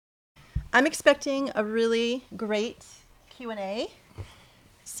I'm expecting a really great Q&A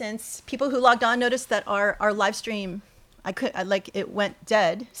since people who logged on noticed that our live stream, it went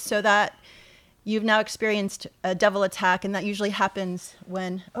dead, so that you've now experienced a devil attack, and that usually happens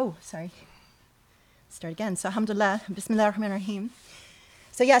when, start again. So alhamdulillah, bismillah ar-Rahman ar-Rahim.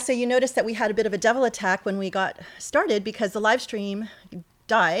 So you noticed that we had a bit of a devil attack when we got started because the live stream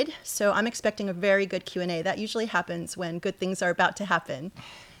died. So I'm expecting a very good Q&A. That usually happens when good things are about to happen.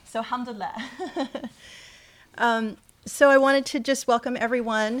 So alhamdulillah. So I wanted to just welcome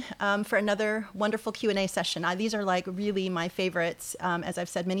everyone for another wonderful Q&A session. These are like really my favorites, as I've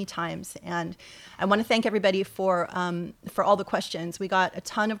said many times. And I want to thank everybody for all the questions. We got a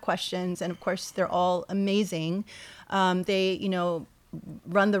ton of questions, and of course they're all amazing. They,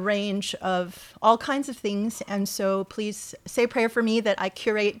 run the range of all kinds of things. And so please say a prayer for me that I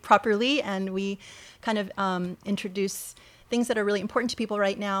curate properly and we kind of introduce things that are really important to people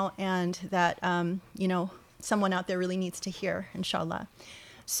right now and that, someone out there really needs to hear, inshallah.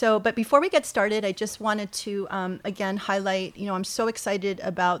 So, but before we get started, I just wanted to, again, highlight, I'm so excited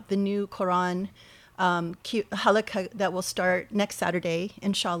about the new Quran halaqah that will start next Saturday,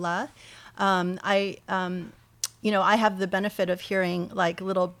 inshallah. I have the benefit of hearing like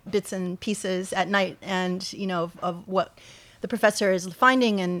little bits and pieces at night and, of what the professor is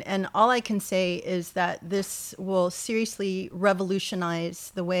finding. And all I can say is that this will seriously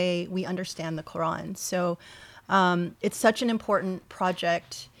revolutionize the way we understand the Quran. So it's such an important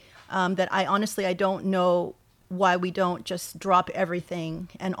project that I don't know why we don't just drop everything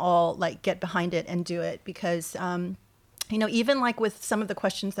and all like get behind it and do it. Because, even like with some of the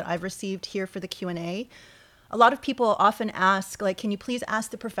questions that I've received here for the Q&A, a lot of people often ask, like, can you please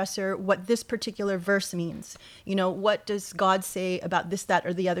ask the professor what this particular verse means? What does God say about this, that,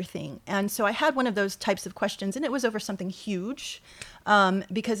 or the other thing? And so I had one of those types of questions, and it was over something huge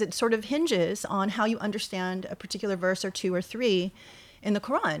because it sort of hinges on how you understand a particular verse or two or three in the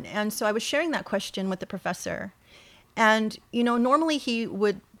Quran. And so I was sharing that question with the professor. And, normally he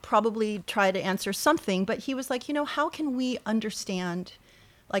would probably try to answer something, but he was like, how can we understand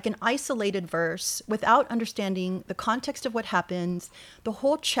like an isolated verse without understanding the context of what happens, the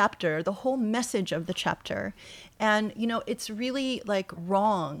whole chapter, the whole message of the chapter. And, it's really like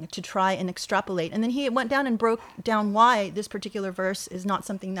wrong to try and extrapolate. And then he went down and broke down why this particular verse is not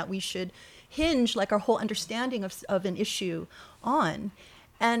something that we should hinge like our whole understanding of an issue on.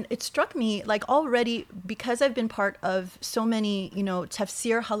 And it struck me like already, because I've been part of so many,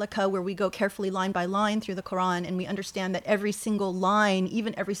 tafsir halaqah, where we go carefully line by line through the Quran and we understand that every single line,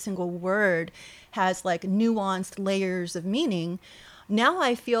 even every single word, has like nuanced layers of meaning. Now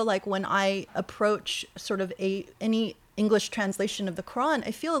I feel like when I approach sort of any English translation of the Quran,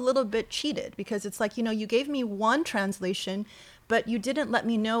 I feel a little bit cheated because it's like, you gave me one translation, but you didn't let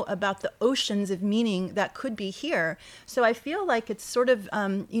me know about the oceans of meaning that could be here. So I feel like it's sort of,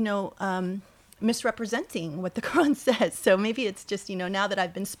 misrepresenting what the Quran says. So maybe it's just, now that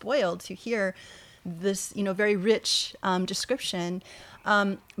I've been spoiled to hear this, very rich description,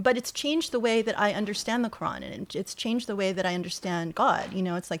 but it's changed the way that I understand the Quran, and it's changed the way that I understand God.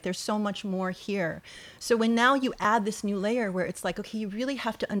 It's like there's so much more here. So when now you add this new layer where it's like, okay, you really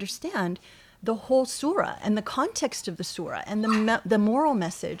have to understand the whole surah and the context of the surah and the moral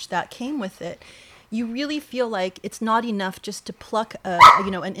message that came with it, you really feel like it's not enough just to pluck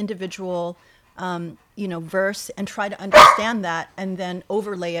an individual verse and try to understand that and then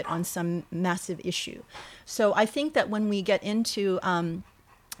overlay it on some massive issue. So I think that when we get into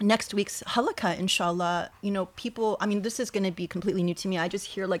next week's halaqah, inshallah, people, this is going to be completely new to me. I just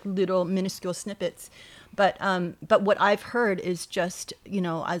hear like little minuscule snippets. But what I've heard is just,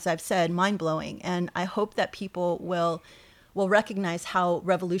 as I've said, mind-blowing. And I hope that people will recognize how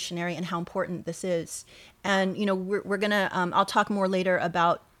revolutionary and how important this is. And, we're going to, I'll talk more later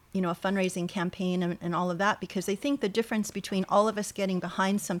about, a fundraising campaign and all of that, because I think the difference between all of us getting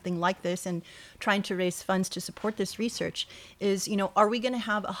behind something like this and trying to raise funds to support this research is, are we going to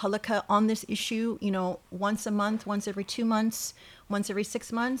have a halaqah on this issue, once a month, once every 2 months, once every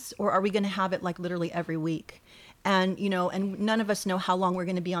 6 months, or are we going to have it like literally every week? And, and none of us know how long we're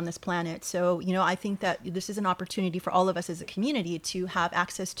going to be on this planet. So, I think that this is an opportunity for all of us as a community to have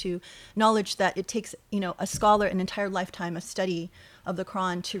access to knowledge that it takes, a scholar an entire lifetime of study of the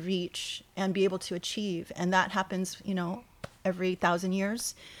Quran to reach and be able to achieve. And that happens, every 1,000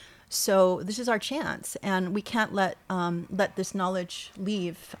 years. So this is our chance, and we can't let this knowledge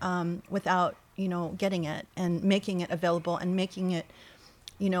leave without, getting it and making it available and making it,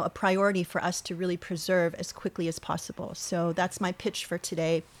 a priority for us to really preserve as quickly as possible. So that's my pitch for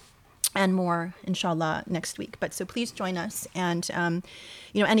today. and more, inshallah, next week. But so please join us. And, and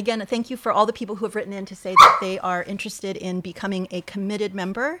again, thank you for all the people who have written in to say that they are interested in becoming a committed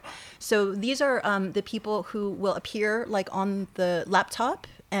member. So these are the people who will appear like on the laptop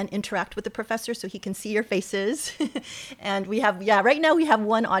and interact with the professor so he can see your faces. And we have, right now we have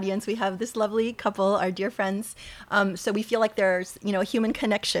one audience. We have this lovely couple, our dear friends. So we feel like there's, a human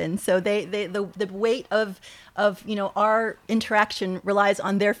connection. So the weight of our interaction relies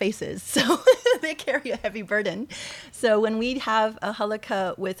on their faces. So they carry a heavy burden. So when we have a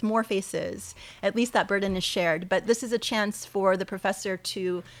halaqah with more faces, at least that burden is shared. But this is a chance for the professor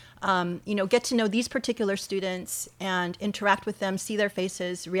to get to know these particular students and interact with them, see their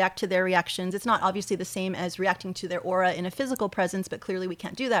faces, react to their reactions. It's not obviously the same as reacting to their aura in a physical presence, but clearly we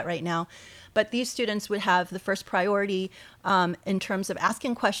can't do that right now. But these students would have the first priority in terms of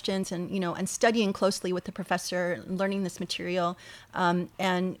asking questions and studying closely with the professor, learning this material,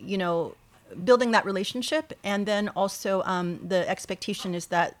 and building that relationship. And then also the expectation is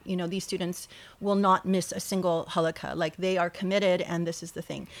that these students will not miss a single halaqah. Like, they are committed, and this is the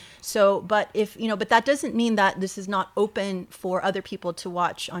thing. So but that doesn't mean that this is not open for other people to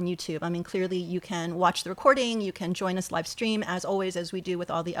watch on YouTube. I mean, clearly you can watch the recording, you can join us live stream as always, as we do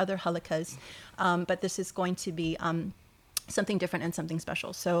with all the other halaqahs, but this is going to be something different and something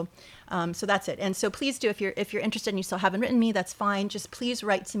special. So that's it. And so please do, if you're interested and you still haven't written me, that's fine. Just please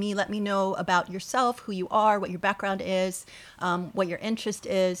write to me. Let me know about yourself, who you are, what your background is, what your interest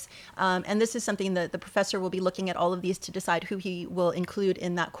is. And this is something that the professor will be looking at all of these to decide who he will include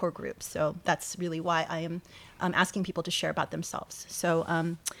in that core group. So that's really why I am asking people to share about themselves. So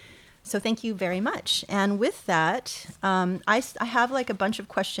thank you very much. And with that, I have like a bunch of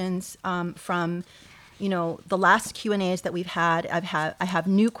questions from the last Q&As that we've had. I have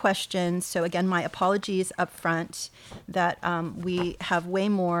new questions. So again, my apologies up front that we have way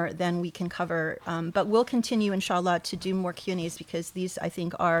more than we can cover. But we'll continue, inshallah, to do more Q&As because these, I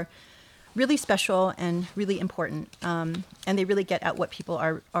think, are really special and really important. And they really get at what people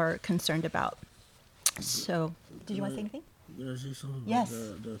are concerned about. So, did you want to say anything? Can I say something Yes.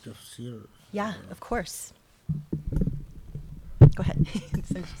 about the tafsir? Yeah, of course. Go ahead.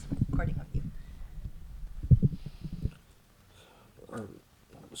 So just recording of you.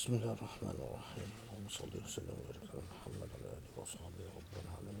 بسم الله الرحمن الرحيم اللهم صل وسلم وبارك على محمد وعلى اله وصحبه رب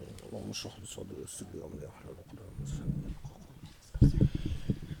العالمين اللهم اشرح لي صدري ويسر لي امري واحلل عقدة من لساني يفقهوا.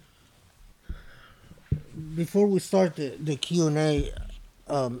 Before we start the Q&A,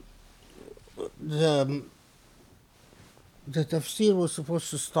 the tafsir was supposed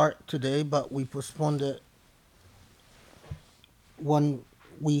to start today, but we postponed it 1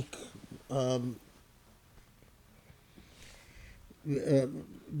 week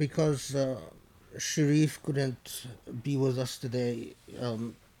because Sharif couldn't be with us today.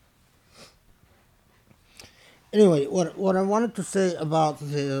 Anyway, what I wanted to say about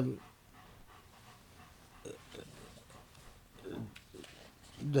the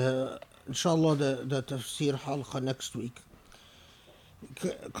inshallah the tafsir halqa next week.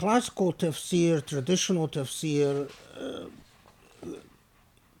 Classical tafsir, traditional tafsir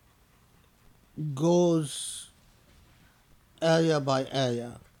goes ayah by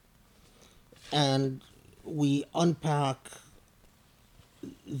ayah, and we unpack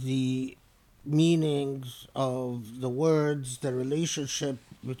the meanings of the words, the relationship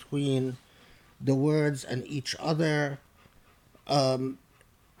between the words and each other, and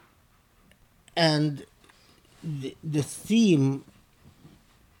the theme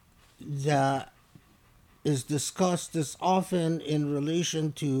that is discussed is often in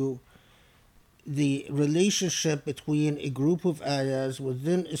relation to the relationship between a group of ayahs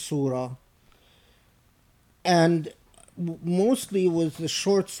within a surah, and mostly with the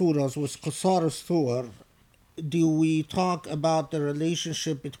short surahs, with qasar as-suwar, do we talk about the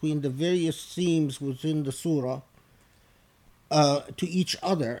relationship between the various themes within the surah to each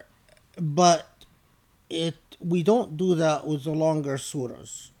other, but we don't do that with the longer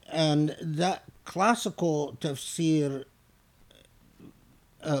surahs. And that classical tafsir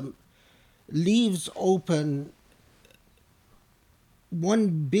leaves open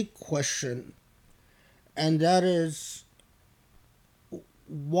one big question, and that is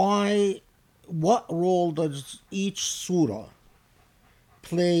what role does each surah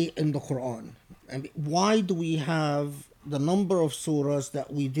play in the Quran? I mean, why do we have the number of surahs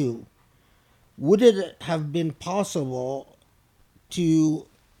that we do? Would it have been possible to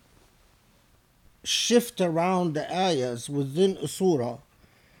shift around the ayahs within a surah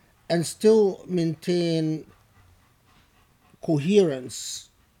and still maintain coherence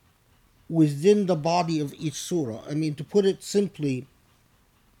within the body of each surah? I mean, to put it simply,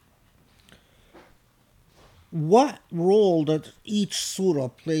 what role does each surah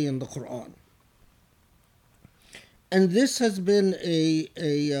play in the Quran? And this has been a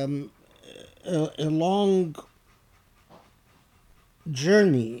long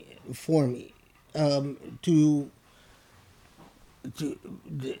journey for me, to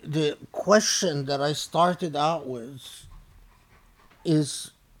the question that I started out with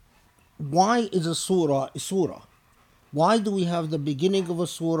is, why is a surah a surah? Why do we have the beginning of a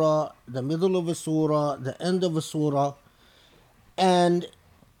surah, the middle of a surah, the end of a surah? And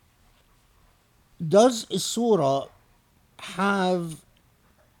does a surah have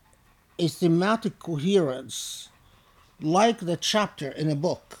a thematic coherence like the chapter in a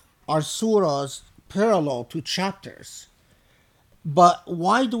book? Are surahs parallel to chapters? But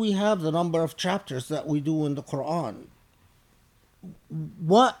why do we have the number of chapters that we do in the Quran?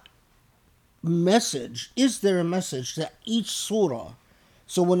 What message, is there a message that each surah,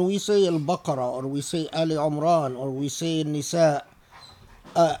 so when we say Al-Baqarah or we say Ali Imran or we say Nisa,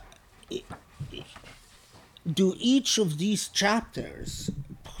 do each of these chapters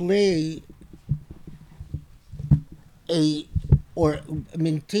play a or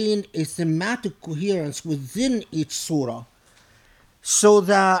maintain a thematic coherence within each surah, so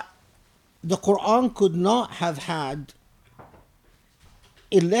that the Quran could not have had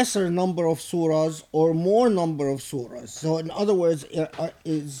a lesser number of surahs or more number of surahs? So in other words,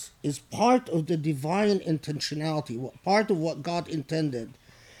 is part of the divine intentionality, part of what God intended,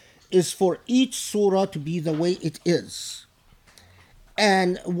 is for each surah to be the way it is.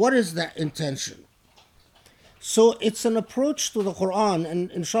 And what is that intention? So it's an approach to the Quran,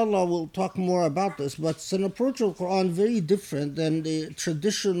 and inshallah we'll talk more about this, but it's an approach to the Quran very different than the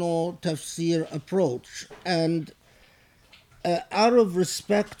traditional tafsir approach. And out of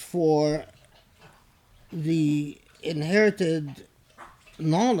respect for the inherited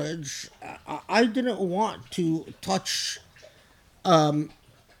knowledge, I didn't want to touch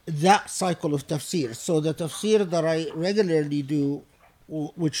that cycle of tafsir. So the tafsir that I regularly do,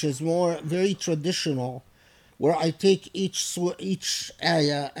 which is more very traditional, where I take each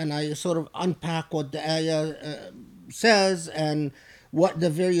ayah and I sort of unpack what the ayah says, and what the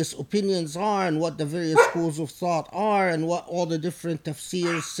various opinions are, and what the various schools of thought are, and what all the different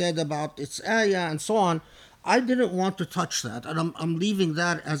tafsirs said about its ayah, and so on. I didn't want to touch that, and I'm leaving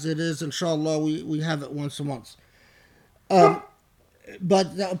that as it is. Inshallah, we have it once a month.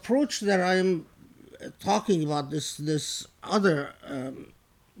 But the approach that I'm talking about, this other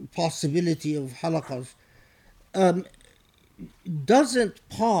possibility of halaqas, doesn't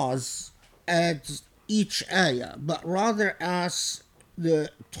pause at each ayah, but rather asks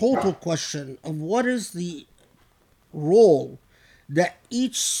the total question of what is the role that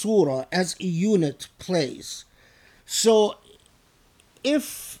each surah as a unit plays. So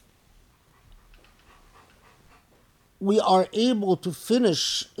if we are able to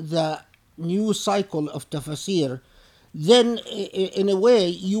finish the new cycle of tafsir, then in a way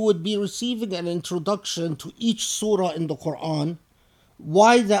you would be receiving an introduction to each surah in the Quran,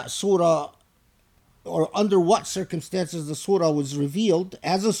 why that surah, or under what circumstances the surah was revealed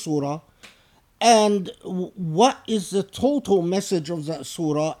as a surah, and what is the total message of that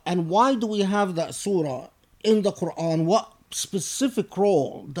surah, and why do we have that surah in the Quran, what specific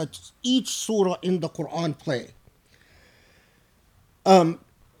role does each surah in the Quran play.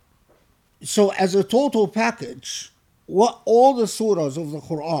 So as a total package, what all the surahs of the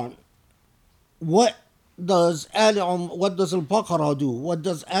Quran, what does Al-Baqarah do? What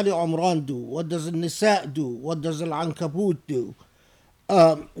does Ali Imran do? What does Al-Nisa do? What does Al-Ankabut do?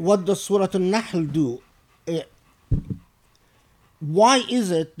 What does Surah Al-Nahl do? Why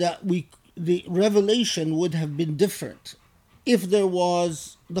is it that the revelation would have been different if there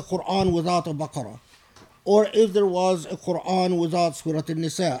was the Quran without a Baqarah, or if there was a Quran without Surah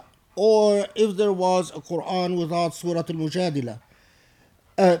Al-Nisa, or if there was a Quran without Surah Al-Mujadila?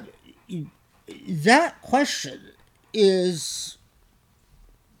 That question is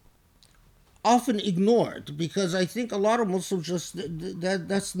often ignored, because I think a lot of Muslims just,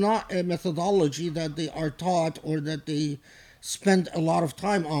 that's not a methodology that they are taught or that they spend a lot of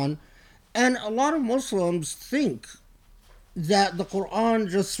time on. And a lot of Muslims think that the Quran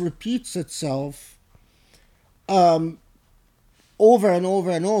just repeats itself over and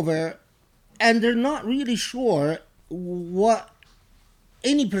over and over, and they're not really sure what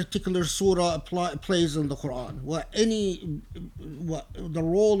any particular surah plays in the Quran, what the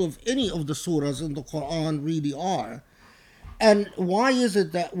role of any of the surahs in the Quran really are. And why is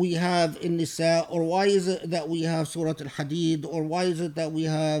it that we have in Nisa, or why is it that we have Surah Al-Hadid, or why is it that we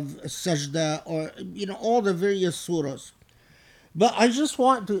have Sajda, or all the various surahs. But I just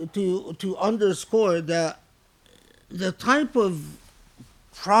want to underscore that the type of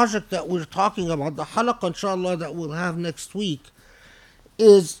project that we're talking about, the halaqah inshallah that we'll have next week,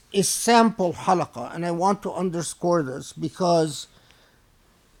 is a sample halaqah. And I want to underscore this because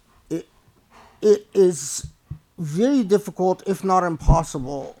it is very difficult, if not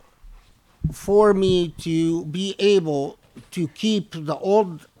impossible, for me to be able to keep the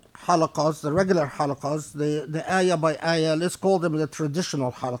old halaqas, the regular halaqas, the ayah by ayah, let's call them the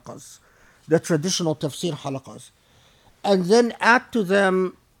traditional halaqas, the traditional tafsir halaqas, and then add to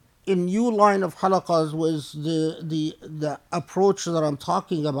them a new line of halaqas with the approach that I'm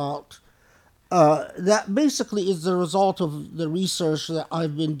talking about. That basically is the result of the research that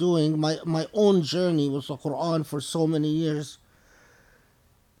I've been doing, my own journey with the Quran for so many years.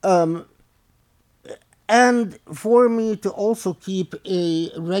 And for me to also keep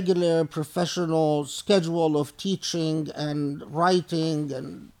a regular professional schedule of teaching and writing,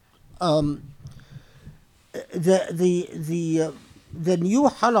 and the new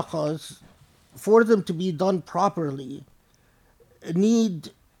halaqas, for them to be done properly,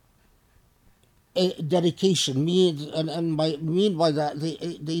 need a dedication. Mean by that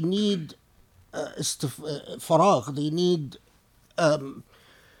they need faragh. They need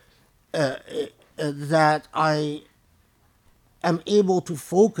that I am able to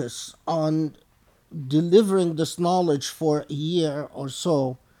focus on delivering this knowledge for a year or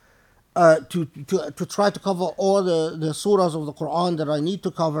so, to try to cover all the surahs of the Quran that I need to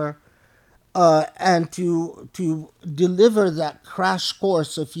cover, and to deliver that crash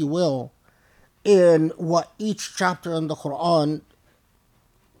course, if you will, in what each chapter in the Quran,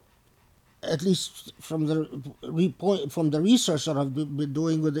 at least from the research that I've been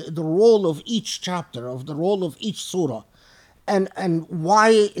doing, with the role of each chapter, of the role of each surah, and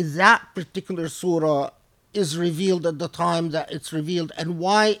why that particular surah is revealed at the time that it's revealed, and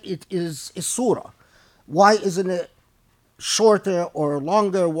why it is a surah. Why isn't it shorter or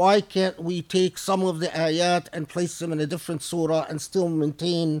longer? Why can't we take some of the ayat and place them in a different surah and still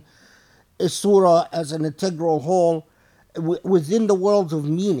maintain a surah as an integral whole within the world of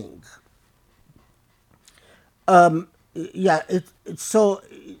meaning? It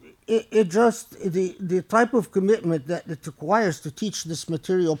just, the type of commitment that it requires to teach this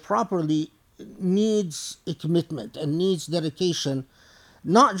material properly needs a commitment and needs dedication,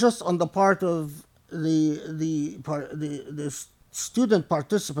 not just on the part of the student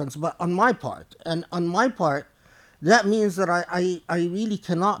participants, but on my part. And on my part, that means that I really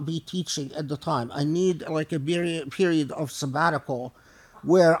cannot be teaching at the time. I need like a period of sabbatical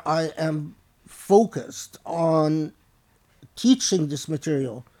where I am focused on teaching this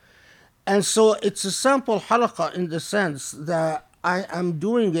material. And so it's a sample halaqah in the sense that I am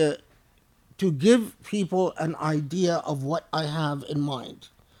doing it to give people an idea of what I have in mind.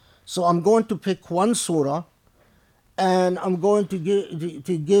 So I'm going to pick one surah, and I'm going to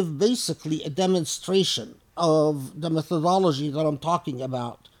give basically a demonstration of the methodology that I'm talking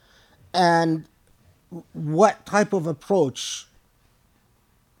about, and what type of approach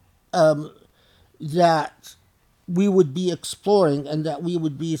that we would be exploring and that we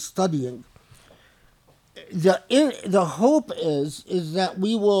would be studying. The hope is that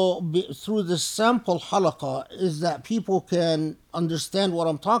we will be, through this sample halaqah, is that people can understand what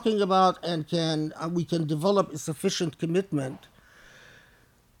I'm talking about, and we can develop a sufficient commitment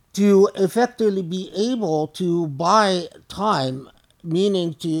to effectively be able to buy time,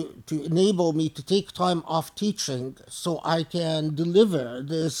 meaning to enable me to take time off teaching so I can deliver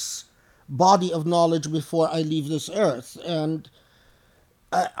this body of knowledge before I leave this earth. And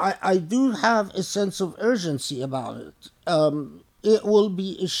I do have a sense of urgency about it. It will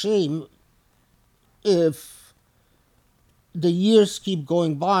be a shame if the years keep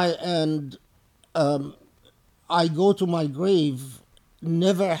going by and I go to my grave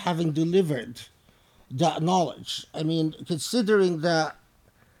never having delivered that knowledge. I mean, considering that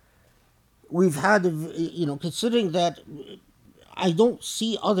considering that I don't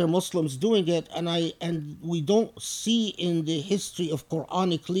see other Muslims doing it, and we don't see in the history of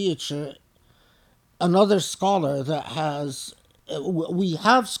Quranic literature another scholar that has. We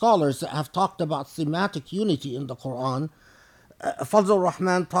have scholars that have talked about thematic unity in the Quran. Fazl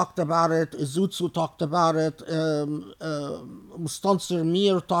Rahman talked about it. Izutsu talked about it. Mustansir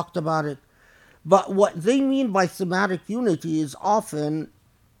Mir talked about it. But what they mean by thematic unity is often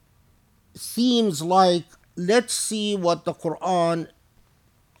themes like, let's see what the Quran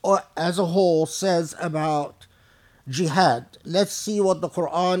as a whole says about jihad. Let's see what the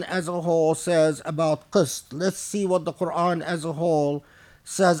Quran as a whole says about qist. Let's see what the Quran as a whole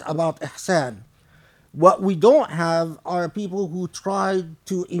says about ihsan. What we don't have are people who try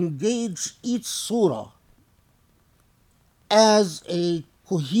to engage each surah as a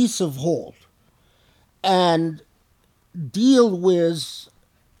cohesive whole and deal with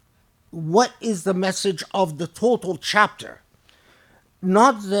what is the message of the total chapter.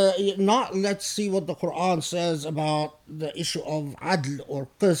 Not let's see what the Quran says about the issue of adl or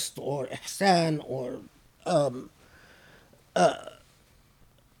qist or ihsan or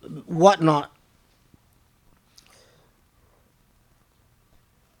whatnot.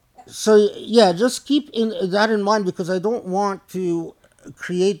 So yeah, just keep that in mind, because I don't want to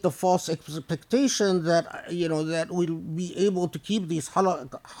create the false expectation that that we'll be able to keep these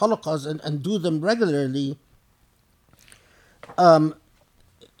halaqas and do them regularly. To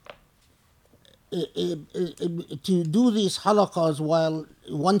do these halaqas while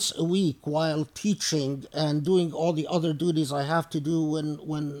once a week while teaching and doing all the other duties I have to do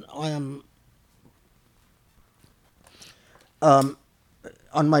when I am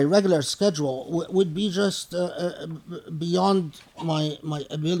on my regular schedule would be just beyond my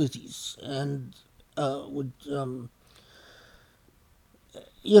abilities, and would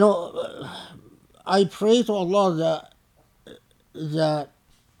I pray to Allah that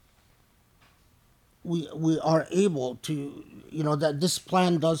we are able to, that this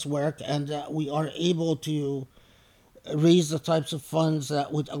plan does work, and that we are able to raise the types of funds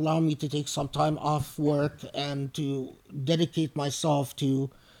that would allow me to take some time off work and to dedicate myself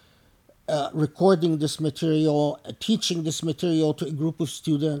to recording this material, teaching this material to a group of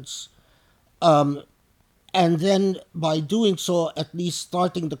students, and then by doing so, at least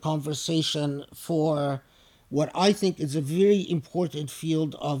starting the conversation for what I think is a very important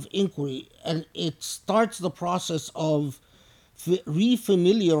field of inquiry. And it starts the process of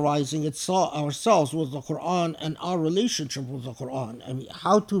refamiliarizing ourselves with the Quran and our relationship with the Quran. I mean,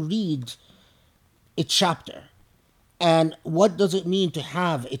 how to read a chapter, and what does it mean to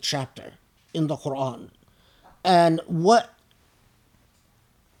have a chapter in the Quran, and what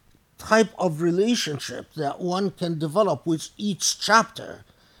type of relationship that one can develop with each chapter,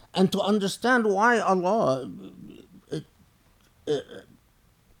 and to understand why Allah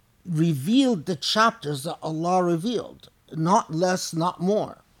revealed the chapters that Allah revealed, not less, not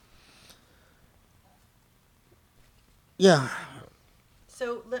more. Yeah.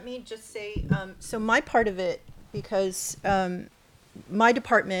 So let me just say, so my part of it, because my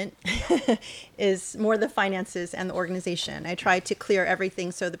department is more the finances and the organization. I try to clear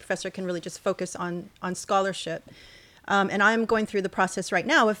everything so the professor can really just focus on scholarship. And I'm going through the process right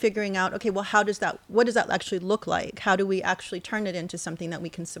now of figuring out, okay, well, what does that actually look like? How do we actually turn it into something that we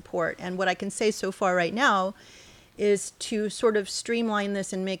can support? And what I can say so far right now is to sort of streamline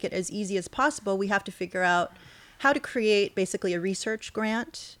this and make it as easy as possible. We have to figure out how to create basically a research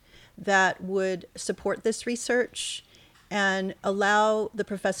grant that would support this research and allow the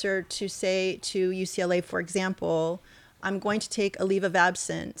professor to say to UCLA, for example, I'm going to take a leave of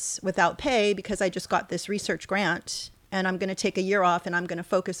absence without pay because I just got this research grant, and I'm going to take a year off and I'm going to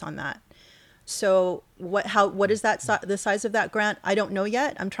focus on that. So what is the size of that grant? I don't know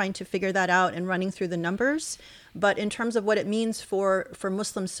yet. I'm trying to figure that out and running through the numbers. But in terms of what it means for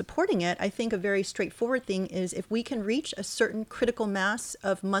Muslims supporting it, I think a very straightforward thing is if we can reach a certain critical mass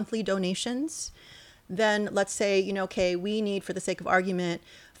of monthly donations, then let's say, okay, we need, for the sake of argument,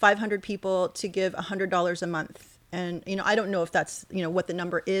 500 people to give $100 a month. And, I don't know if that's, what the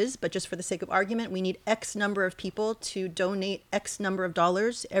number is, but just for the sake of argument, we need X number of people to donate X number of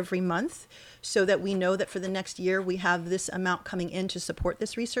dollars every month so that we know that for the next year we have this amount coming in to support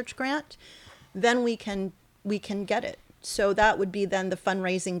this research grant. Then we can get it. So that would be then the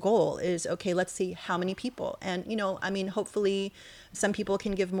fundraising goal is, okay, let's see how many people. And, hopefully some people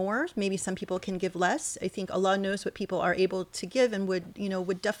can give more, maybe some people can give less. I think Allah knows what people are able to give and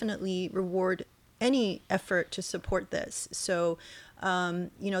would definitely reward any effort to support this. So,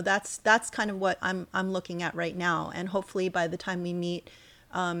 that's kind of what I'm looking at right now. And hopefully by the time we meet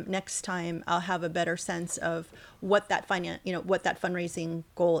next time, I'll have a better sense of what that fundraising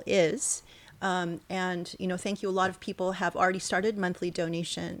goal is. And, thank you. A lot of people have already started monthly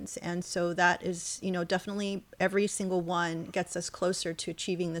donations. And so that is, definitely every single one gets us closer to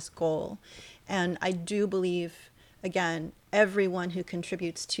achieving this goal. And I do believe, again, everyone who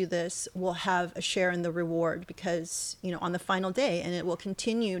contributes to this will have a share in the reward because, on the final day, and it will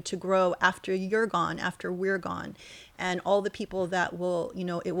continue to grow after you're gone, after we're gone. And all the people that will,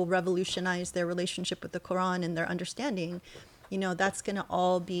 it will revolutionize their relationship with the Quran and their understanding, that's going to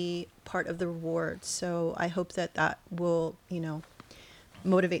all be part of the reward. So I hope that will,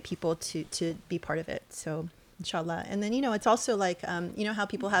 motivate people to be part of it. So inshallah. And then, it's also like, how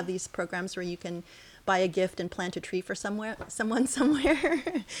people have these programs where you can buy a gift and plant a tree for someone somewhere.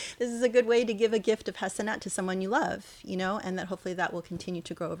 This is a good way to give a gift of hasanat to someone you love, and that hopefully that will continue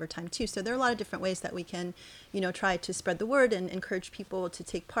to grow over time too. So there are a lot of different ways that we can, try to spread the word and encourage people to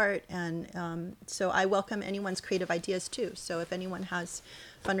take part. And so I welcome anyone's creative ideas too. So if anyone has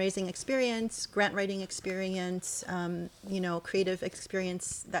fundraising experience, grant writing experience, creative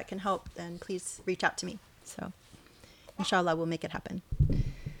experience that can help, then please reach out to me. So inshallah, we'll make it happen.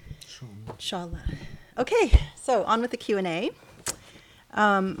 Inshallah. Okay, so on with the Q&A.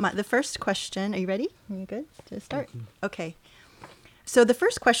 The first question, are you ready? Are you good to start? Okay. So the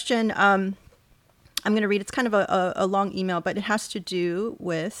first question, I'm going to read, it's kind of a long email, but it has to do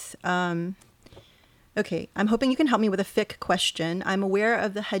with, okay, I'm hoping you can help me with a fiqh question. I'm aware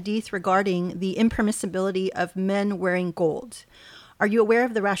of the hadith regarding the impermissibility of men wearing gold. Are you aware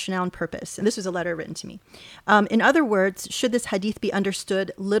of the rationale and purpose? And this was a letter written to me. In other words, should this hadith be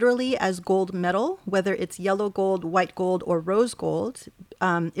understood literally as gold metal, whether it's yellow gold, white gold, or rose gold?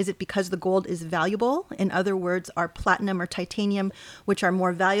 Is it because the gold is valuable? In other words, are platinum or titanium, which are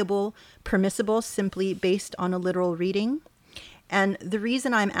more valuable, permissible simply based on a literal reading? And the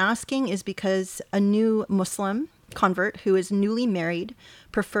reason I'm asking is because a new Muslim convert who is newly married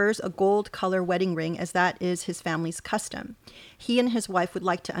prefers a gold color wedding ring, as that is his family's custom. He and his wife would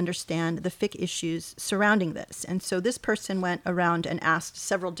like to understand the fiqh issues surrounding this. And so this person went around and asked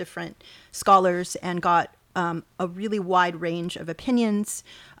several different scholars and got a really wide range of opinions.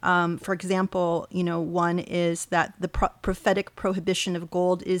 For example, one is that the prophetic prohibition of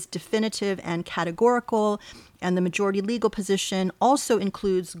gold is definitive and categorical, and the majority legal position also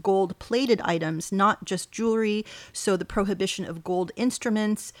includes gold-plated items, not just jewelry. So the prohibition of gold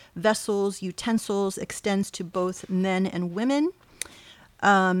instruments, vessels, utensils extends to both men and women.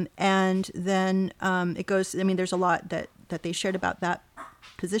 And then it goes, there's a lot that they shared about that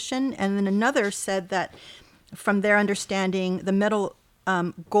position. And then another said that from their understanding, the metal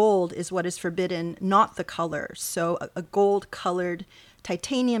gold is what is forbidden, not the color. So a gold-colored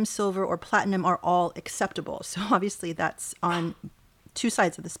titanium, silver, or platinum are all acceptable. So obviously that's on two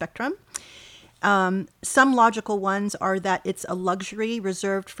sides of the spectrum. Some logical ones are that it's a luxury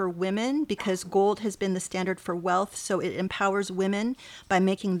reserved for women because gold has been the standard for wealth, so it empowers women by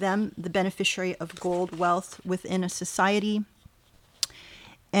making them the beneficiary of gold wealth within a society.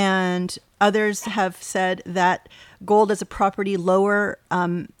 And others have said that gold as a property lowers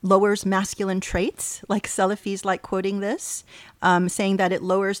masculine traits, like Salafis like quoting this, saying that it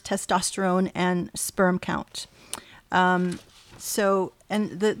lowers testosterone and sperm count. So,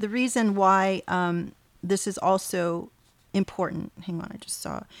 and the reason why this is also important, hang on, I just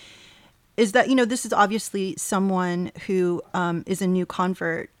saw, is that, this is obviously someone who is a new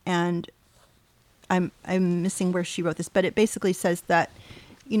convert, and I'm missing where she wrote this, but it basically says that,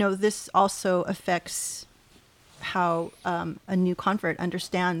 this also affects how a new convert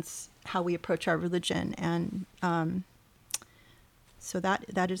understands how we approach our religion. And so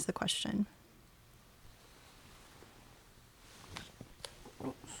that is the question.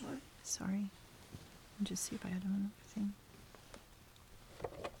 Oh, sorry. I'll just see if I had another thing.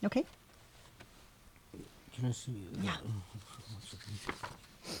 Okay. Can I see? Yeah.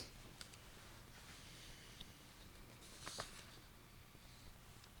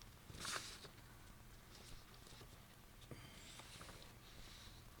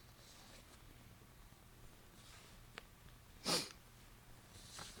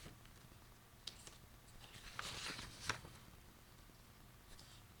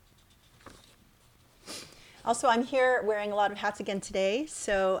 Also, I'm here wearing a lot of hats again today,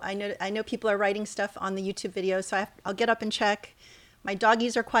 so I know people are writing stuff on the YouTube video, so I'll get up and check. My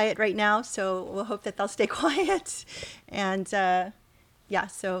doggies are quiet right now, so we'll hope that they'll stay quiet. And yeah,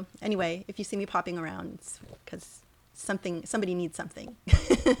 so anyway, if you see me popping around, it's because somebody needs something.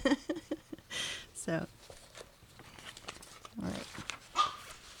 So, all right.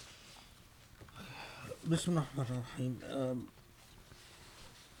 Bismillahirrahmanirrahim.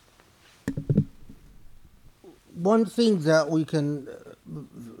 One thing that we can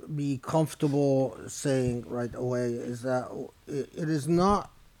be comfortable saying right away is that it is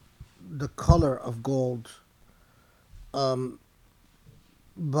not the color of gold, but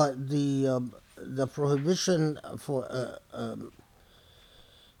the prohibition for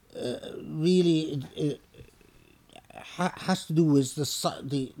really it has to do with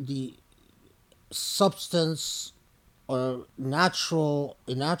the substance, or a natural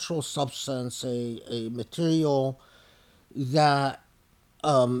substance, a material that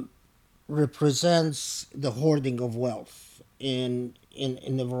represents the hoarding of wealth in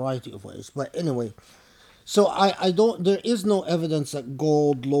a variety of ways. But anyway, So I don't. There is no evidence that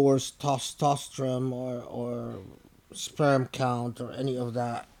gold lowers testosterone or sperm count or any of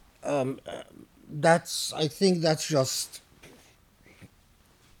that. That's I think that's just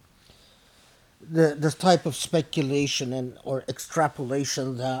the type of speculation and or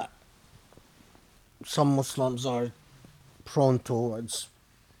extrapolation that some Muslims are prone towards.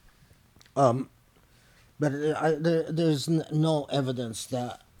 Um, but there's no evidence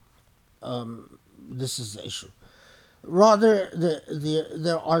that this is the issue. Rather,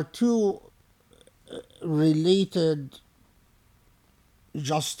 there are two related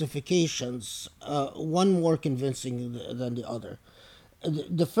justifications, one more convincing than the other.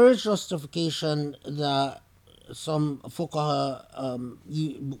 The first justification that some fuqaha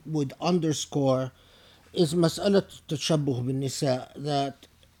would underscore is مسألة التشبه بالنساء, that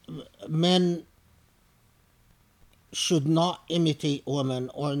men should not imitate women,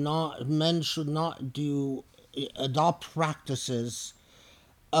 or not men should not adopt practices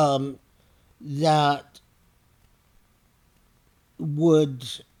that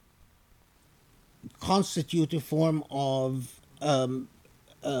would constitute a form of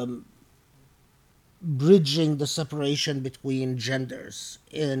bridging the separation between genders.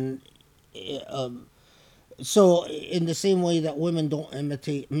 So in the same way that women don't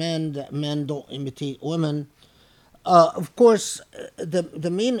imitate men, that men don't imitate women. Of course,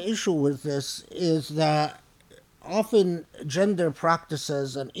 the main issue with this is that often gender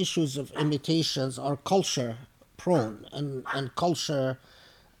practices and issues of imitations are culture prone and culture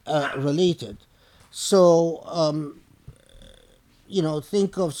related. So,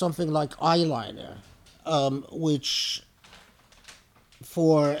 think of something like eyeliner, which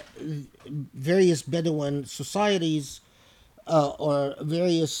for various Bedouin societies or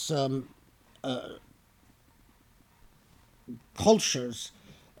various cultures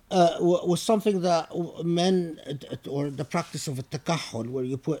was something that men, or the practice of a takahhul, where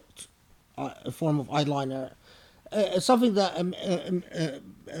you put a form of eyeliner, something that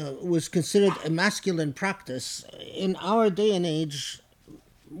was considered a masculine practice. In our day and age,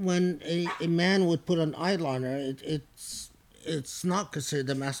 when a man would put an eyeliner, it's not considered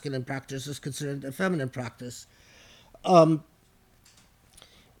a masculine practice, it's considered a feminine practice.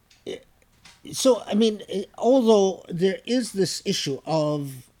 So, I mean, although there is this issue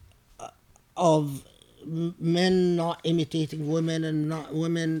of men not imitating women and not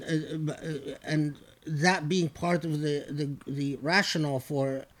women, and that being part of the rationale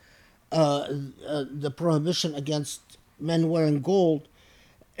for the prohibition against men wearing gold,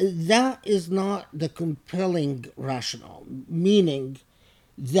 that is not the compelling rationale. Meaning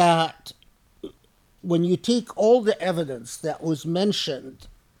that when you take all the evidence that was mentioned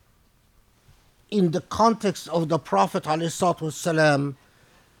in the context of the Prophet ﷺ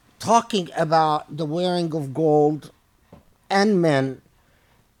talking about the wearing of gold and men,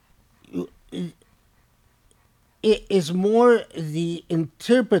 it is more the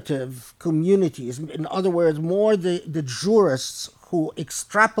interpretive communities, in other words, more the jurists who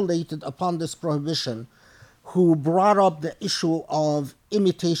extrapolated upon this prohibition, who brought up the issue of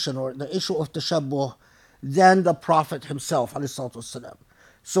imitation or the issue of tashabbuh, than the Prophet himself, ﷺ.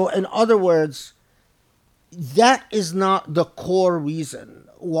 So, in other words, that is not the core reason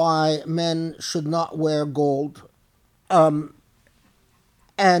why men should not wear gold. And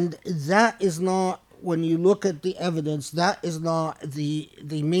that is not, when you look at the evidence, that is not the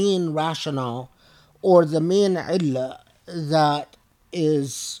main rationale or the main illah that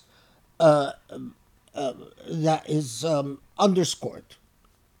is underscored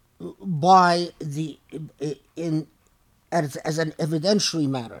by as an evidentiary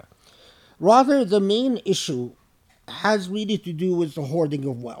matter. Rather, the main issue has really to do with the hoarding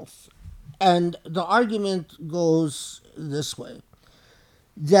of wealth. And the argument goes this way,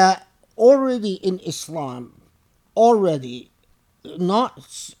 that already in Islam, not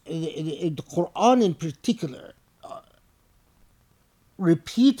the Quran in particular,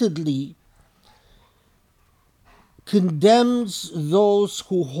 repeatedly condemns those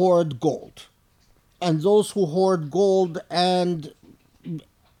who hoard gold. And those who hoard gold, and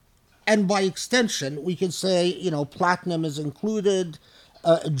by extension, we can say, platinum is included,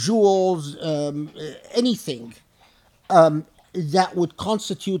 jewels, anything that would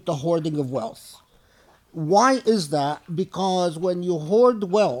constitute the hoarding of wealth. Why is that? Because when you hoard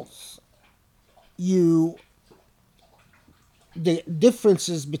wealth, the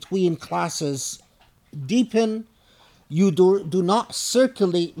differences between classes deepen. You do not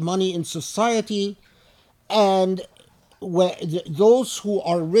circulate money in society, and those who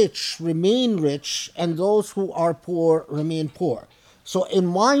are rich remain rich, and those who are poor remain poor. So in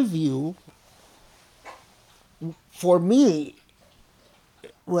my view, For me,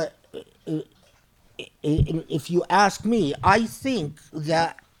 what if you ask me, I think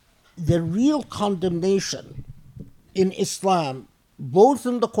that the real condemnation in Islam, both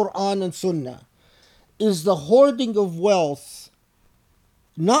in the Quran and Sunnah, is the hoarding of wealth,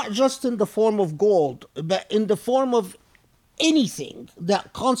 not just in the form of gold, but in the form of anything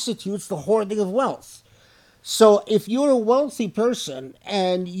that constitutes the hoarding of wealth. So if you're a wealthy person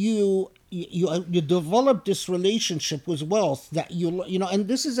and you develop this relationship with wealth that and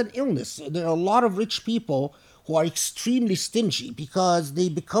this is an illness. There are a lot of rich people who are extremely stingy because they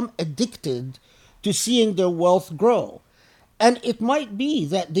become addicted to seeing their wealth grow. And it might be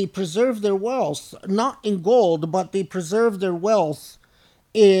that they preserve their wealth not in gold, but they preserve their wealth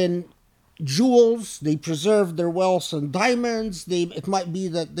in jewels, they preserve their wealth in diamonds, it might be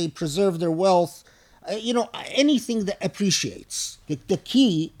that they preserve their wealth, anything that appreciates. The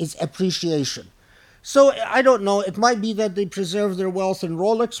key is appreciation. So I don't know, it might be that they preserve their wealth in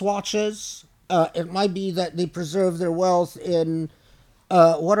Rolex watches, it might be that they preserve their wealth in,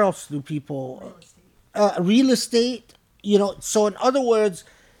 what else do people, real estate, so in other words,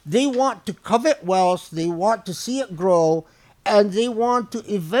 they want to covet wealth, they want to see it grow, and they want to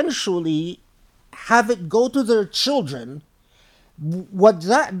eventually have it go to their children. What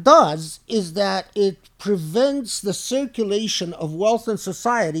that does is that it prevents the circulation of wealth in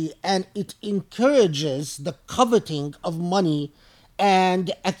society, and it encourages the coveting of money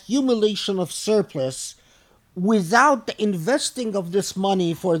and accumulation of surplus without the investing of this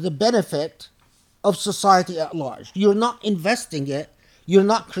money for the benefit of society at large. You're not investing it, you're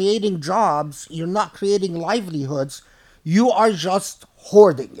not creating jobs, you're not creating livelihoods, you are just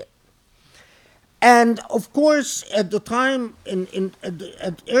hoarding it. And of course, at the time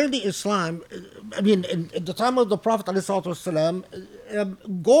at early Islam, at the time of the Prophet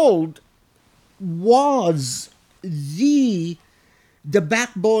ﷺ, gold was the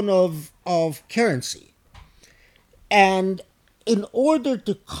backbone of currency. And in order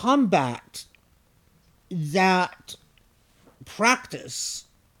to combat that practice,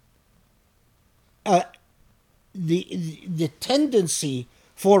 the tendency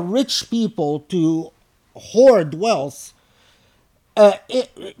for rich people to hoard wealth,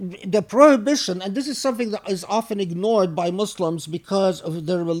 the prohibition, and this is something that is often ignored by Muslims because of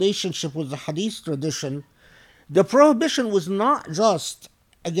their relationship with the hadith tradition, the prohibition was not just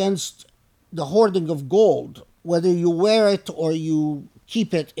against the hoarding of gold, whether you wear it or you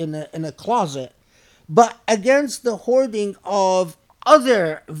keep it in a closet, but against the hoarding of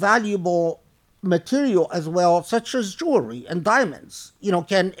other valuable material as well, such as jewelry and diamonds.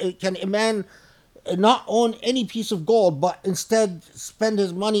 Can a man not own any piece of gold, but instead spend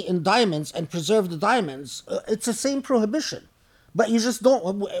his money in diamonds and preserve the diamonds? It's the same prohibition, but you just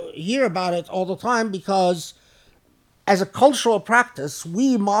don't hear about it all the time because, as a cultural practice,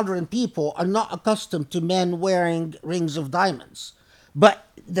 we modern people are not accustomed to men wearing rings of diamonds. But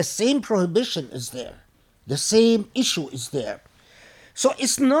the same prohibition is there. The same issue is there. So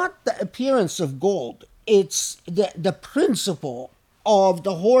it's not the appearance of gold, it's the principle of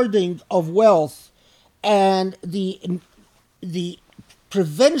the hoarding of wealth and the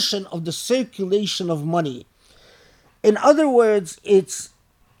prevention of the circulation of money. In other words, it's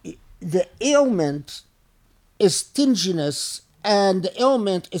the ailment is stinginess and the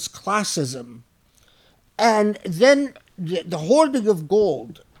ailment is classism. And then the hoarding of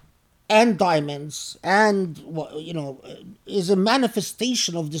gold and diamonds, and is a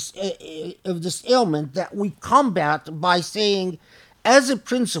manifestation of this ailment that we combat by saying, as a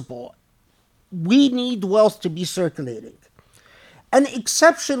principle, we need wealth to be circulating. An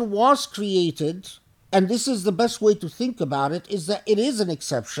exception was created, and this is the best way to think about it, is that it is an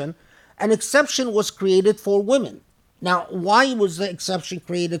exception. An exception was created for women. Now, why was the exception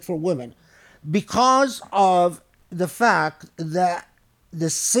created for women? Because of the fact that the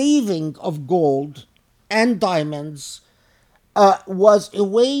saving of gold and diamonds was a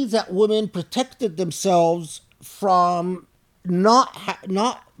way that women protected themselves from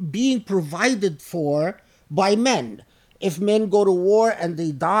not being provided for by men. If men go to war and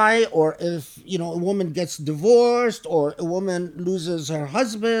they die, or if a woman gets divorced, or a woman loses her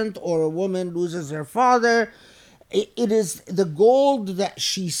husband, or a woman loses her father, it is the gold that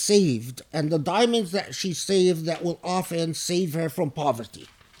she saved and the diamonds that she saved that will often save her from poverty.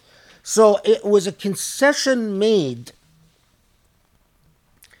 So it was a concession made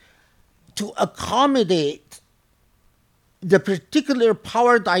to accommodate the particular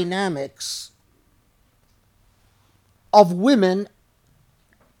power dynamics of women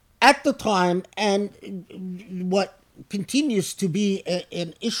at the time, and what continues to be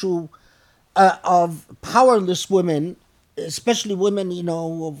an issue of powerless women, especially women,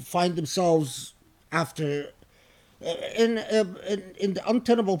 who find themselves after in the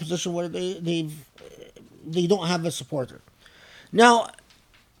untenable position where they don't have a supporter. Now,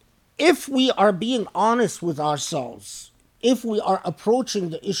 if we are being honest with ourselves, if we are approaching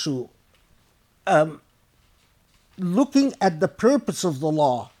the issue looking at the purpose of the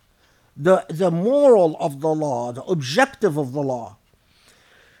law, the moral of the law, the objective of the law,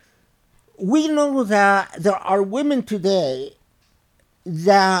 we know that there are women today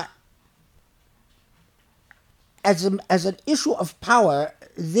that, as an issue of power,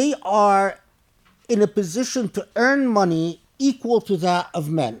 they are in a position to earn money equal to that of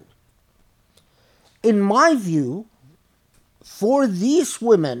men. In my view, for these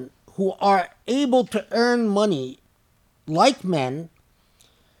women who are able to earn money like men,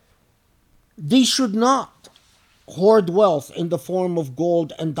 they should not hoard wealth in the form of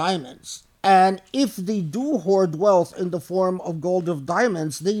gold and diamonds. And if they do hoard wealth in the form of gold or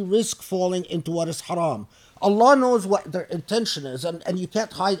diamonds, they risk falling into what is haram. Allah knows what their intention is, and you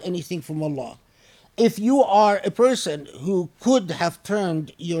can't hide anything from Allah. If you are a person who could have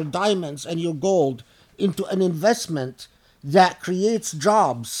turned your diamonds and your gold into an investment that creates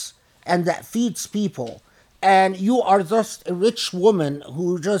jobs and that feeds people, and you are just a rich woman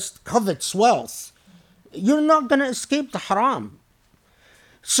who just covets wealth, you're not going to escape the haram.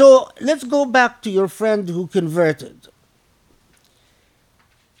 So let's go back to your friend who converted.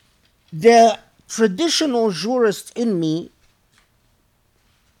 The traditional jurist in me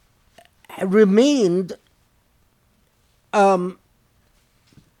remained, I'm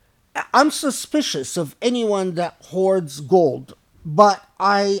suspicious of anyone that hoards gold, but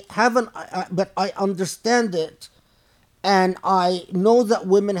I understand it, and I know that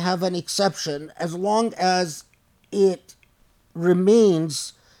women have an exception as long as it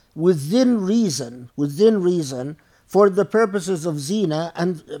remains within reason, for the purposes of zina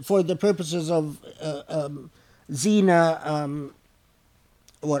and for the purposes of zina.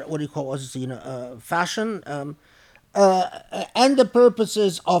 What do you call it? Zina, fashion, and the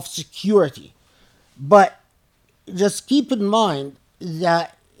purposes of security. But just keep in mind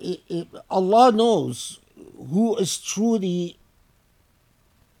that Allah knows who is truly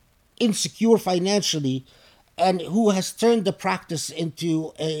insecure financially and who has turned the practice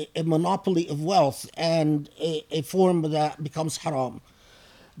into a monopoly of wealth and a form that becomes haram.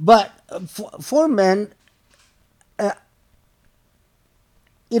 But for men, it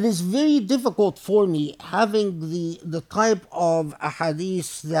is very difficult for me having the type of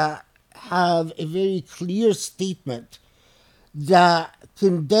ahadith that have a very clear statement that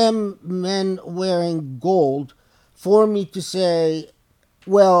condemn men wearing gold, for me to say,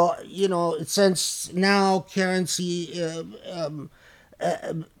 well, since now currency,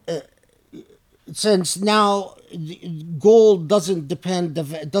 since now gold doesn't define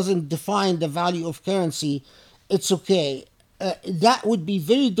the value of currency, it's okay. That would be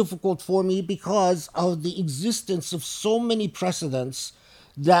very difficult for me because of the existence of so many precedents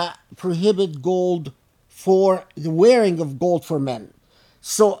that prohibit gold for the wearing of gold for men.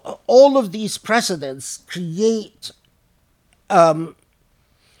 So all of these precedents create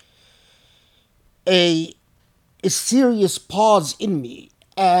a serious pause in me,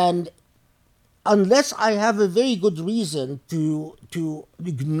 and unless I have a very good reason to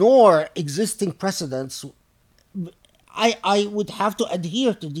ignore existing precedents, I would have to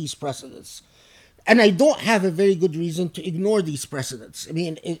adhere to these precedents. And I don't have a very good reason to ignore these precedents. I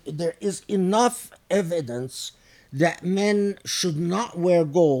mean, there is enough evidence that men should not wear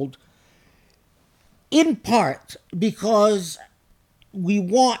gold, in part because we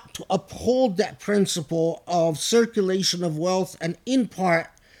want to uphold that principle of circulation of wealth, and in part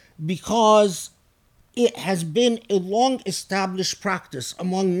because it has been a long established practice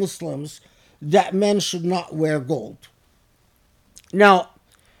among Muslims that men should not wear gold. Now,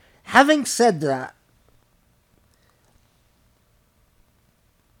 having said that,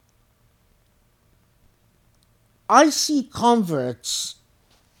 I see converts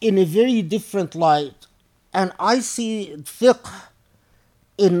in a very different light, and I see fiqh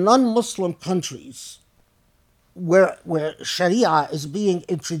in non-Muslim countries where Sharia is being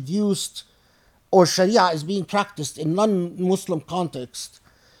introduced or Sharia is being practiced in non-Muslim context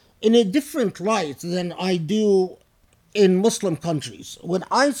in a different light than I do in Muslim countries. When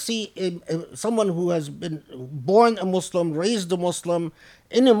I see someone who has been born a Muslim, raised a Muslim,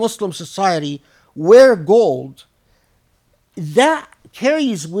 in a Muslim society, wear gold, that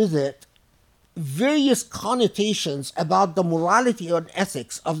carries with it various connotations about the morality and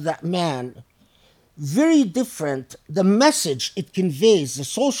ethics of that man very different. The message it conveys, the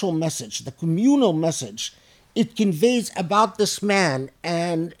social message, the communal message it conveys about this man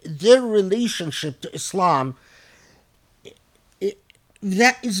and their relationship to Islam,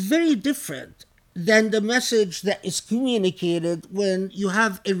 that is very different than the message that is communicated when you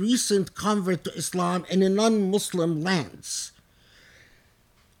have a recent convert to Islam in a non-Muslim lands.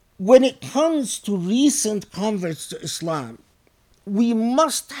 When it comes to recent converts to Islam, we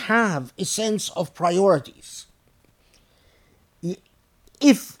must have a sense of priorities.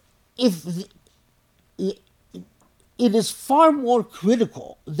 If it is far more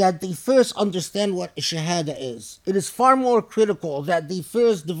critical that they first understand what shahada is. It is far more critical that they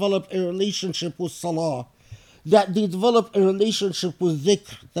first develop a relationship with salah, that they develop a relationship with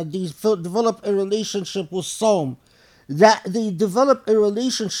dhikr, that they develop a relationship with sawm, that they develop a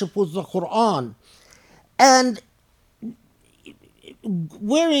relationship with the Quran. And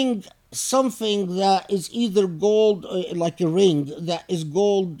wearing something that is either gold, like a ring that is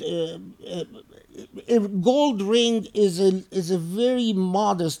gold, a gold ring is a very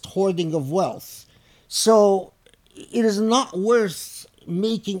modest hoarding of wealth. So it is not worth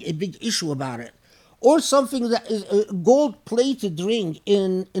making a big issue about it. Or something that is a gold-plated ring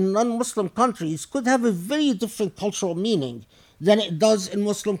in non-Muslim countries could have a very different cultural meaning than it does in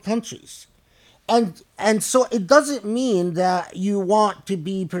Muslim countries. And so it doesn't mean that you want to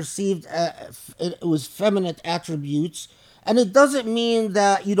be perceived with feminine attributes, and it doesn't mean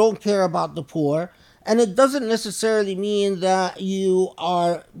that you don't care about the poor, and it doesn't necessarily mean that you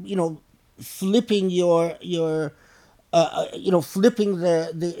are, flipping flipping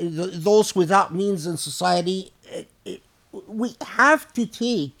the those without means in society. We have to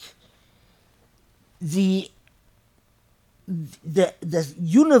take the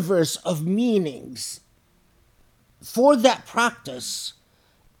universe of meanings for that practice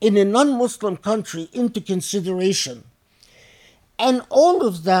in a non-Muslim country into consideration. And all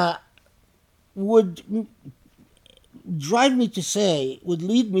of that would lead me to say,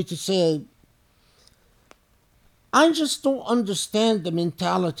 I just don't understand the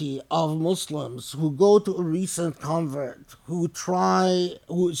mentality of Muslims who go to a recent convert, who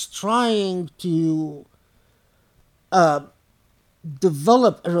is trying to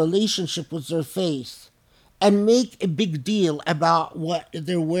develop a relationship with their faith and make a big deal about what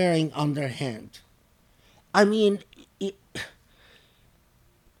they're wearing on their hand. I mean,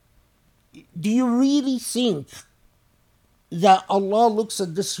 do you really think that Allah looks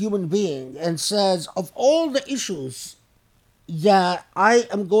at this human being and says, of all the issues that I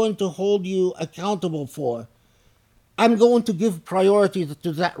am going to hold you accountable for, I'm going to give priority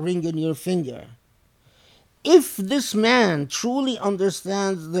to that ring in your finger? If this man truly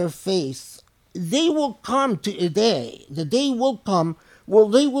understands their faith, they will come to a day, the day will come where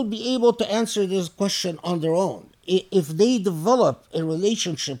they will be able to answer this question on their own. If they develop a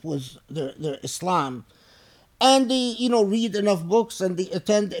relationship with their Islam, and they, read enough books, and they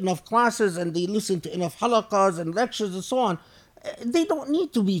attend enough classes, and they listen to enough halaqas and lectures and so on, they don't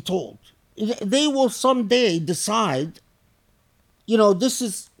need to be told. They will someday decide, this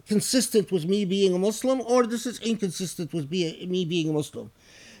is consistent with me being a Muslim, or this is inconsistent with me being a Muslim.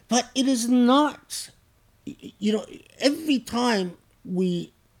 But it is not, every time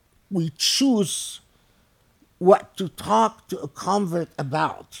we choose what to talk to a convert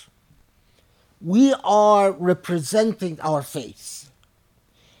about, we are representing our faith.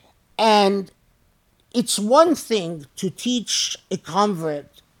 And it's one thing to teach a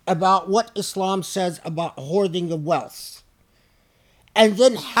convert about what Islam says about hoarding of wealth, and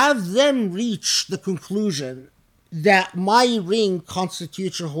then have them reach the conclusion that my ring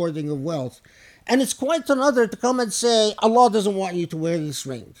constitutes a hoarding of wealth. And it's quite another to come and say, Allah doesn't want you to wear this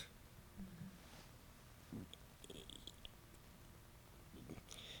ring.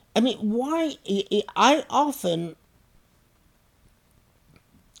 I mean, why? I often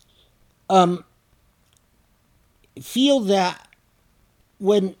feel that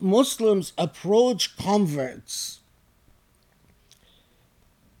when Muslims approach converts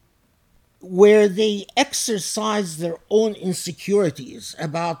where they exercise their own insecurities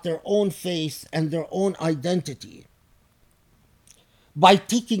about their own faith and their own identity by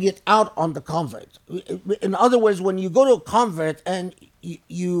taking it out on the convert. In other words, when you go to a convert and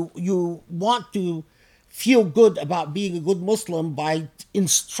you want to feel good about being a good Muslim by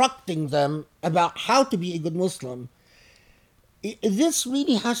instructing them about how to be a good Muslim, this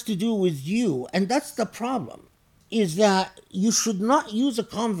really has to do with you. And that's the problem, is that you should not use a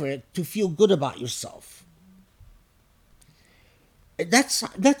convert to feel good about yourself.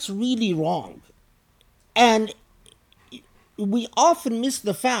 That's really wrong. And we often miss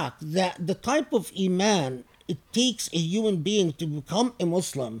the fact that the type of iman it takes a human being to become a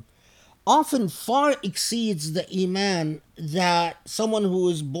Muslim often far exceeds the iman that someone who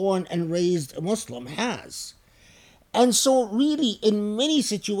is born and raised a Muslim has. And so, really, in many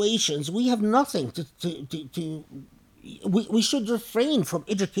situations, we have nothing to we should refrain from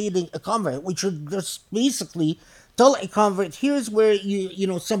educating a convert. We should just basically tell a convert, here's where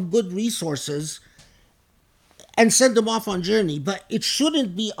some good resources, and send them off on journey. But it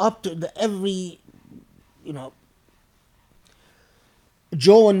shouldn't be up to every, you know,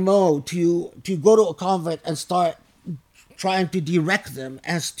 Joe and Mo to go to a convent and start trying to direct them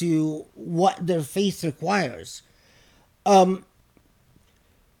as to what their faith requires.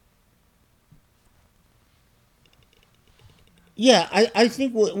 Yeah, I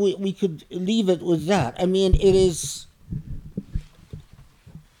think we could leave it with that. I mean, it is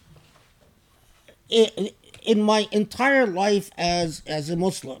in my entire life as a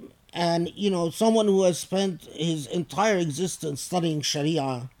Muslim, and someone who has spent his entire existence studying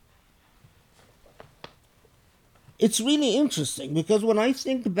Sharia. It's really interesting because when I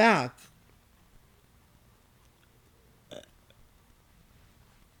think back,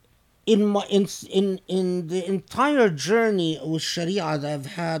 in the entire journey with Sharia that I've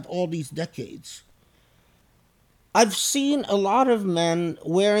had all these decades, I've seen a lot of men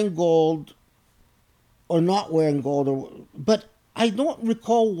wearing gold or not wearing gold, but I don't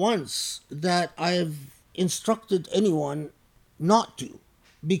recall once that I've instructed anyone not to,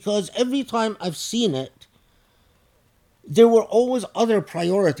 because every time I've seen it, there were always other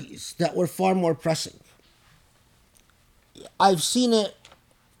priorities that were far more pressing. I've seen it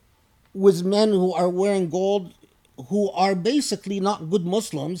with men who are wearing gold who are basically not good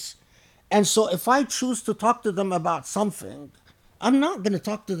Muslims. And so if I choose to talk to them about something, I'm not going to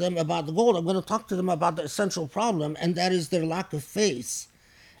talk to them about the gold. I'm going to talk to them about the essential problem, and that is their lack of faith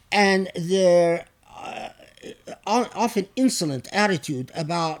and their often insolent attitude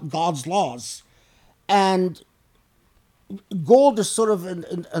about God's laws. And gold is sort of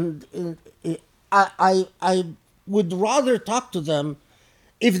I would rather talk to them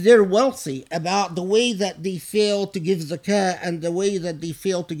if they're wealthy about the way that they fail to give zakah and the way that they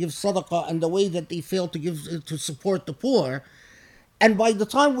fail to give sadaqah and the way that they fail to support the poor. And by the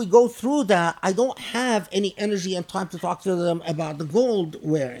time we go through that, I don't have any energy and time to talk to them about the gold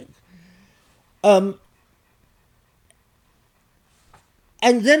wearing. And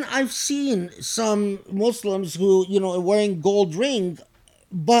then I've seen some Muslims who, are wearing gold ring,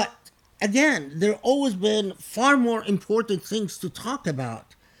 but again, there always been far more important things to talk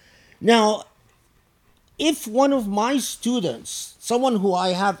about. Now, if one of my students, someone who I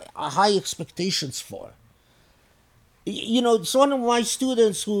have high expectations for, one of my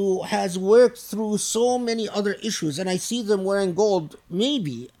students who has worked through so many other issues, and I see them wearing gold,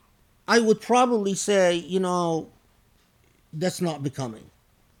 maybe I would probably say, that's not becoming.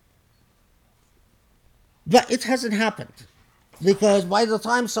 But it hasn't happened, because by the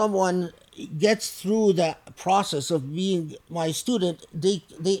time someone gets through the process of being my student,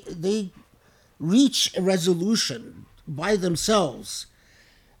 they reach a resolution by themselves.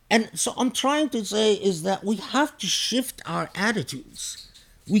 And so I'm trying to say is that we have to shift our attitudes.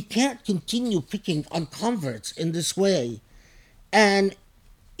 We can't continue picking on converts in this way. And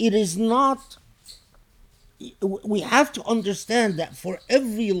it is not, we have to understand that for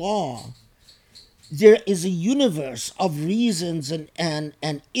every law, there is a universe of reasons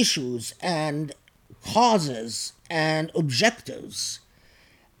and issues and causes and objectives.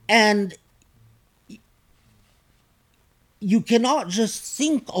 And you cannot just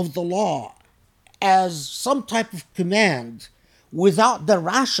think of the law as some type of command without the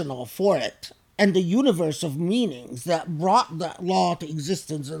rationale for it and the universe of meanings that brought that law to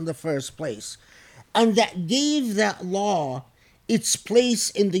existence in the first place, and that gave that law its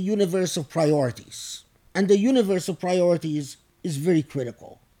place in the universe of priorities. And the universe of priorities is very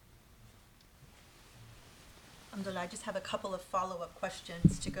critical. Alhamdulillah, I just have a couple of follow-up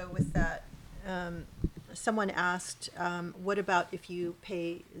questions to go with that. Someone asked, what about if you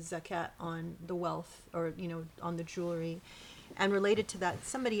pay zakat on the wealth or, on the jewelry? And related to that,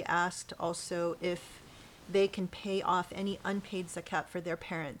 somebody asked also if they can pay off any unpaid zakat for their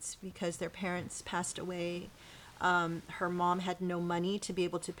parents because their parents passed away. Her mom had no money to be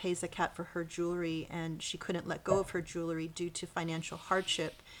able to pay zakat for her jewelry, and she couldn't let go of her jewelry due to financial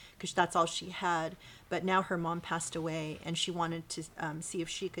hardship because that's all she had. But now her mom passed away, and she wanted to see if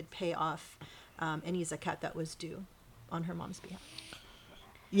she could pay off any zakat that was due on her mom's behalf.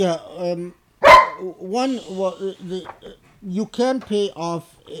 Yeah, you can pay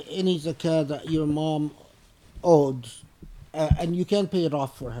off any zakat that your mom owed and you can't pay it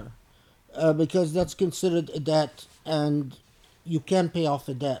off for her because that's considered a debt, and you can pay off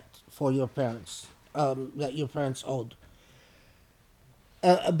a debt for your parents that your parents owed.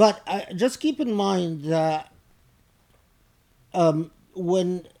 But just keep in mind that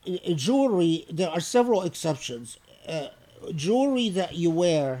when jewelry, there are several exceptions. Jewelry that you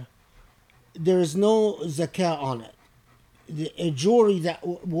wear, there is no zakat on it. The jewelry that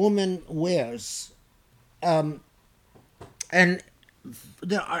woman wears, and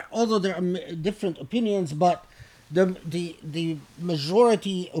there are, although there are different opinions, but the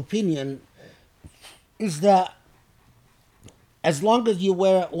majority opinion is that as long as you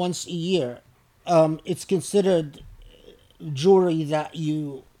wear it once a year, it's considered jewelry that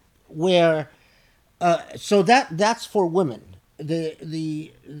you wear. So that's for women.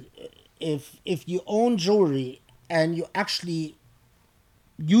 The if you own jewelry and you actually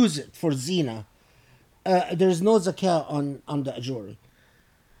use it for zina, there's no zakat on that jewelry.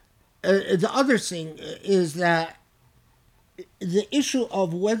 The other thing is that the issue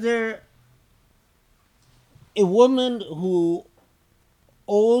of whether a woman who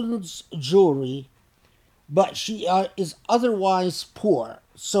owns jewelry but she is otherwise poor.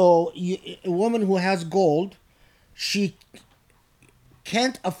 So a woman who has gold, she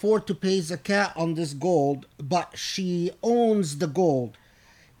can't afford to pay zakat on this gold, but she owns the gold.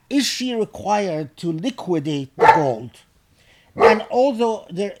 Is she required to liquidate the gold? And although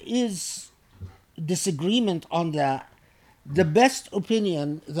there is disagreement on that, the best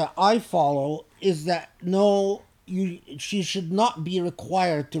opinion that I follow is that no, she should not be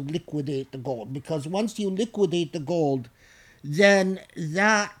required to liquidate the gold, because once you liquidate the gold, then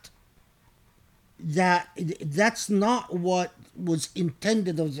that's not what was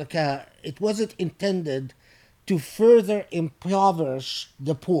intended of zakat. It wasn't intended to further impoverish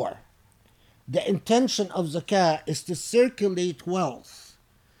the poor. The intention of zakat is to circulate wealth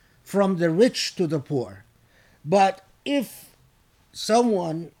from the rich to the poor. But if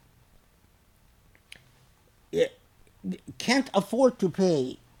someone can't afford to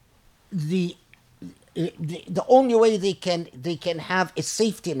pay, the only way they can have a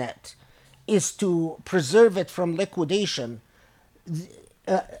safety net is to preserve it from liquidation,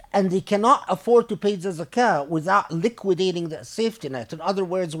 and they cannot afford to pay the zakah without liquidating the safety net. In other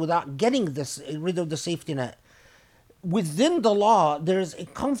words, without getting rid of the safety net. Within the law, there is a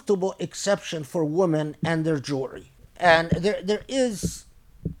comfortable exception for women and their jewelry. And there is,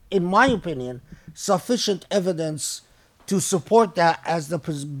 in my opinion, sufficient evidence to support that as the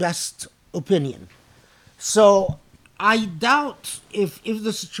best opinion. So I doubt if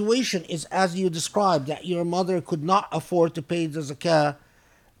the situation is as you described, that your mother could not afford to pay the zakah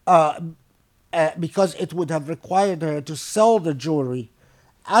because it would have required her to sell the jewelry.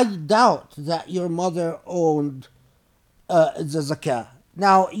 I doubt that your mother owned the zakah.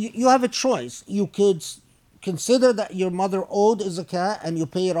 Now, you have a choice. You could consider that your mother owed a zakah and you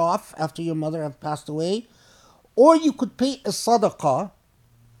pay it off after your mother have passed away, or you could pay a sadaqah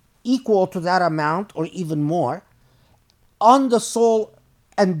equal to that amount or even more on the soul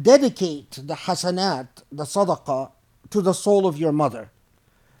and dedicate the hasanat, the sadaqah, to the soul of your mother.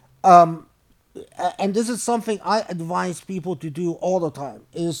 And this is something I advise people to do all the time,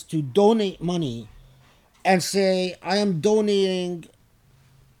 is to donate money and say, I am donating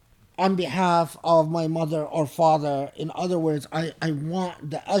on behalf of my mother or father. In other words, I want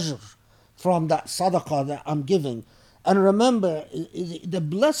the ajr from that sadaqah that I'm giving. And remember, the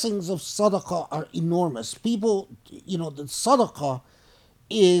blessings of sadaqah are enormous. People, the sadaqah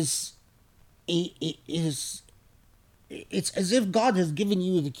is it's as if God has given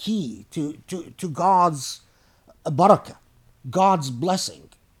you the key to God's barakah, God's blessing.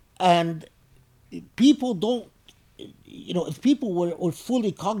 And people don't, if people were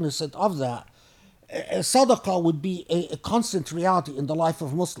fully cognizant of that, sadaqah would be a constant reality in the life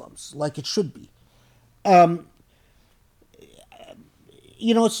of Muslims, like it should be. So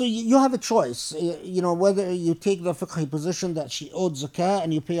you have a choice, whether you take the fiqhi position that she owed zakah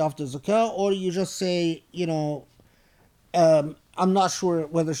and you pay off the zakah, or you just say, I'm not sure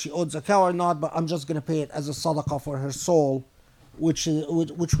whether she owed zakah or not, but I'm just going to pay it as a sadaqah for her soul, which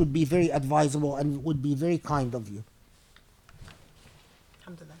would be very advisable and would be very kind of you.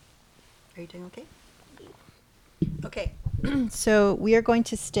 Alhamdulillah. Are you doing okay? Okay. So we are going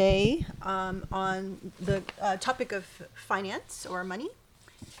to stay on the topic of finance or money.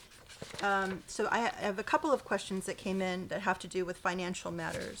 So I have a couple of questions that came in that have to do with financial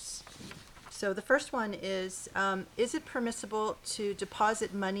matters. So the first one is it permissible to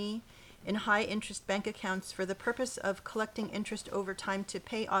deposit money in high interest bank accounts for the purpose of collecting interest over time to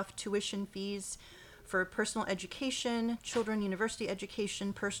pay off tuition fees for personal education, children university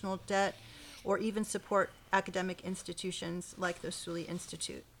education, personal debt, or even support academic institutions like the Usuli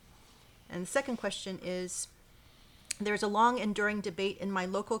Institute. And the second question is, there's a long enduring debate in my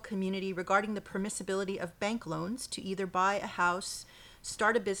local community regarding the permissibility of bank loans to either buy a house,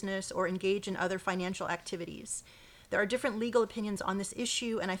 start a business, or engage in other financial activities. There are different legal opinions on this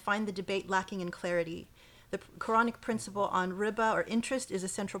issue, and I find the debate lacking in clarity. The Quranic principle on riba, or interest, is a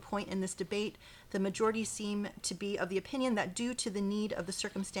central point in this debate. The majority seem to be of the opinion that due to the need of the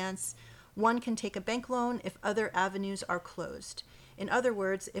circumstance, one can take a bank loan if other avenues are closed. In other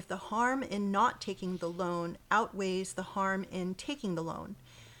words, if the harm in not taking the loan outweighs the harm in taking the loan.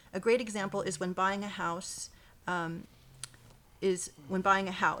 A great example is when buying a house,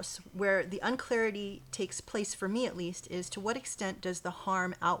 where the unclarity takes place, for me at least, is to what extent does the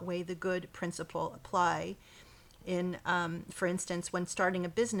harm outweigh the good principle apply in, for instance, when starting a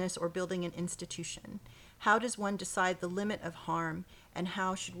business or building an institution. How does one decide the limit of harm, and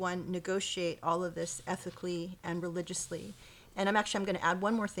how should one negotiate all of this ethically and religiously? And I'm going to add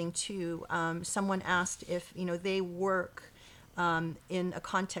one more thing too. Someone asked if they work in a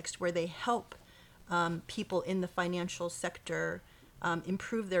context where they help people in the financial sector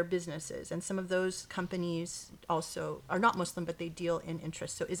improve their businesses, and some of those companies also are not Muslim, but they deal in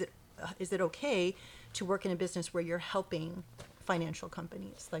interest. So is it okay to work in a business where you're helping financial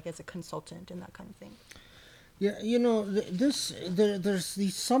companies, like as a consultant and that kind of thing? Yeah, there's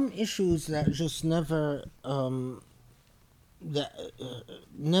these some issues that just never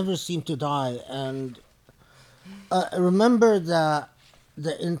seem to die, and remember that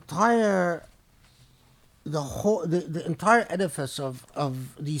the entire edifice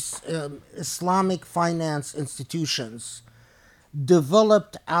of these Islamic finance institutions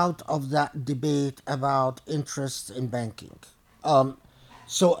developed out of that debate about interest in banking.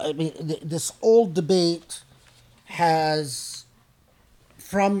 So I mean, this old debate has,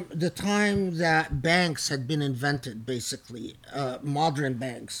 from the time that banks had been invented, basically modern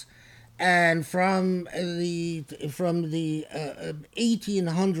banks, and from the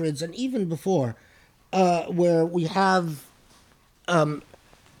 1800s and even before, where we have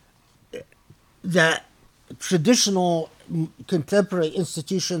the traditional contemporary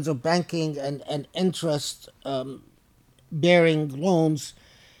institutions of banking and interest bearing loans.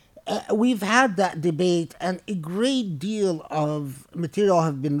 We've had that debate, and a great deal of material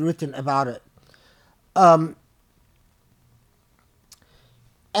have been written about it. And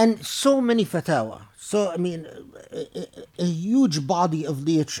so many fatwa. So, I mean, a huge body of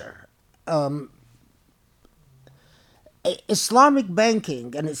literature. Islamic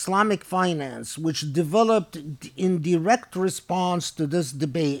banking and Islamic finance, which developed in direct response to this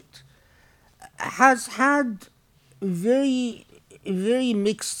debate, has had very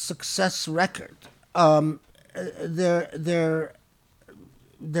mixed success record.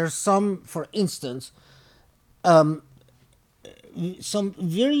 There's some, for instance, some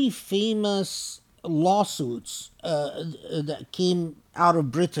very famous lawsuits that came out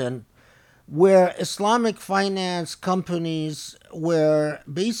of Britain, where Islamic finance companies were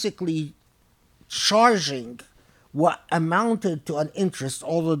basically charging what amounted to an interest,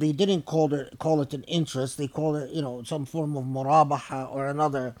 although they didn't call it an interest. They call it, some form of murabaha or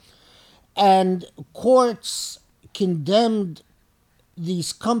another. And courts condemned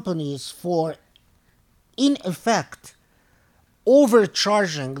these companies for, in effect,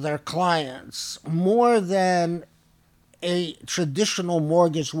 overcharging their clients more than a traditional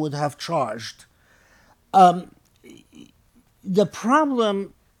mortgage would have charged. The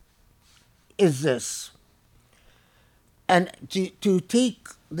problem is this, and to take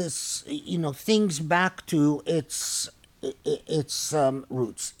this, things back to its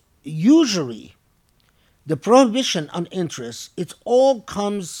roots. Usually, the prohibition on interest, it all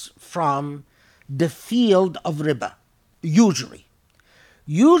comes from the field of riba. Usually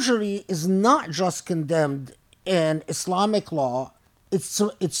is not just condemned in Islamic law,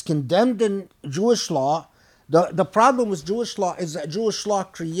 it's condemned in Jewish law. The problem with Jewish law is that Jewish law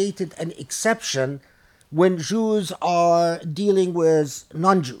created an exception when Jews are dealing with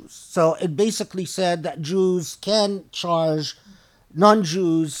non-Jews. So it basically said that Jews can charge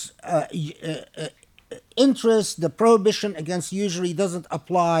non-Jews interest. The prohibition against usury doesn't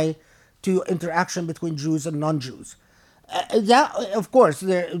apply to interaction between Jews and non-Jews. That, of course,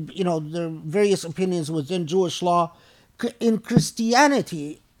 there are various opinions within Jewish law. In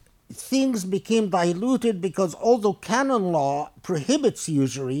Christianity, things became diluted because although canon law prohibits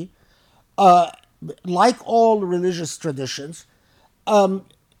usury, like all religious traditions, the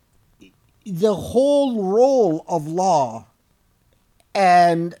whole role of law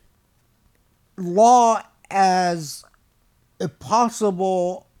and law as a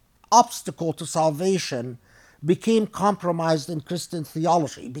possible obstacle to salvation became compromised in Christian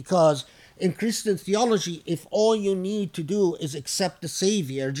theology, because in Christian theology, if all you need to do is accept the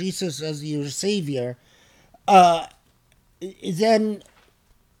Savior, Jesus as your Savior, then,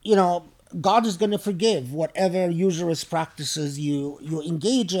 you know, God is going to forgive whatever usurious practices you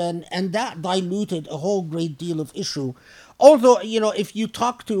engage in, and that diluted a whole great deal of issue. Although, you know, if you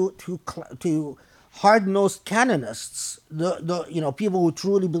talk to hard-nosed canonists, the people who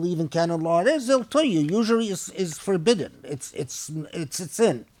truly believe in canon law, they'll tell you usury is forbidden. It's a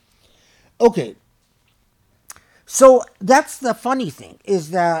sin. Okay, so that's the funny thing,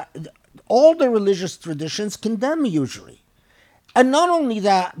 is that all the religious traditions condemn usury. And not only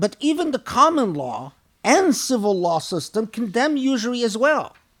that, but even the common law and civil law system condemn usury as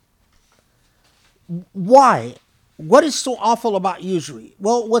well. Why? What is so awful about usury?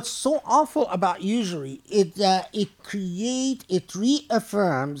 Well, what's so awful about usury is that it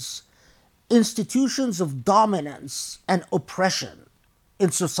reaffirms institutions of dominance and oppression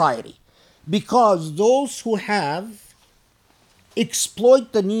in society. Because those who have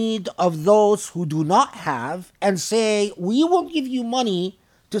exploit the need of those who do not have and say, we will give you money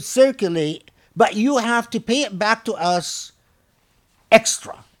to circulate, but you have to pay it back to us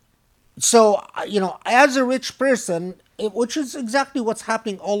extra. So, as a rich person, which is exactly what's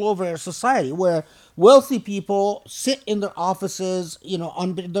happening all over our society, where wealthy people sit in their offices,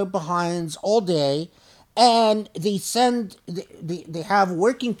 on their behinds all day, and they have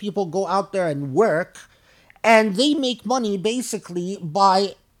working people go out there and work, and they make money basically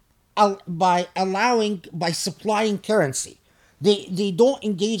by supplying currency. They don't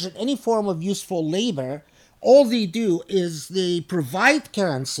engage in any form of useful labor. All they do is they provide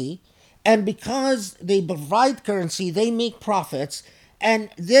currency, and because they provide currency, they make profits, and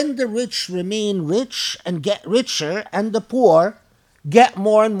then the rich remain rich and get richer, and the poor get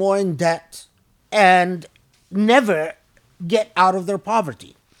more and more in debt and never get out of their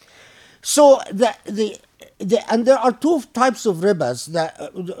poverty. So and there are two types of ribas that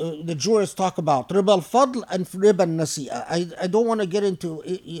the jurists talk about: riba al-fadl and riba al-nasi'a. I don't want to get into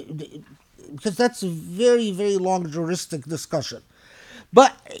it because that's a very, very long juristic discussion.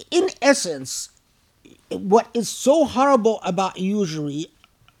 But in essence, what is so horrible about usury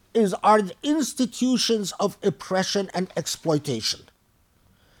are the institutions of oppression and exploitation.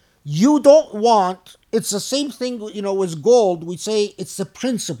 You don't want, it's the same thing, with gold. We say it's the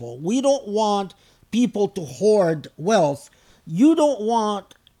principle. We don't want people to hoard wealth. You don't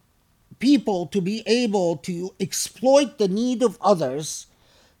want people to be able to exploit the need of others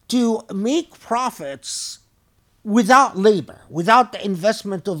to make profits without labor, without the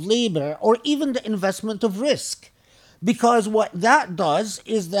investment of labor or even the investment of risk. Because what that does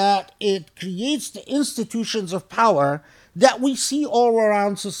is that it creates the institutions of power that we see all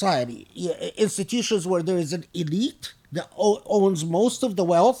around society. Institutions where there is an elite that owns most of the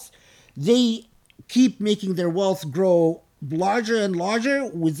wealth. They keep making their wealth grow larger and larger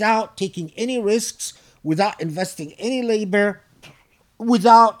without taking any risks, without investing any labor,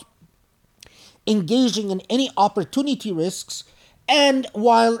 without engaging in any opportunity risks. And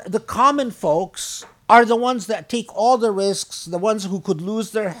while the common folks are the ones that take all the risks, the ones who could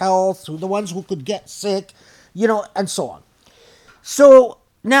lose their health, the ones who could get sick, and so on. So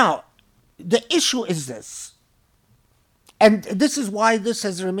now, the issue is this, and this is why this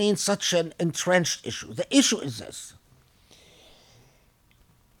has remained such an entrenched issue. The issue is this: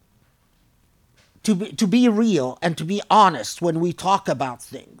 to be real and to be honest when we talk about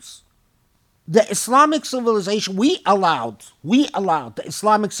things. The Islamic civilization, we allowed the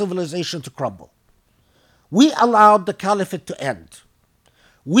Islamic civilization to crumble. We allowed the caliphate to end.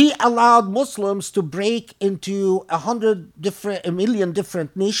 We allowed Muslims to break into 1 million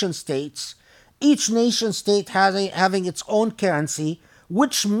different nation states, each nation state having its own currency,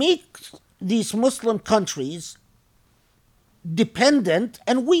 which makes these Muslim countries dependent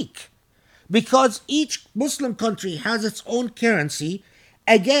and weak. Because each Muslim country has its own currency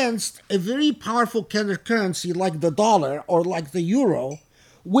against a very powerful currency like the dollar or like the euro,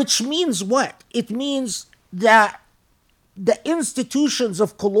 which means what? It means that the institutions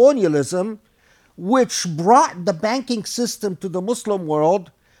of colonialism, which brought the banking system to the Muslim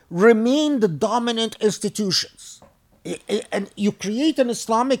world, remain the dominant institutions. And you create an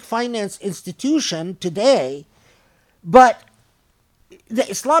Islamic finance institution today, but the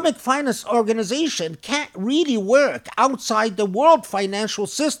Islamic finance organization can't really work outside the world financial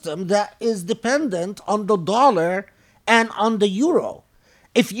system that is dependent on the dollar and on the euro.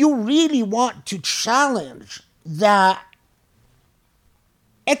 If you really want to challenge that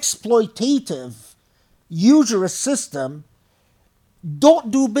exploitative usurous system,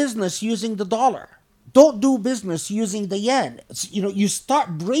 don't do business using the dollar. Don't do business using the yen. You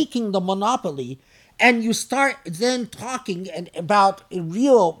start breaking the monopoly, and you start then talking about a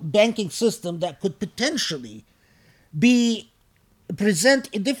real banking system that could potentially present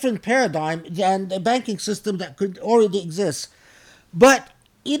a different paradigm than the banking system that could already exist. But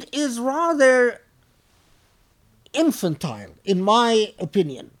it is rather infantile, in my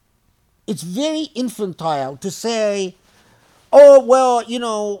opinion. It's very infantile to say, oh, well,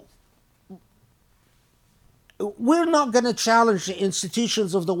 we're not going to challenge the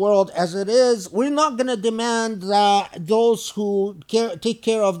institutions of the world as it is. We're not going to demand that those who take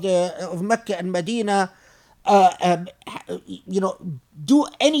care of Mecca and Medina, do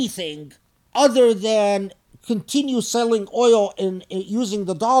anything other than continue selling oil and using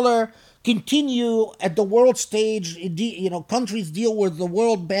the dollar. Continue at the world stage. Countries deal with the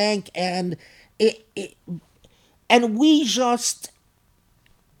World Bank, and we just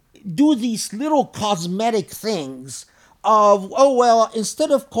do these little cosmetic things of, oh, well, instead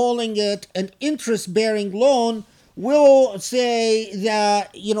of calling it an interest-bearing loan, we'll say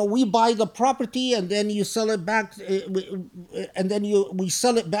that, we buy the property and then you sell it back, and then we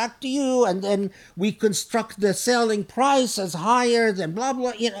sell it back to you, and then we construct the selling price as higher than blah,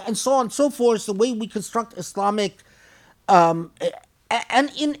 blah, and so on and so forth, the way we construct Islamic, and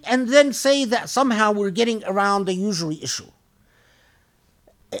then say that somehow we're getting around the usury issue.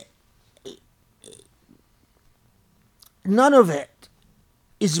 None of it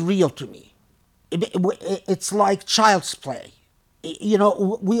is real to me. It's like child's play.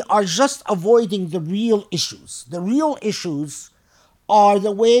 We are just avoiding the real issues. The real issues are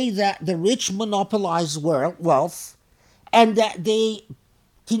the way that the rich monopolize wealth, and that they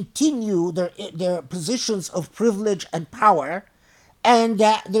continue their positions of privilege and power, and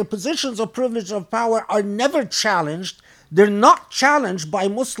that their positions of privilege and power are never challenged. They're not challenged by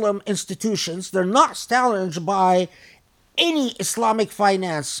Muslim institutions. They're not challenged by any Islamic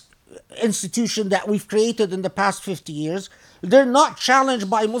finance institution that we've created in the past 50 years. They're not challenged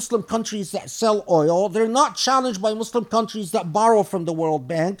by Muslim countries that sell oil. They're not challenged by Muslim countries that borrow from the World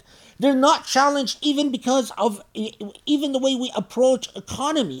Bank. They're not challenged even because of even the way we approach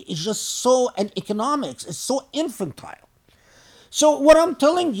economy is just so, and economics is so infantile. So what I'm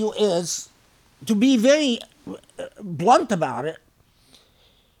telling you is, to be very blunt about it,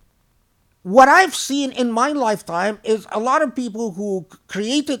 what I've seen in my lifetime is a lot of people who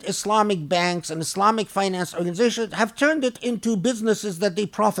created Islamic banks and Islamic finance organizations have turned it into businesses that they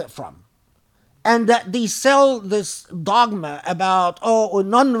profit from. And that they sell this dogma about,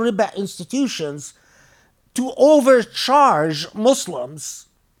 non-riba institutions to overcharge Muslims,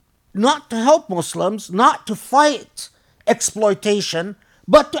 not to help Muslims, not to fight exploitation,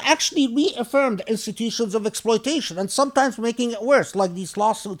 but to actually reaffirm the institutions of exploitation, and sometimes making it worse, like these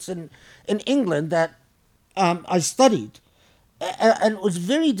lawsuits in England that I studied, and was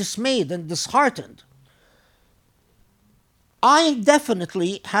very dismayed and disheartened. I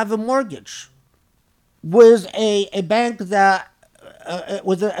definitely have a mortgage with a bank that,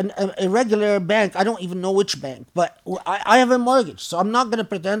 with a regular bank. I don't even know which bank, but I have a mortgage, so I'm not going to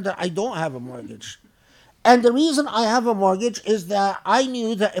pretend that I don't have a mortgage. And the reason I have a mortgage is that I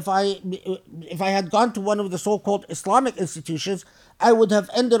knew that if I had gone to one of the so-called Islamic institutions, I would have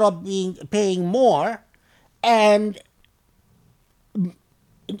ended up paying more, and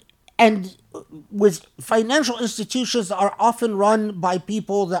with financial institutions that are often run by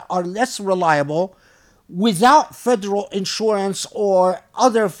people that are less reliable, without federal insurance or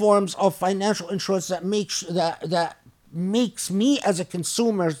other forms of financial insurance that makes me as a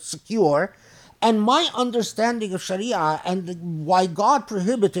consumer secure. And my understanding of Sharia and why God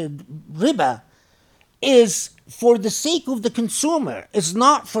prohibited riba is for the sake of the consumer. It's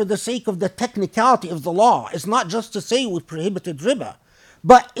not for the sake of the technicality of the law. It's not just to say we prohibited riba,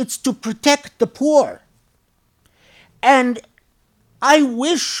 but it's to protect the poor. And I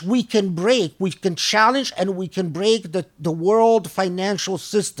wish we can challenge and we can break the world financial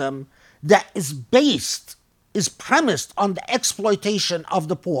system that is premised on the exploitation of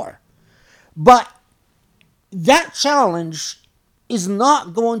the poor. But that challenge is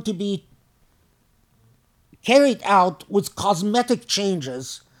not going to be carried out with cosmetic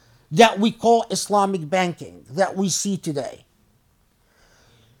changes that we call Islamic banking, that we see today.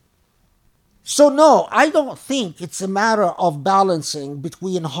 So no, I don't think it's a matter of balancing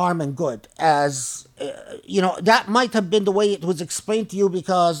between harm and good, as, that might have been the way it was explained to you,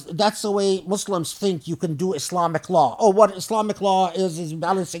 because that's the way Muslims think you can do Islamic law. Oh, what Islamic law is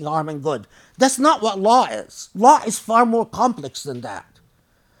balancing harm and good. That's not what law is. Law is far more complex than that.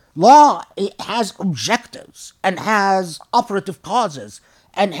 Law, it has objectives and has operative causes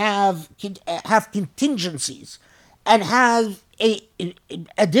and have contingencies and have a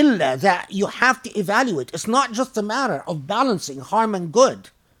adilla that you have to evaluate. It's not just a matter of balancing harm and good.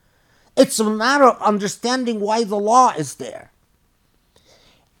 It's a matter of understanding why the law is there.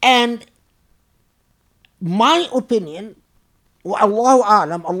 And my opinion, Allahu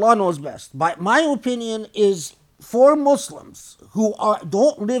Alam, Allah knows best, but my opinion is for Muslims who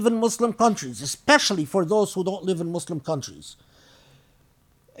don't live in Muslim countries, especially for those who don't live in Muslim countries.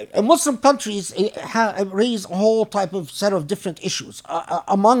 Muslim countries raise a whole type of set of different issues.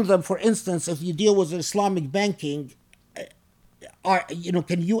 Among them, for instance, if you deal with Islamic banking,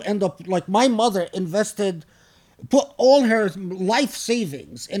 can you end up like my mother put all her life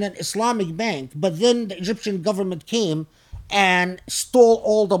savings in an Islamic bank, but then the Egyptian government came and stole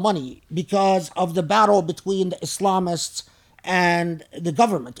all the money because of the battle between the Islamists and the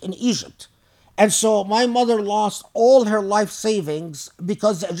government in Egypt. And so my mother lost all her life savings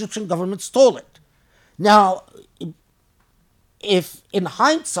because the Egyptian government stole it. Now, if in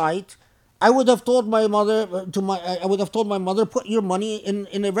hindsight, I would have told my mother put your money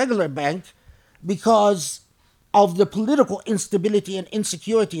in a regular bank because of the political instability and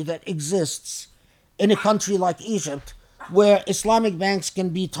insecurity that exists in a country like Egypt, where Islamic banks can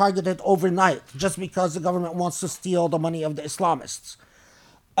be targeted overnight just because the government wants to steal the money of the Islamists.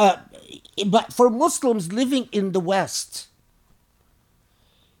 But for Muslims living in the West,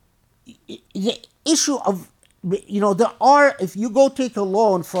 the issue of if you go take a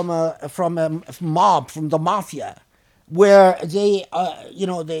loan from a mob, from the mafia, where they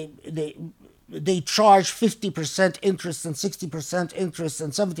charge 50% interest and 60% interest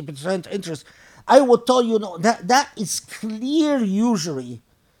and 70% interest, I will tell you that is clear usury.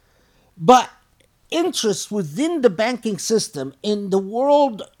 But interest within the banking system in the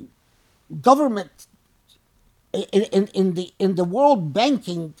world government in the world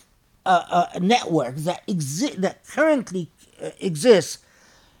banking network that currently exists,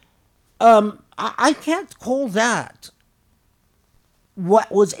 I can't call that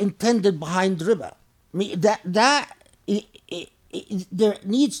what was intended behind riba. I mean, there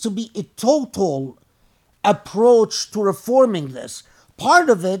needs to be a total approach to reforming this. Part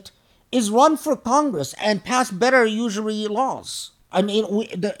of it is run for Congress and pass better usury laws. I mean,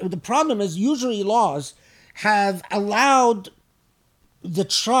 the problem is usury laws have allowed the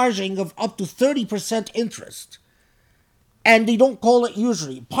charging of up to 30% interest, and they don't call it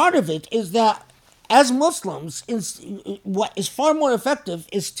usury. Part of it is that as Muslims, what is far more effective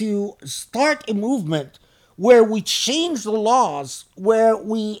is to start a movement where we change the laws, where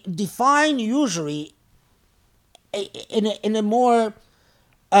we define usury in a more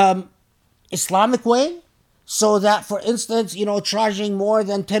Islamic way, so that, for instance, charging more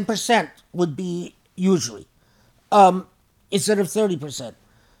than 10% would be usury instead of 30%.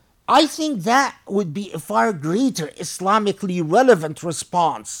 I think that would be a far greater Islamically relevant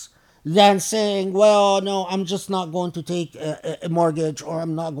response than saying, well, no, I'm just not going to take a mortgage, or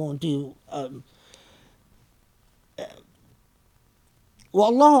I'm not going to... well,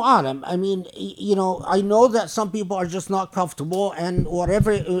 Allahu Alam. I mean, I know that some people are just not comfortable, and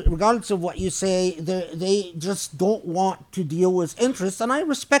whatever, regardless of what you say, they just don't want to deal with interest, and I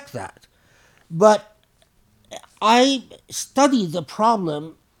respect that. But I study the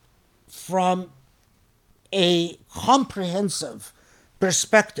problem from a comprehensive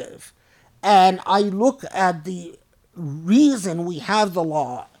perspective, and I look at the reason we have the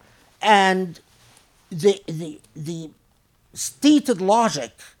law and the stated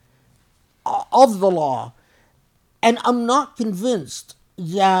logic of the law, and I'm not convinced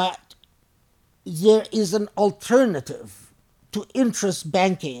that there is an alternative to interest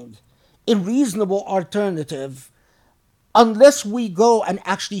banking, a reasonable alternative, unless we go and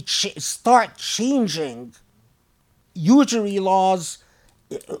actually start changing usury laws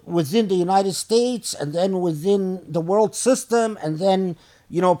within the United States, and then within the world system, and then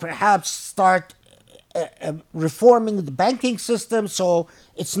perhaps start reforming the banking system so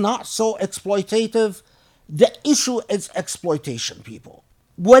it's not so exploitative. The issue is exploitation, people.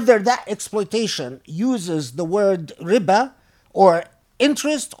 Whether that exploitation uses the word riba or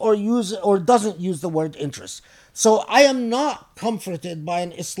interest, or doesn't use the word interest. So I am not comforted by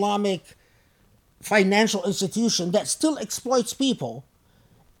an Islamic financial institution that still exploits people,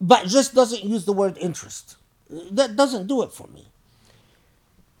 but just doesn't use the word interest. That doesn't do it for me.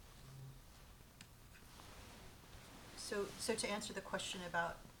 So to answer the question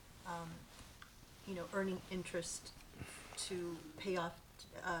about, earning interest to pay off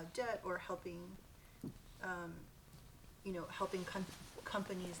debt, or helping,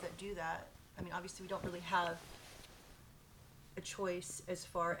 companies that do that. I mean, obviously, we don't really have a choice as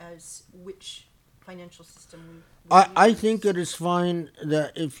far as which financial system we I think use. it is fine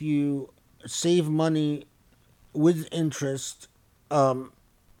that if you save money with interest to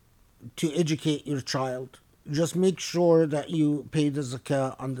educate your child, just make sure that you pay the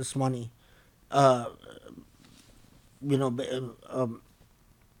zakah on this money. Uh, you know, um,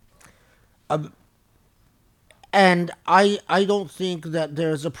 and I don't think that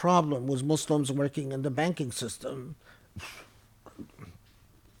there's a problem with Muslims working in the banking system.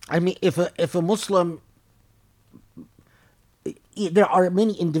 I mean, if a Muslim, there are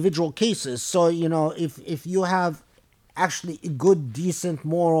many individual cases. So if you have actually a good, decent,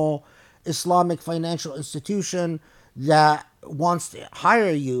 moral Islamic financial institution that wants to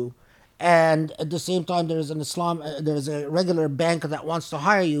hire you, and at the same time there's a regular bank that wants to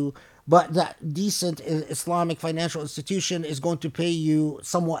hire you, but that decent Islamic financial institution is going to pay you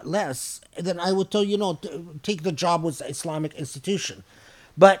somewhat less, then I would tell you no, take the job with the Islamic institution.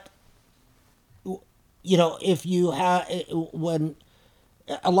 But if you have when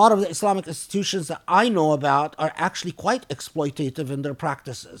a lot of the Islamic institutions that I know about are actually quite exploitative in their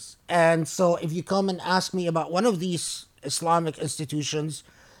practices. And so if you come and ask me about one of these Islamic institutions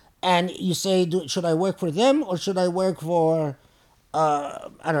and you say, should I work for them or should I work for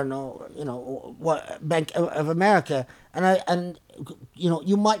I don't know, what Bank of America, and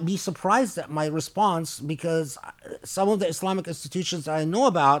you might be surprised at my response because some of the Islamic institutions that I know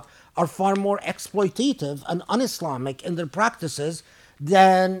about are far more exploitative and un-Islamic in their practices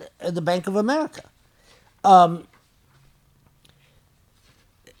than the Bank of America.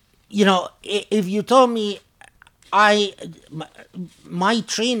 If you told me I my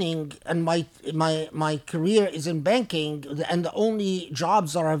training and my career is in banking, and the only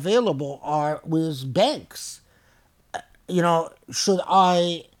jobs that are available are with banks. Should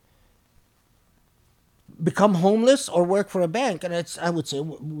I become homeless or work for a bank? And I would say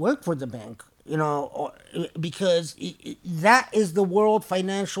work for the bank. Because that is the world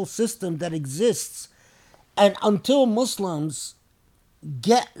financial system that exists, and until Muslims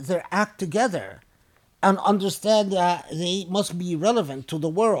get their act together and understand that they must be relevant to the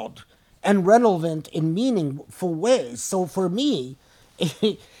world and relevant in meaningful ways. So for me,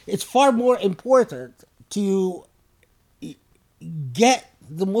 it's far more important to get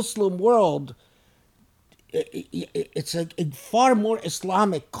the Muslim world. It's a far more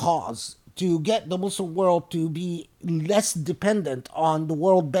Islamic cause to get the Muslim world to be less dependent on the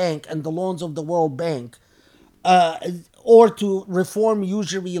World Bank and the loans of the World Bank, uh, or to reform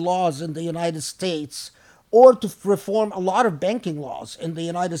usury laws in the United States, or to reform a lot of banking laws in the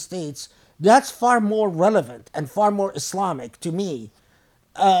United States. That's far more relevant and far more Islamic to me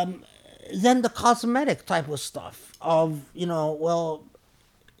than the cosmetic type of stuff of, well,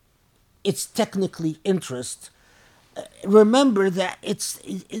 it's technically interest. Remember that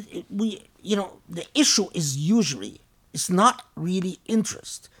the issue is usury. It's not really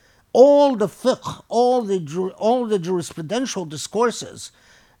interest. All the fiqh, all the jurisprudential discourses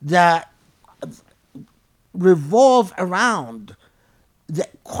that revolve around the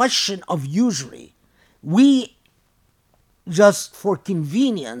question of usury, we just for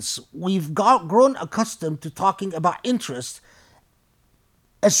convenience grown accustomed to talking about interest,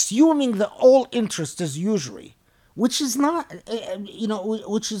 assuming that all interest is usury, which is not,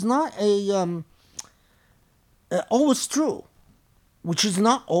 which is not always true. Which is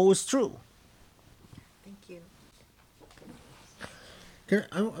not always true. Thank you.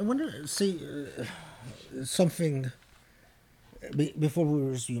 I want to say something before we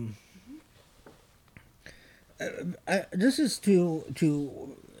resume. This is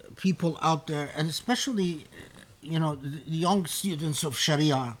to people out there, and especially the young students of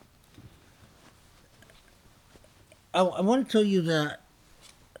Sharia. I want to tell you that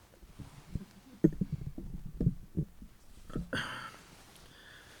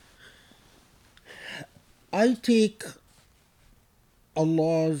I take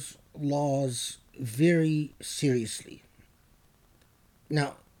Allah's laws very seriously.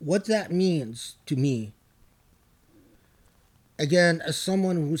 Now, what that means to me, again, as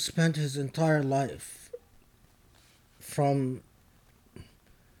someone who spent his entire life from,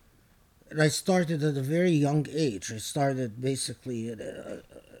 and I started at a very young age. I started basically at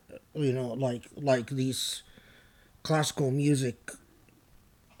like these classical music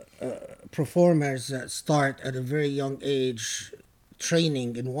performers that start at a very young age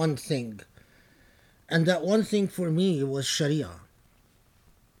training in one thing. And that one thing for me was Sharia.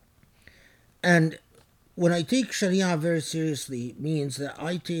 And when I take Sharia very seriously, it means that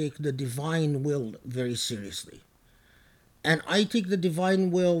I take the divine will very seriously. And I take the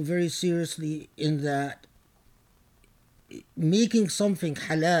divine will very seriously in that making something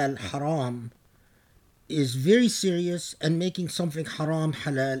halal haram is very serious, and making something haram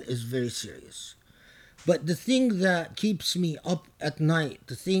halal is very serious. But the thing that keeps me up at night,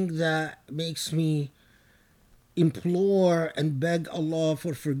 the thing that makes me implore and beg Allah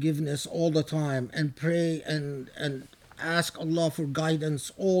for forgiveness all the time, and pray and ask Allah for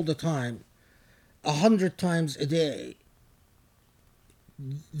guidance all the time, 100 times a day,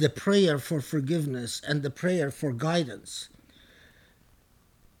 the prayer for forgiveness and the prayer for guidance,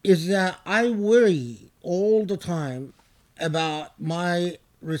 is that I worry all the time about my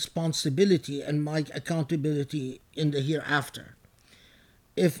responsibility and my accountability in the hereafter.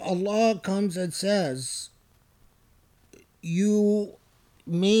 If Allah comes and says, you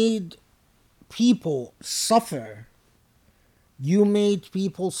made people suffer, you made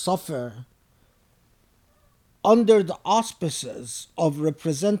people suffer under the auspices of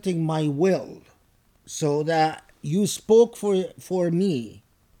representing my will, so that you spoke for me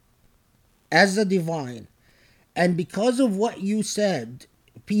as a divine, and because of what you said,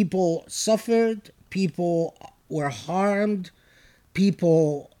 people suffered, people were harmed,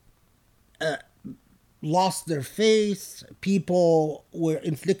 people lost their faith, people were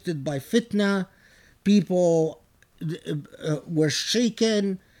inflicted by fitna, people were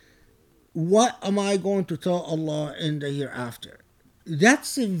shaken. What am I going to tell Allah in the hereafter?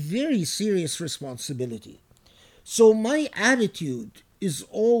 That's a very serious responsibility. So my attitude is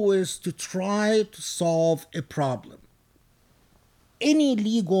always to try to solve a problem. Any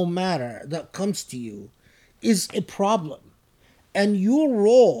legal matter that comes to you is a problem, and your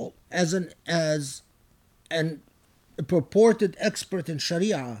role as a purported expert in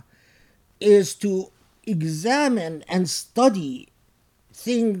Sharia is to examine and study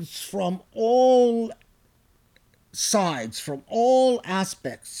things from all sides, from all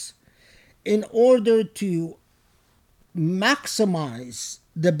aspects, in order to maximize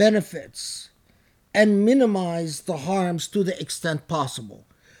the benefits and minimize the harms to the extent possible,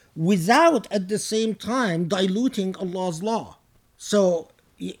 without at the same time diluting Allah's law. So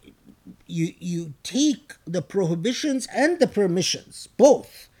you take the prohibitions and the permissions,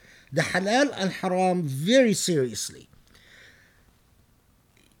 both the halal and haram, very seriously.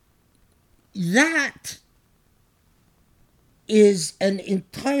 That is an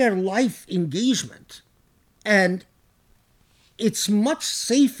entire life engagement, and it's much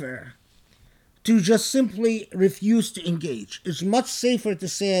safer to just simply refuse to engage. It's much safer to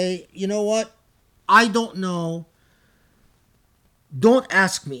say, you know what, I don't know, don't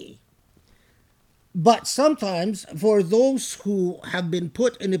ask me. But sometimes, for those who have been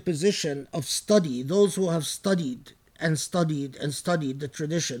put in a position of study, those who have studied and studied and studied the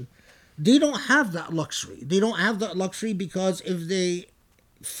tradition, they don't have that luxury. They don't have that luxury because if they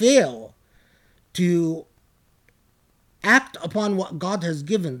fail to act upon what God has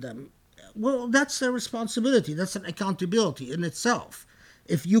given them, well, that's their responsibility. That's an accountability in itself.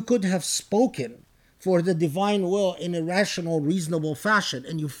 If you could have spoken for the divine will in a rational, reasonable fashion,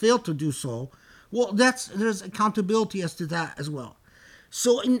 and you fail to do so, well, there's accountability as to that as well.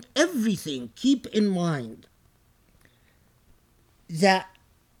 So in everything, keep in mind that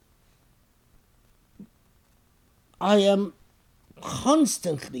I am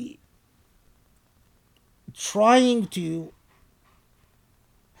constantly trying to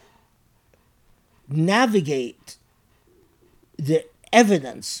navigate the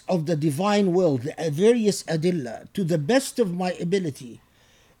evidence of the divine will, the various adillah, to the best of my ability,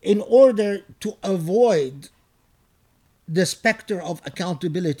 in order to avoid the specter of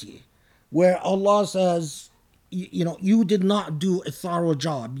accountability, where Allah says, you did not do a thorough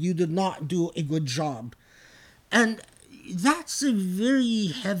job, you did not do a good job. And that's a very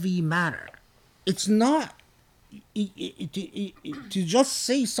heavy matter. It's not, to just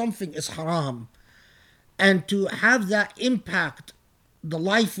say something is haram and to have that impact the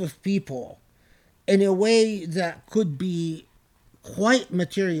life of people in a way that could be quite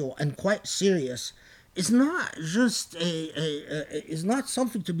material and quite serious is not just is not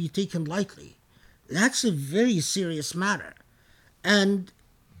something to be taken lightly. That's a very serious matter, and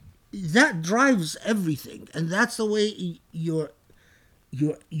that drives everything. And that's the way your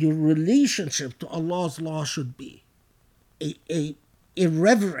relationship to Allah's law should be. A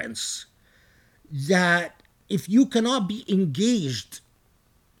reverence that if you cannot be engaged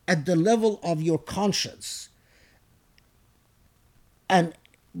at the level of your conscience and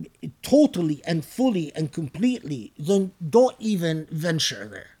totally and fully and completely, then don't even venture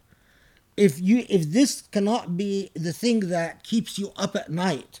there. If this cannot be the thing that keeps you up at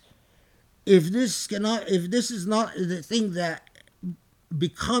night, if this is not the thing that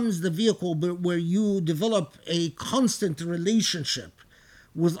becomes the vehicle where you develop a constant relationship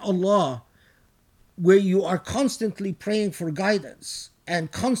with Allah, where you are constantly praying for guidance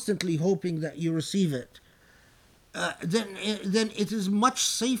and constantly hoping that you receive it, then it is much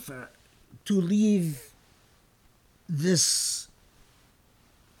safer to leave this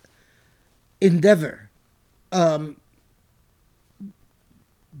endeavor to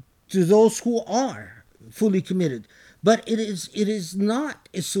those who are fully committed. But it is not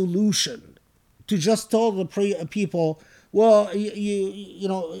a solution to just tell the people, well, you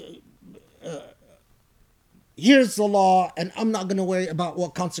know, here's the law, and I'm not going to worry about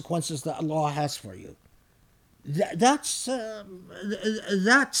what consequences that law has for you. That's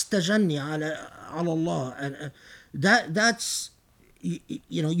tajanni ala Allah, and that's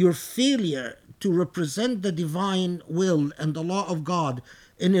your failure to represent the divine will and the law of God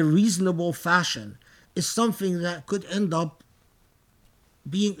in a reasonable fashion is something that could end up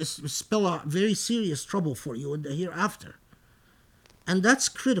spell out very serious trouble for you in the hereafter. And that's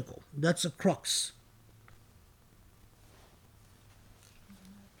critical. That's a crux.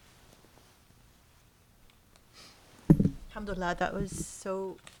 Alhamdulillah, that was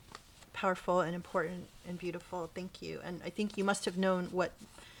so powerful and important and beautiful. Thank you. And I think you must have known what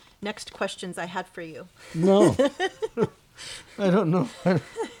next questions I had for you. No. I don't know. I have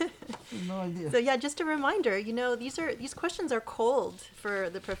no idea. So yeah, just a reminder, these questions are cold for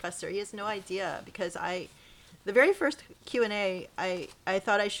the professor. He has no idea, because the very first Q&A, I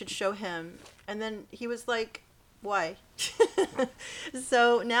thought I should show him, and then he was like, why?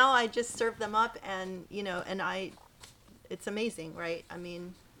 So now I just serve them up, and it's amazing, right? I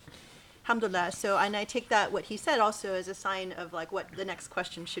mean, alhamdulillah. So, and I take that, what he said, also as a sign of like what the next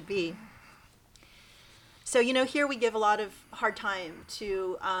question should be. So, here we give a lot of hard time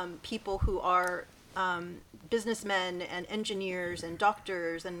to people who are businessmen and engineers and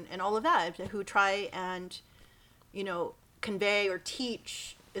doctors and all of that, who try and, convey or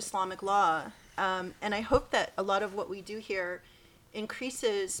teach Islamic law. And I hope that a lot of what we do here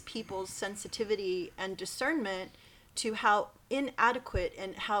increases people's sensitivity and discernment to how inadequate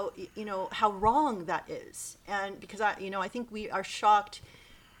and how wrong that is. And because I think we are shocked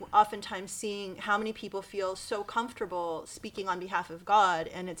oftentimes seeing how many people feel so comfortable speaking on behalf of God,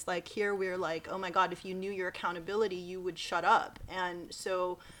 and it's like here we're like, oh my God, if you knew your accountability, you would shut up. And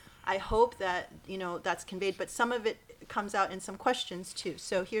so I hope that that's conveyed, but some of it comes out in some questions too.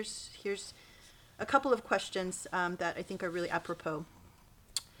 So here's a couple of questions that I think are really apropos.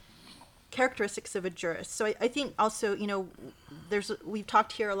 Characteristics of a jurist. So I think also, we've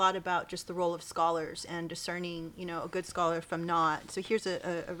talked here a lot about just the role of scholars and discerning, a good scholar from not. So here's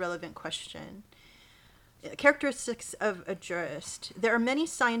a relevant question. Characteristics of a jurist. There are many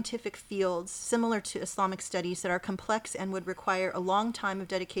scientific fields similar to Islamic studies that are complex and would require a long time of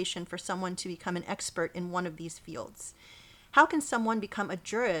dedication for someone to become an expert in one of these fields. How can someone become a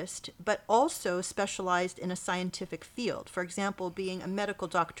jurist, but also specialized in a scientific field? For example, being a medical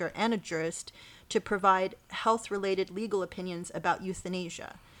doctor and a jurist to provide health-related legal opinions about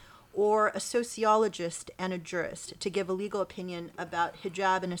euthanasia, or a sociologist and a jurist to give a legal opinion about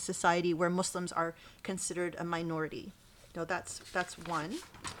hijab in a society where Muslims are considered a minority. So that's one.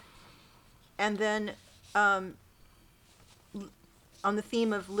 And then on the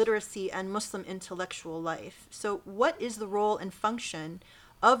theme of literacy and Muslim intellectual life. So what is the role and function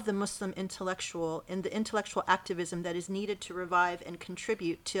of the Muslim intellectual in the intellectual activism that is needed to revive and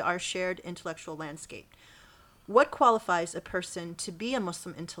contribute to our shared intellectual landscape? What qualifies a person to be a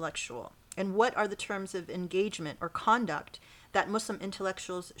Muslim intellectual? And what are the terms of engagement or conduct that Muslim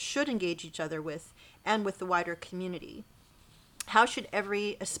intellectuals should engage each other with and with the wider community? How should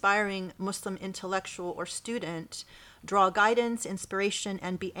every aspiring Muslim intellectual or student draw guidance, inspiration,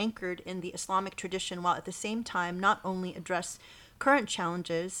 and be anchored in the Islamic tradition while at the same time not only address current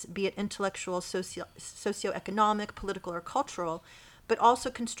challenges, be it intellectual, socioeconomic, political, or cultural, but also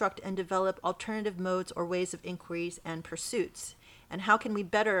construct and develop alternative modes or ways of inquiries and pursuits? And how can we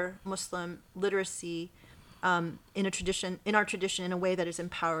better Muslim literacy in our tradition in a way that is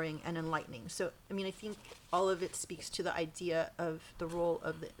empowering and enlightening? So, I think all of it speaks to the idea of the role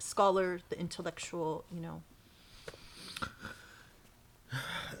of the scholar, the intellectual,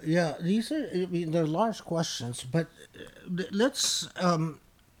 Yeah, these are, they're large questions, but let's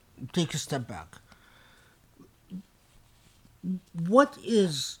take a step back. What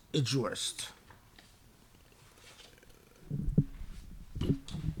is a jurist?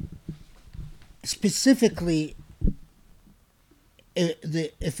 Specifically, a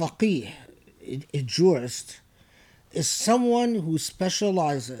faqih, a jurist, is someone who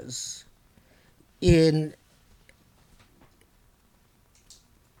specializes in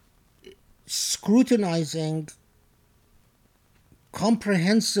scrutinizing,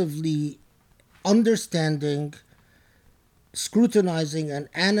 comprehensively understanding, scrutinizing, and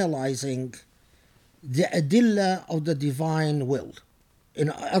analyzing the adillah of the divine will. In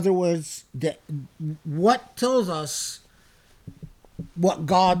other words, what tells us what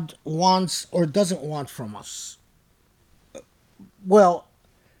God wants or doesn't want from us. Well,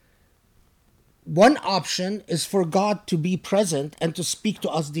 one option is for God to be present and to speak to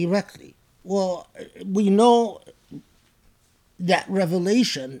us directly. Well, we know that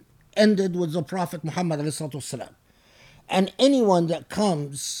revelation ended with the Prophet Muhammad ﷺ. And anyone that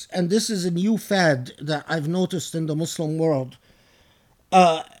comes, and this is a new fad that I've noticed in the Muslim world,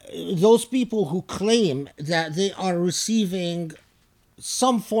 those people who claim that they are receiving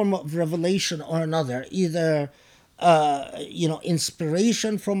some form of revelation or another, either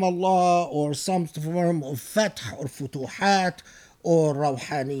inspiration from Allah or some form of fath or futuhat or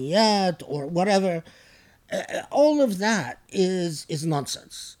rawhaniyat or whatever, all of that is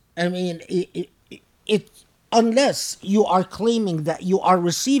nonsense. I mean, it unless you are claiming that you are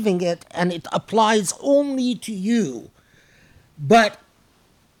receiving it and it applies only to you, but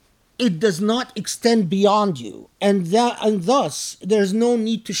it does not extend beyond you, and thus there's no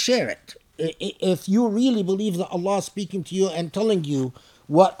need to share it. If you really believe that Allah is speaking to you and telling you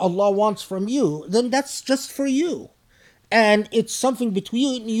what Allah wants from you, then that's just for you, and it's something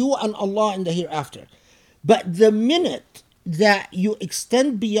between you and Allah in the hereafter. But the minute that you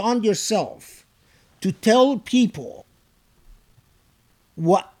extend beyond yourself to tell people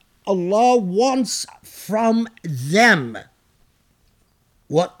what Allah wants from them,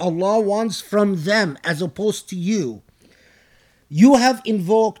 what Allah wants from them as opposed to you, you have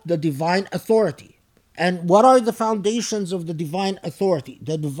invoked the divine authority. And what are the foundations of the divine authority?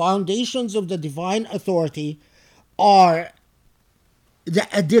 The foundations of the divine authority are the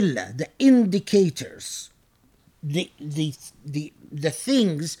adillah, the indicators, the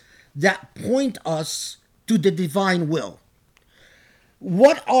things that point us to the divine will.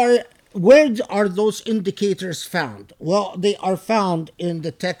 Where are those indicators found? Well, they are found in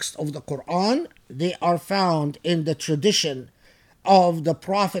the text of the Quran. They are found in the tradition of the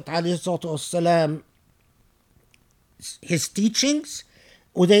Prophet ﷺ, his teachings.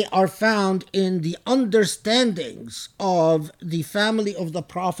 They are found in the understandings of the family of the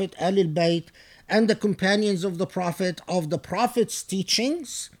Prophet, Ahlul Bayt, and the companions of the Prophet's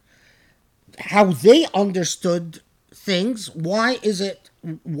teachings, how they understood things. Why is it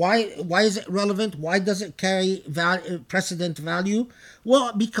relevant? Why does it carry precedent value?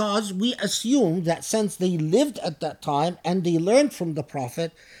 Well, because we assume that since they lived at that time and they learned from the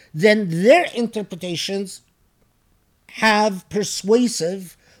Prophet, then their interpretations have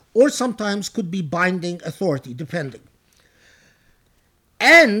persuasive or sometimes could be binding authority, depending.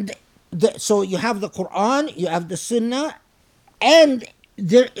 And so you have the Quran, you have the Sunnah, and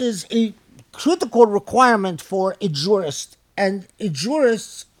there is a critical requirement for a jurist. And a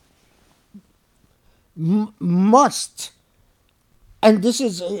jurist must, and this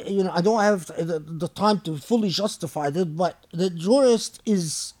is, I don't have the time to fully justify it, but the jurist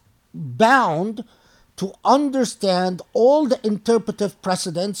is bound to understand all the interpretive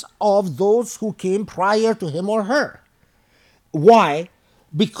precedents of those who came prior to him or her. Why?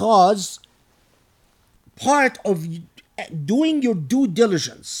 Because part of doing your due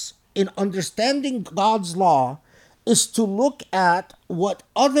diligence in understanding God's law is to look at what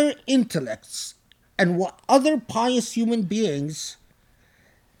other intellects and what other pious human beings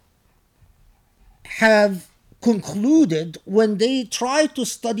have concluded when they try to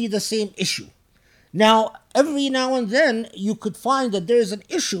study the same issue. Now, every now and then, you could find that there is an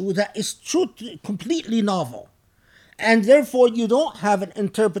issue that is completely novel, and therefore you don't have an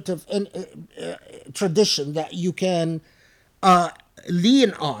interpretive tradition that you can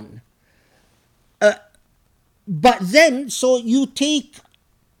lean on. But then, so you take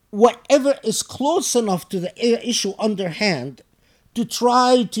whatever is close enough to the issue underhand to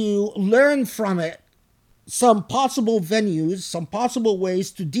try to learn from it some possible venues, some possible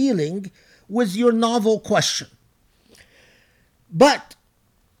ways to dealing with your novel question. But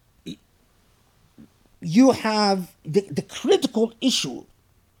you have the critical issue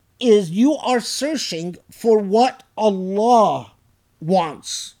is you are searching for what Allah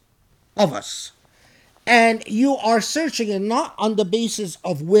wants of us. And you are searching it not on the basis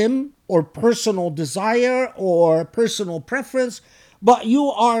of whim or personal desire or personal preference, but you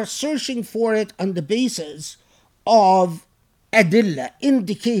are searching for it on the basis of adillah,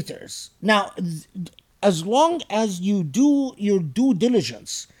 indicators. Now, as long as you do your due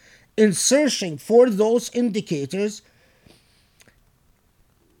diligence in searching for those indicators,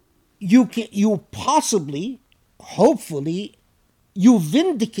 you possibly, hopefully, you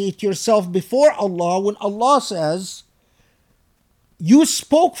vindicate yourself before Allah when Allah says, you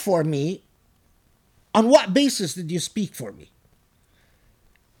spoke for me. On what basis did you speak for me?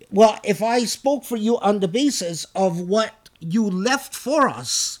 Well, if I spoke for you on the basis of what you left for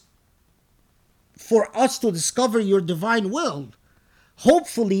us to discover your divine will,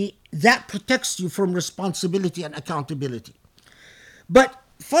 hopefully that protects you from responsibility and accountability. But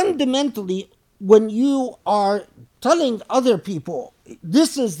fundamentally, when you are telling other people,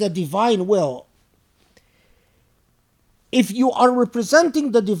 this is the divine will, if you are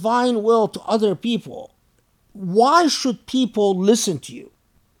representing the divine will to other people, why should people listen to you?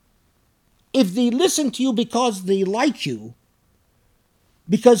 If they listen to you because they like you,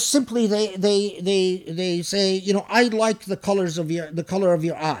 because simply they say, I like the color of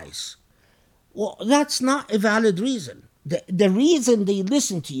your eyes. Well, that's not a valid reason. The reason they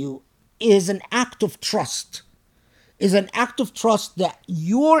listen to you is an act of trust. Is an act of trust that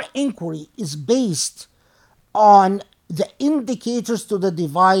your inquiry is based on the indicators to the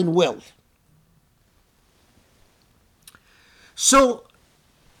divine will. So,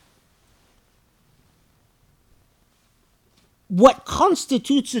 what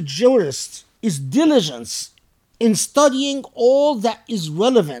constitutes a jurist is diligence in studying all that is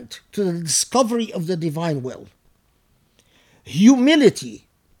relevant to the discovery of the divine will. Humility,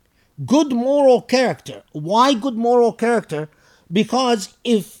 good moral character. Why good moral character? Because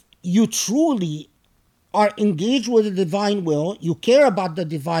if you truly are engaged with the divine will, you care about the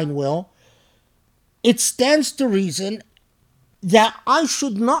divine will, it stands to reason that I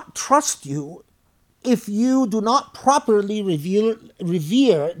should not trust you if you do not properly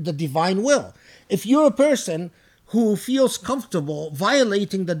revere the divine will. If you're a person who feels comfortable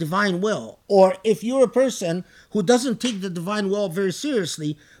violating the divine will, or if you're a person who doesn't take the divine will very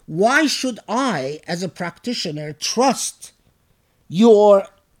seriously, why should I, as a practitioner, trust your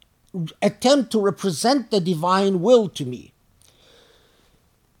attempt to represent the divine will to me?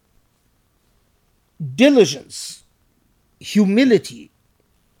 Diligence, humility,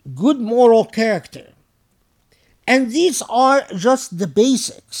 good moral character. And these are just the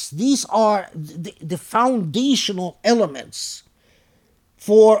basics. These are the foundational elements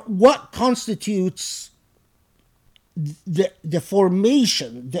for what constitutes the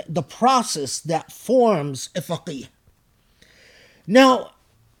formation, the process that forms a faqih. Now,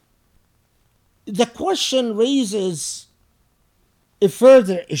 the question raises a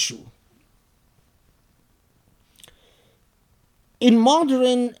further issue. In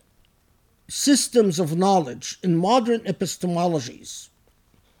modern systems of knowledge, in modern epistemologies,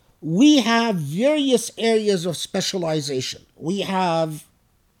 we have various areas of specialization. We have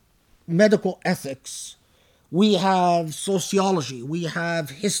medical ethics, we have sociology, we have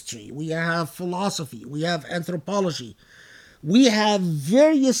history, we have philosophy, we have anthropology. We have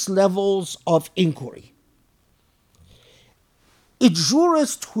various levels of inquiry. A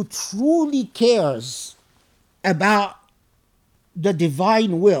jurist who truly cares about the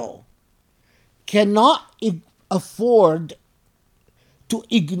divine will cannot afford to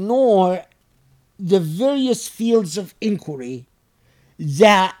ignore the various fields of inquiry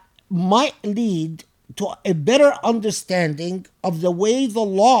that might lead to a better understanding of the way the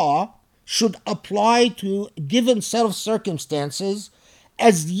law should apply to a given set of circumstances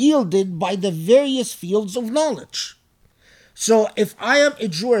as yielded by the various fields of knowledge. So if I am a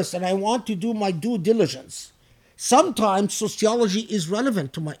jurist and I want to do my due diligence, sometimes sociology is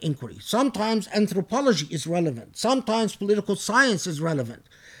relevant to my inquiry. Sometimes anthropology is relevant. Sometimes political science is relevant.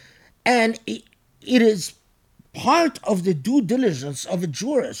 And it is part of the due diligence of a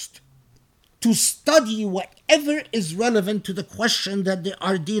jurist to study whatever is relevant to the question that they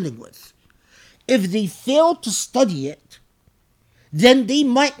are dealing with. If they fail to study it, then they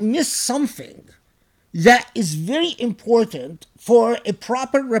might miss something that is very important for a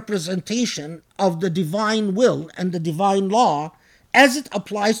proper representation of the divine will and the divine law as it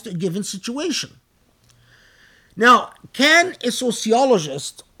applies to a given situation. Now, can a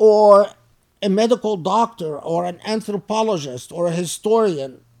sociologist or a medical doctor or an anthropologist or a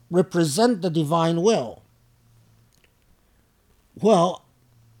historian represent the divine will? Well,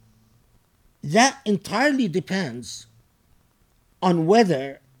 that entirely depends on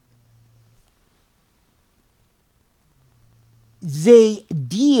whether they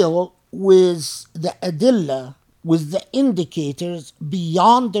deal with the adillah, with the indicators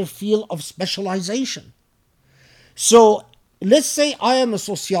beyond their field of specialization. So let's say I am a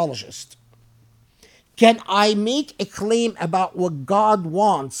sociologist. Can I make a claim about what God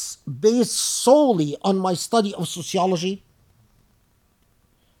wants based solely on my study of sociology?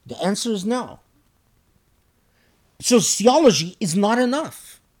 The answer is no. Sociology is not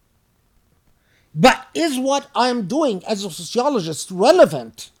enough. But is what I'm doing as a sociologist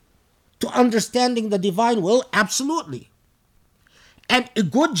relevant to understanding the divine will? Absolutely. And a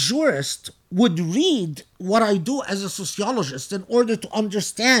good jurist would read what I do as a sociologist in order to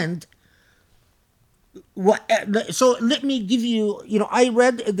understand what. So let me give you, I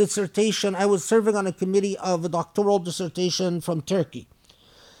read a dissertation. I was serving on a committee of a doctoral dissertation from Turkey.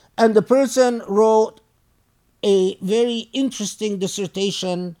 And the person wrote a very interesting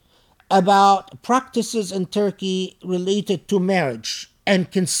dissertation about practices in Turkey related to marriage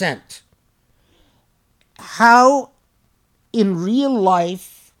and consent. How in real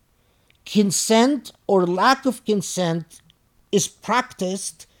life consent or lack of consent is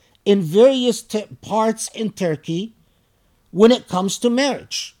practiced in various parts in Turkey when it comes to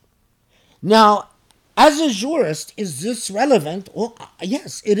marriage. Now, as a jurist, is this relevant? Well,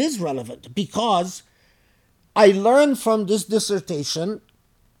 yes, it is relevant, because I learned from this dissertation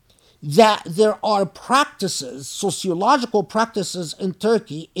that there are practices, sociological practices in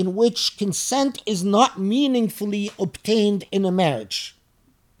Turkey, in which consent is not meaningfully obtained in a marriage.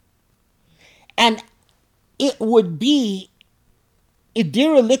 And it would be a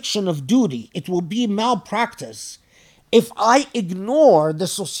dereliction of duty, it will be malpractice, if I ignore the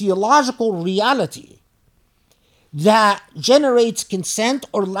sociological reality that generates consent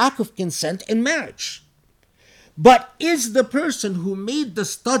or lack of consent in marriage. But is the person who made the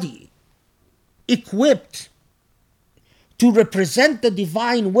study equipped to represent the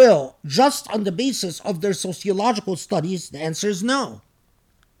divine will just on the basis of their sociological studies? The answer is no.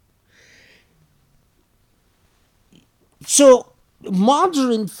 So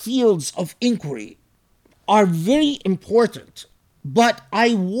modern fields of inquiry are very important, but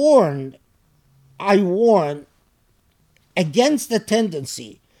I warn against the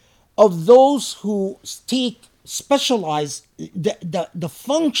tendency of those who specialize the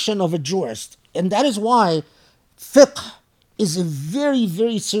function of a jurist. And that is why fiqh is a very,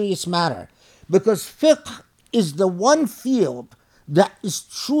 very serious matter, because fiqh is the one field that is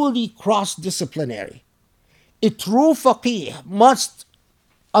truly cross-disciplinary. A true faqih must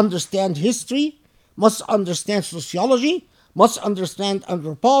understand history, must understand sociology, must understand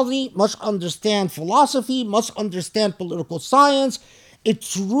anthropology, must understand philosophy, must understand political science. A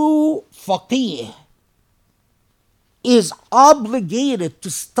true faqih is obligated to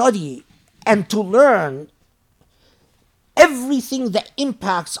study and to learn everything that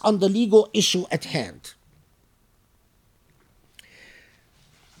impacts on the legal issue at hand.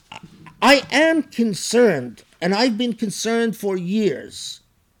 I am concerned, and I've been concerned for years.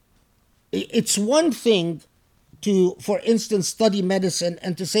 It's one thing to, for instance, study medicine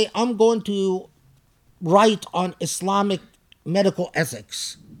and to say, I'm going to write on Islamic medical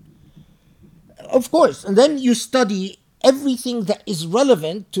ethics. Of course, and then you study everything that is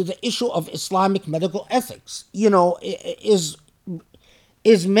relevant to the issue of Islamic medical ethics. Is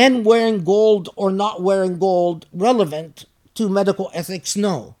men wearing gold or not wearing gold relevant to medical ethics?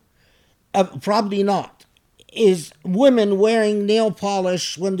 No, probably not. Is women wearing nail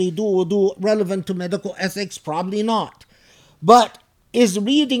polish when they do wudu relevant to medical ethics? Probably not. But is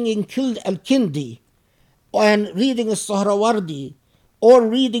reading in Al-Kindi and reading Al-Sahrawardi or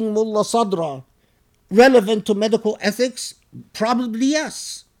reading Mullah Sadra relevant to medical ethics? Probably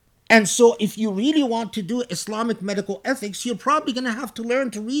yes. And so if you really want to do Islamic medical ethics, you're probably going to have to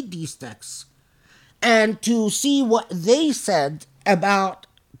learn to read these texts and to see what they said about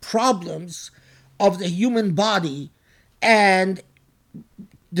problems of the human body and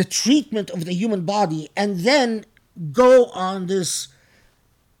the treatment of the human body, and then go on this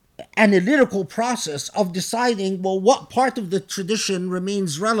analytical process of deciding, well, what part of the tradition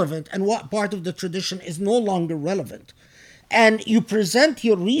remains relevant and what part of the tradition is no longer relevant. And you present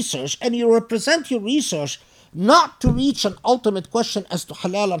your research, and you represent your research not to reach an ultimate question as to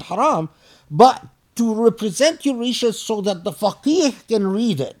halal and haram, but to represent your research so that the faqih can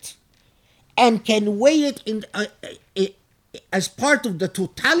read it and can weigh it in as part of the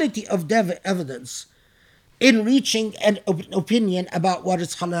totality of evidence in reaching an opinion about what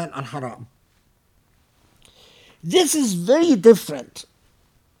is halal and haram. This is very different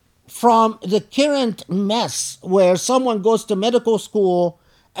from the current mess where someone goes to medical school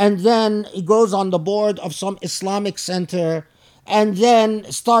and then he goes on the board of some Islamic center and then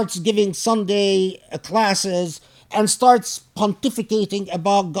starts giving Sunday classes and starts pontificating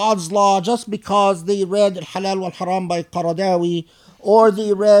about God's law just because they read Al-Halal wal-Haram by Qaradawi or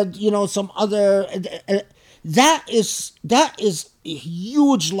they read, some other. That is a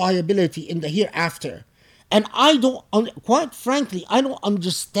huge liability in the hereafter. And quite frankly, I don't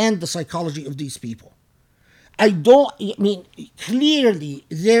understand the psychology of these people. Clearly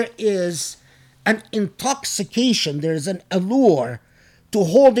there is an intoxication, there is an allure to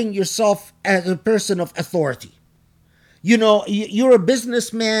holding yourself as a person of authority. You're a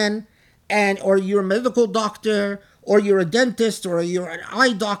businessman, or you're a medical doctor, or you're a dentist, or you're an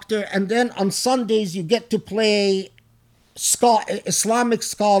eye doctor, and then on Sundays you get to play Islamic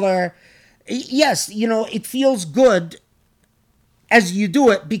scholar. Yes, it feels good as you do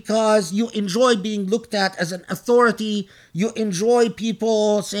it because you enjoy being looked at as an authority. You enjoy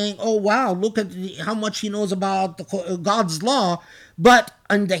people saying, oh wow, look at how much he knows about God's law. But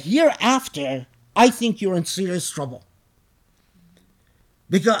in the hereafter, I think you're in serious trouble.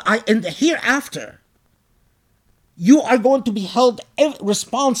 Because in the hereafter, you are going to be held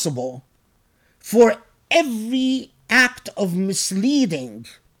responsible for every act of misleading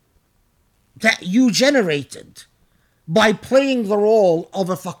that you generated by playing the role of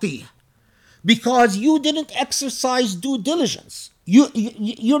a faqih, because you didn't exercise due diligence.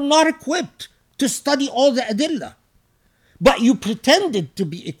 You're not equipped to study all the adillah, but you pretended to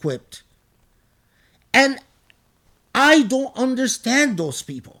be equipped. And I don't understand those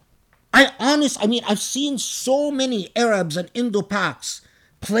people. I've seen so many Arabs and Indo-Pacs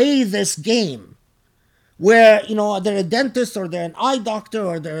play this game where, they're a dentist, or they're an eye doctor,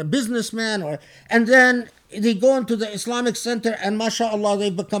 or they're a businessman, and then they go into the Islamic center and mashallah,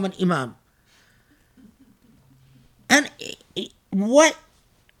 they've become an imam. And what,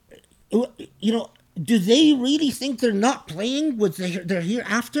 do they really think they're not playing with their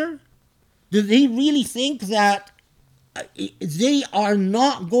hereafter? Do they really think that they are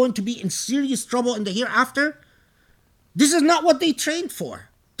not going to be in serious trouble in the hereafter? This is not what they trained for.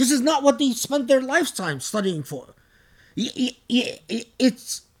 This is not what they spent their lifetime studying for. They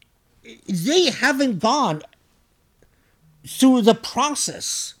haven't gone through the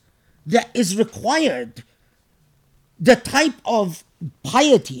process that is required, the type of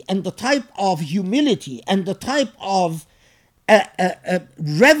piety and the type of humility and the type of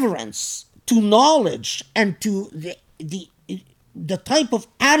reverence to knowledge and to the type of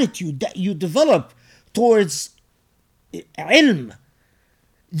attitude that you develop towards ilm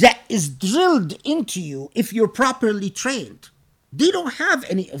that is drilled into you if you're properly trained. They don't have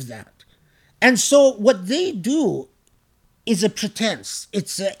any of that. And so what they do is a pretense.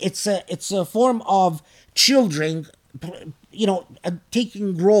 It's a form of children,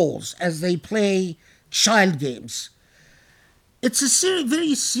 taking roles as they play child games. It's a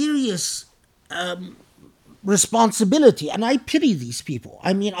very serious responsibility, and I pity these people.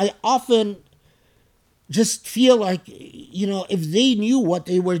 I often just feel like, if they knew what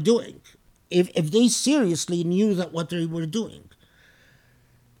they were doing, if they seriously knew that what they were doing,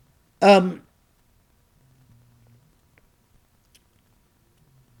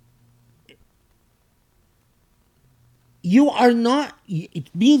 you are not,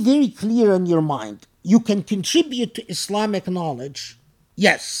 be very clear in your mind. You can contribute to Islamic knowledge,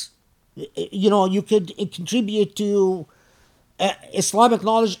 yes. You could contribute to Islamic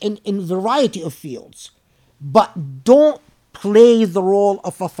knowledge in a variety of fields, but don't play the role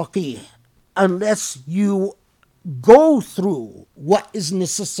of a faqih unless you go through what is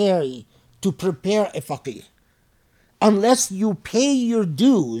necessary to prepare a faqih, unless you pay your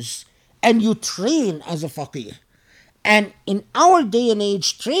dues and you train as a faqih. And in our day and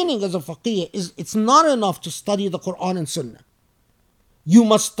age, training as a faqih it's not enough to study the Quran and Sunnah. You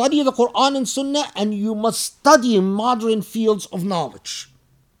must study the Quran and Sunnah, and you must study modern fields of knowledge.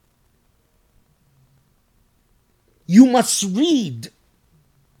 You must read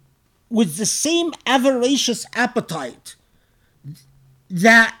with the same avaricious appetite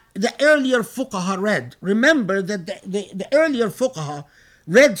that the earlier fuqaha read. Remember that the earlier fuqaha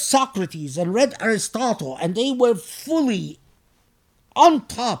read Socrates and read Aristotle, and they were fully on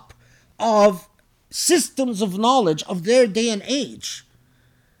top of systems of knowledge of their day and age.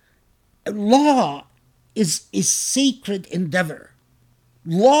 Law is sacred endeavor.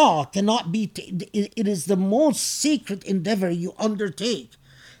 Law cannot be, it is the most sacred endeavor you undertake.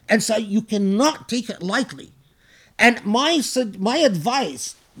 And so you cannot take it lightly. And my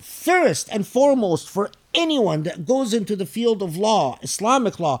advice, first and foremost, for anyone that goes into the field of law,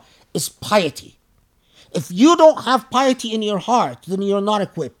 Islamic law, is piety. If you don't have piety in your heart, then you're not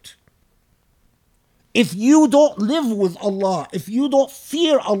equipped. If you don't live with Allah, if you don't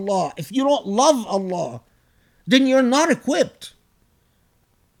fear Allah, if you don't love Allah, then you're not equipped.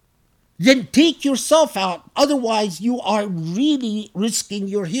 then take yourself out. Otherwise, you are really risking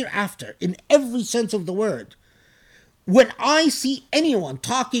your hereafter in every sense of the word. When I see anyone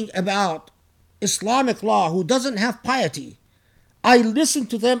talking about Islamic law who doesn't have piety, I listen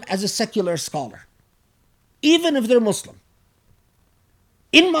to them as a secular scholar, even if they're Muslim.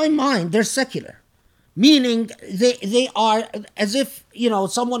 In my mind, they're secular, meaning they are as if,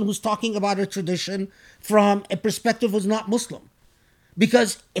 someone who's talking about a tradition from a perspective who's not Muslim.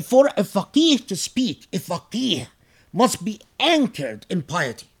 Because for a faqih to speak, a faqih must be anchored in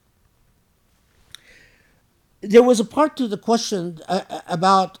piety. There was a part to the question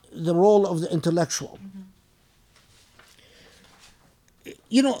about the role of the intellectual.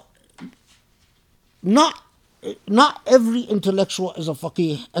 Not every intellectual is a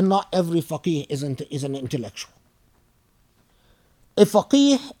faqih, and not every faqih is an intellectual. A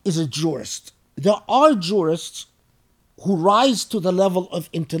faqih is a jurist. There are jurists who rise to the level of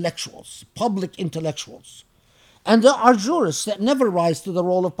intellectuals, public intellectuals. And there are jurists that never rise to the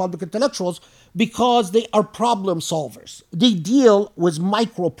role of public intellectuals because they are problem solvers. They deal with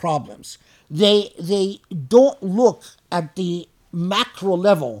micro problems. They don't look at the macro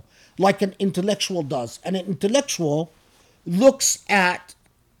level like an intellectual does. And an intellectual looks at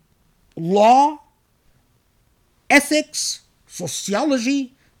law, ethics,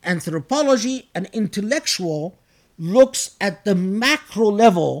 sociology, anthropology. An intellectual looks at the macro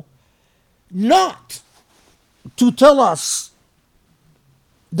level, not to tell us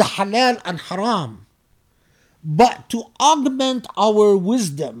the halal and haram, but to augment our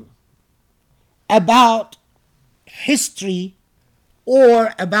wisdom about history,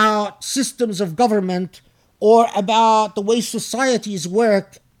 or about systems of government, or about the way societies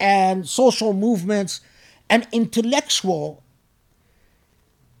work and social movements. An intellectual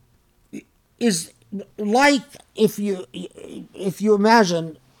is like, if you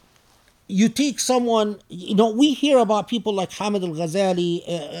imagine, you take someone, we hear about people like Hamid al-Ghazali,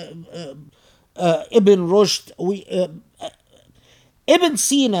 Ibn Rushd. Ibn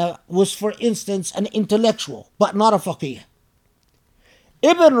Sina was, for instance, an intellectual, but not a faqih.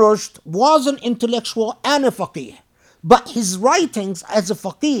 Ibn Rushd was an intellectual and a faqih, but his writings as a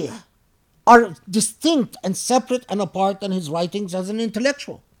faqih are distinct and separate and apart than his writings as an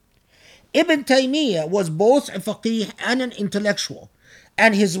intellectual. Ibn Taymiyyah was both a faqih and an intellectual,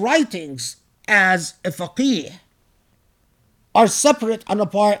 and his writings as a faqih are separate and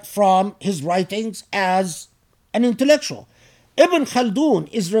apart from his writings as an intellectual. Ibn Khaldun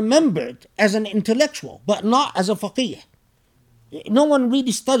is remembered as an intellectual, but not as a faqih. No one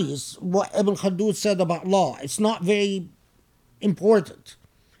really studies what Ibn Khaldun said about law. It's not very important.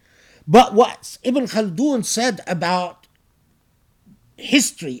 But what Ibn Khaldun said about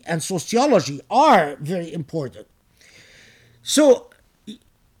history and sociology are very important. So,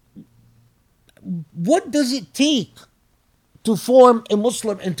 what does it take to form a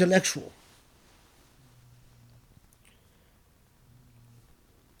Muslim intellectual?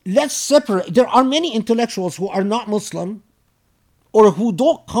 Let's separate. There are many intellectuals who are not Muslim or who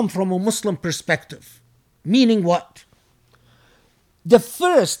don't come from a Muslim perspective. Meaning what? The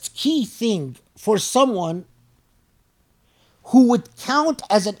first key thing for someone who would count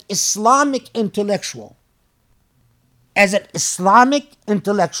as an Islamic intellectual, as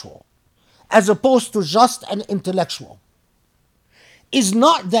opposed to just an intellectual, is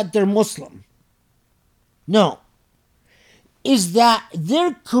not that they're Muslim. No. Is that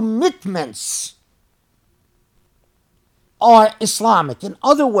their commitments are Islamic. In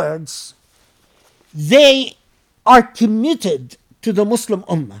other words, they are committed to the Muslim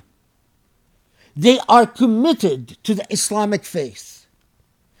Ummah. They are committed to the Islamic faith.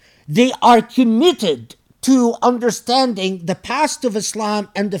 They are committed to understanding the past of Islam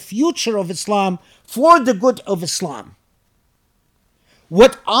and the future of Islam for the good of Islam.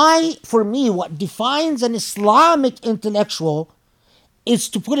 What defines an Islamic intellectual is,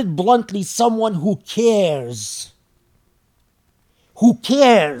 to put it bluntly, someone who cares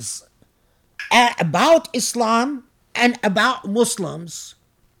about Islam and about Muslims,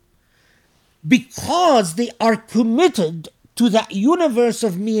 because they are committed to that universe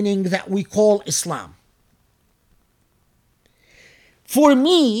of meaning that we call Islam. For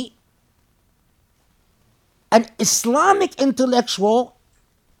me, an Islamic intellectual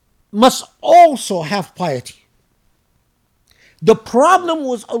must also have piety. The problem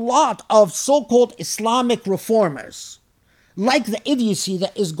was a lot of so-called Islamic reformers, like the idiocy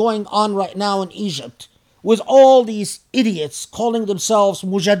that is going on right now in Egypt, with all these idiots calling themselves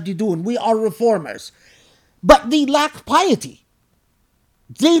mujaddidun. We are reformers. But they lack piety.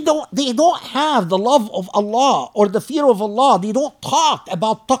 They don't have the love of Allah or the fear of Allah. They don't talk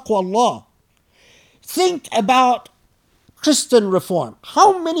about taqwa Allah. Think about Christian reform.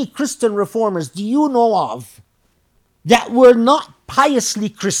 How many Christian reformers do you know of that were not piously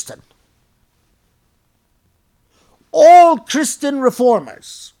Christian? All Christian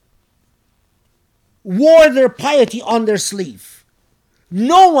reformers wore their piety on their sleeve.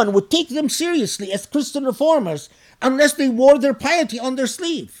 No one would take them seriously as Christian reformers unless they wore their piety on their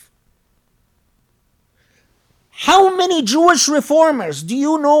sleeve. How many Jewish reformers do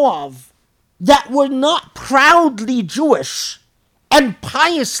you know of that were not proudly Jewish and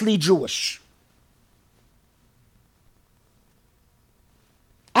piously Jewish?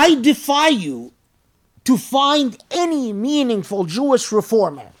 I defy you to find any meaningful Jewish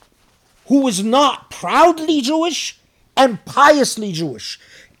reformer who is not proudly Jewish and piously Jewish,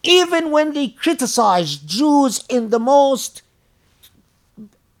 even when they criticize Jews in the most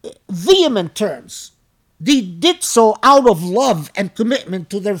vehement terms. They did so out of love and commitment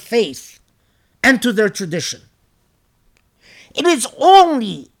to their faith and to their tradition. It is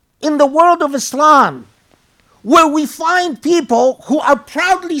only in the world of Islam where we find people who are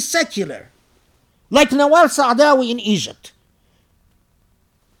proudly secular, like Nawal Saadawi in Egypt.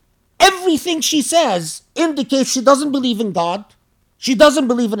 Everything she says indicates she doesn't believe in God, she doesn't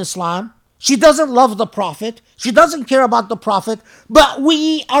believe in Islam, she doesn't love the Prophet, she doesn't care about the Prophet, but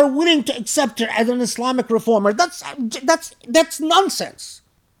we are willing to accept her as an Islamic reformer. That's nonsense.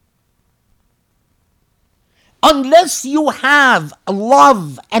 Unless you have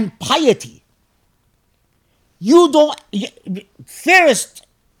love and piety, you don't first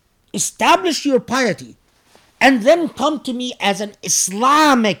establish your piety and then come to me as an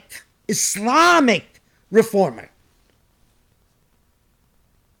Islamic reformer.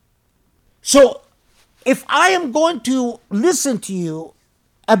 So if I am going to listen to you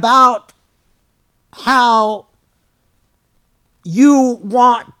about how you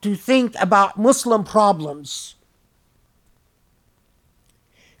want to think about Muslim problems,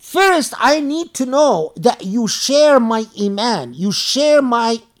 first I need to know that you share my iman, you share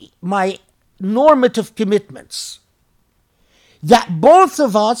my normative commitments, that both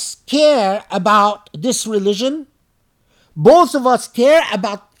of us care about this religion, both of us care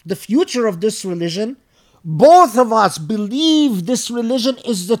about the future of this religion, both of us believe this religion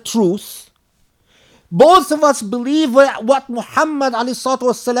is the truth, both of us believe what Muhammad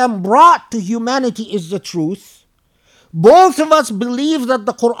ﷺ brought to humanity is the truth, both of us believe that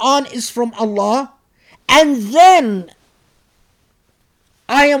the Quran is from Allah, and then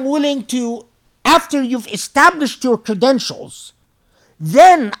I am willing to, after you've established your credentials,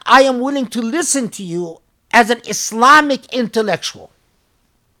 then I am willing to listen to you as an Islamic intellectual.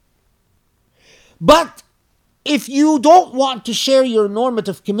 But if you don't want to share your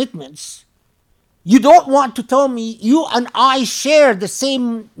normative commitments, you don't want to tell me you and I share the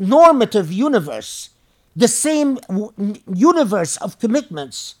same normative universe, the same universe of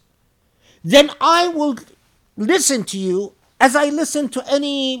commitments, then I will listen to you as I listen to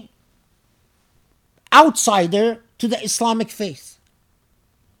any outsider to the Islamic faith.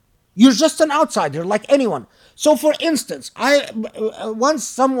 You're just an outsider like anyone. So for instance, once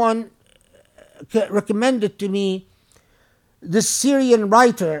someone recommended to me this Syrian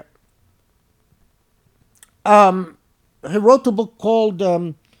writer. He wrote a book called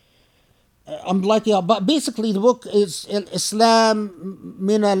but basically the book is Islam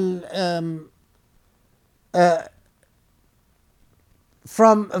min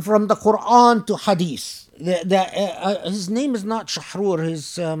from the Quran to hadith. His name is not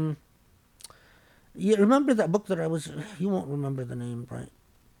Shahrur. You remember that book that you won't remember the name, right?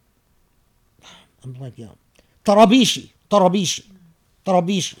 I'm like, Tarabishi.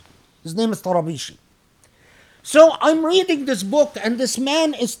 His name is Tarabishi. So I'm reading this book, and this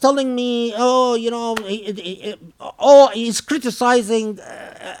man is telling me, he's criticizing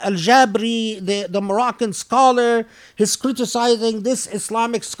Al-Jabri, the Moroccan scholar. He's criticizing this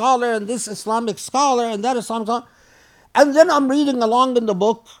Islamic scholar and this Islamic scholar and that Islamic scholar. And then I'm reading along in the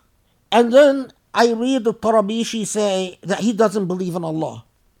book, and then I read the Tarabishi say that he doesn't believe in Allah.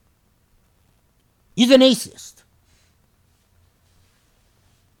 He's an atheist.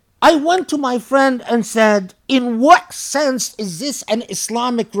 I went to my friend and said, in what sense is this an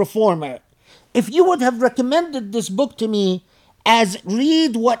Islamic reformer? If you would have recommended this book to me as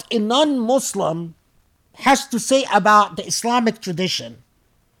read what a non-Muslim has to say about the Islamic tradition.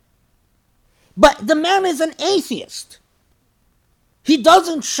 But the man is an atheist. He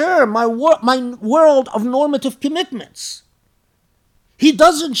doesn't share my world of normative commitments. He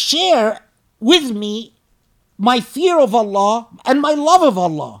doesn't share with me my fear of Allah and my love of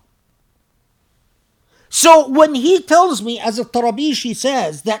Allah. So when he tells me, as Tarabishi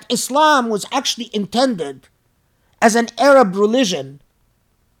says, that Islam was actually intended as an Arab religion,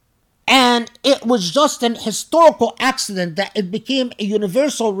 and it was just an historical accident that it became a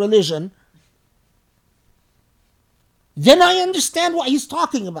universal religion, then I understand what he's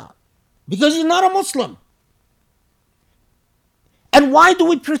talking about. Because he's not a Muslim. And why do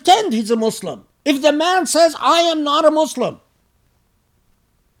we pretend he's a Muslim? If the man says, I am not a Muslim,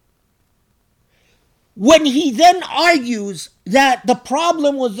 when he then argues that the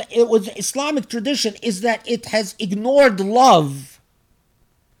problem with the Islamic tradition is that it has ignored love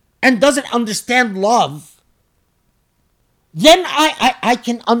and doesn't understand love, then I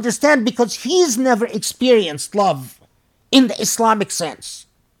can understand, because he's never experienced love in the Islamic sense.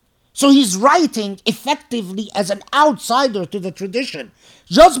 So he's writing effectively as an outsider to the tradition.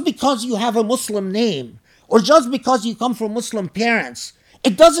 Just because you have a Muslim name, or just because you come from Muslim parents,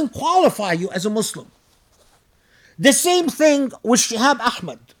 it doesn't qualify you as a Muslim. The same thing with Shihab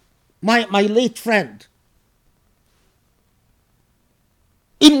Ahmed, my late friend.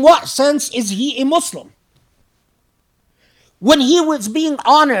 In what sense is he a Muslim? When he was being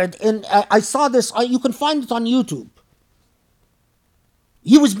honored, I saw this, you can find it on YouTube.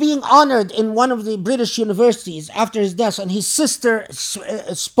 He was being honored in one of the British universities after his death, and his sister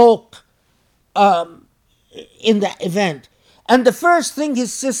spoke in the event. And the first thing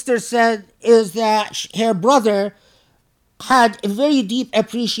his sister said is that her brother had a very deep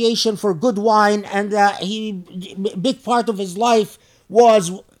appreciation for good wine, and that a big part of his life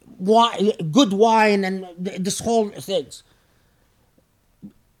was good wine and this whole things.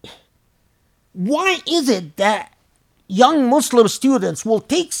 Why is it that young Muslim students will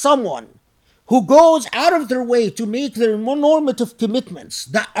take someone who goes out of their way to make their normative commitments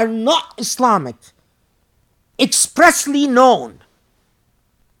that are not Islamic expressly known,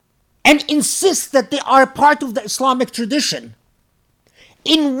 and insist that they are part of the Islamic tradition?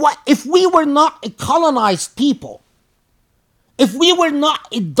 If we were not a colonized people, if we were not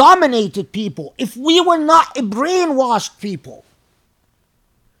a dominated people, if we were not a brainwashed people,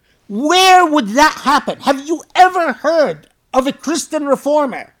 where would that happen? Have you ever heard of a Christian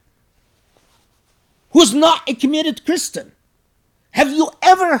reformer who's not a committed Christian? Have you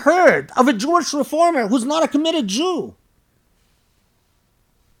ever heard of a Jewish reformer who's not a committed Jew?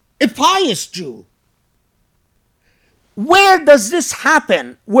 A pious Jew? Where does this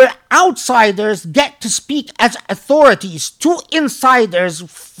happen, where outsiders get to speak as authorities to insiders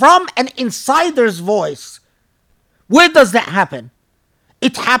from an insider's voice? Where does that happen?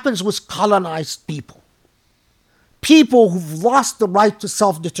 It happens with colonized people. People who've lost the right to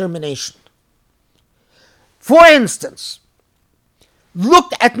self-determination. For instance,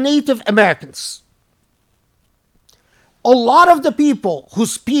 look at Native Americans. A lot of the people who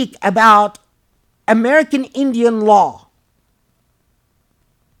speak about American Indian law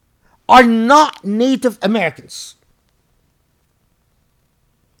are not Native Americans.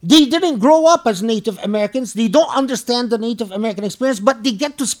 They didn't grow up as Native Americans. They don't understand the Native American experience, but they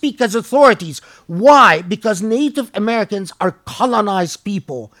get to speak as authorities. Why? Because Native Americans are colonized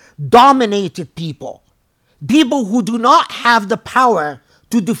people, dominated people, people who do not have the power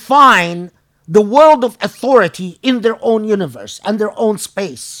to define the world of authority in their own universe and their own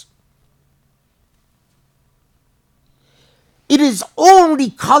space. It is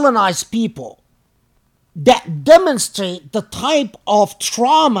only colonized people that demonstrate the type of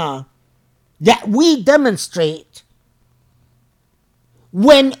trauma that we demonstrate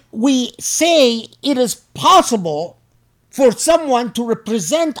when we say it is possible for someone to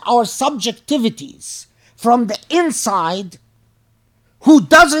represent our subjectivities from the inside who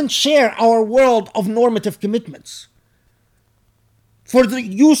doesn't share our world of normative commitments. For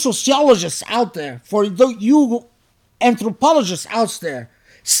you sociologists out there, for you anthropologists out there,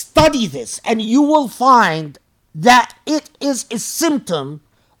 study this, and you will find that it is a symptom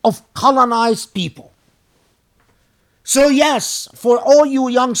of colonized people. So yes, for all you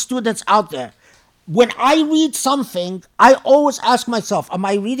young students out there, when I read something, I always ask myself, am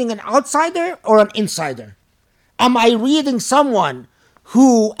I reading an outsider or an insider? Am I reading someone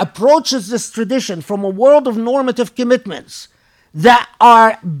who approaches this tradition from a world of normative commitments that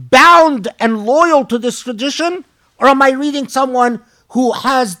are bound and loyal to this tradition? Or am I reading someone who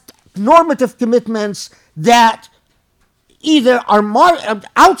has normative commitments that either are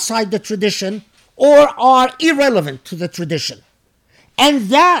outside the tradition or are irrelevant to the tradition? And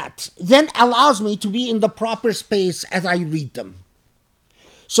that then allows me to be in the proper space as I read them.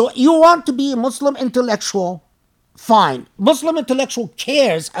 So you want to be a Muslim intellectual, Fine. Muslim intellectual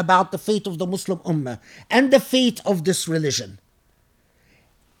cares about the fate of the Muslim Ummah and the fate of this religion.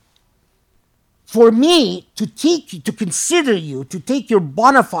 For me to consider you, to take your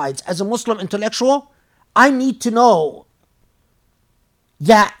bona fides as a Muslim intellectual, I need to know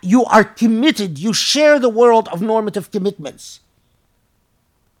that you are committed, you share the world of normative commitments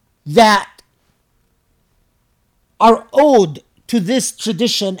that are owed to this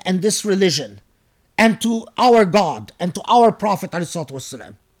tradition and this religion and to our God and to our Prophet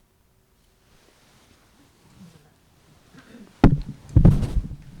ﷺ.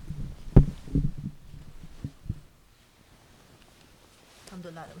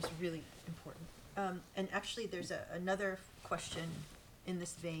 Alhamdulillah, that was really important. And actually, there's another question in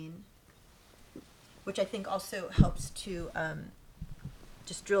this vein, which I think also helps to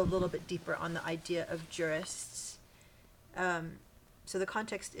just drill a little bit deeper on the idea of jurists. So the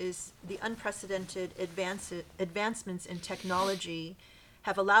context is the unprecedented advancements in technology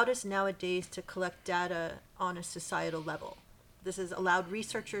have allowed us nowadays to collect data on a societal level. This has allowed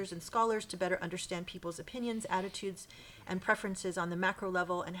researchers and scholars to better understand people's opinions, attitudes, and preferences on the macro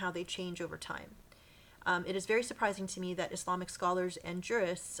level and how they change over time. It is very surprising to me that Islamic scholars and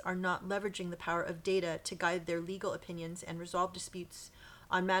jurists are not leveraging the power of data to guide their legal opinions and resolve disputes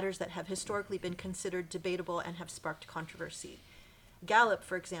on matters that have historically been considered debatable and have sparked controversy. Gallup,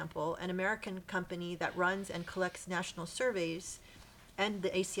 for example, an American company that runs and collects national surveys, and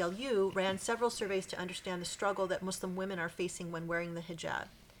the ACLU ran several surveys to understand the struggle that Muslim women are facing when wearing the hijab.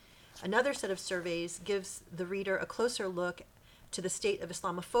 Another set of surveys gives the reader a closer look to the state of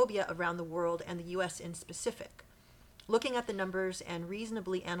Islamophobia around the world and the US in specific. Looking at the numbers and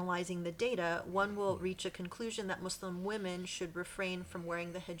reasonably analyzing the data, one will reach a conclusion that Muslim women should refrain from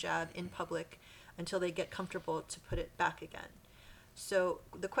wearing the hijab in public until they get comfortable to put it back again. So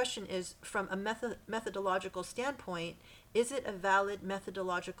the question is, from a methodological standpoint, is it a valid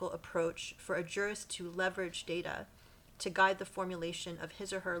methodological approach for a jurist to leverage data to guide the formulation of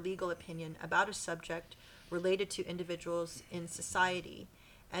his or her legal opinion about a subject related to individuals in society?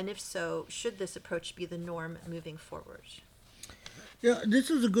 And if so, should this approach be the norm moving forward? Yeah, this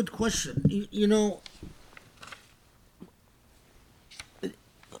is a good question.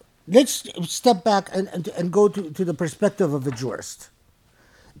 Let's step back and go to the perspective of a jurist.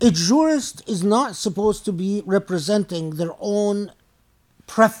 A jurist is not supposed to be representing their own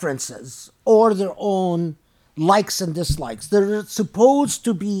preferences or their own likes and dislikes. They're supposed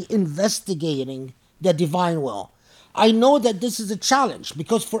to be investigating the divine will. I know that this is a challenge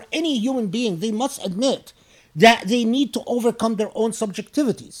because for any human being, they must admit that they need to overcome their own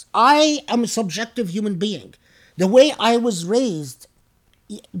subjectivities. I am a subjective human being. The way I was raised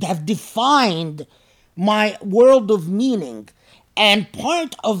have defined my world of meaning. And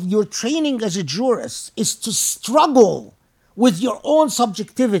part of your training as a jurist is to struggle with your own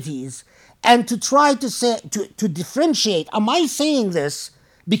subjectivities and to try to differentiate. Am I saying this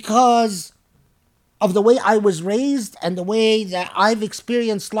because of the way I was raised and the way that I've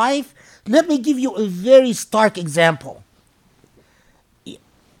experienced life? Let me give you a very stark example.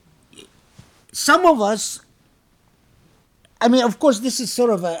 Some of us, of course, this is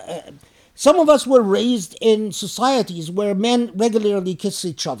sort of some of us were raised in societies where men regularly kiss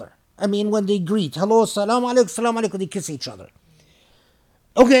each other. When they greet, hello, salam alaikum, they kiss each other.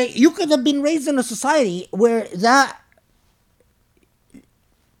 Okay, you could have been raised in a society where that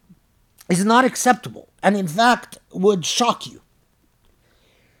is not acceptable and in fact would shock you.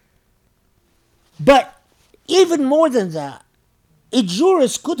 But even more than that, a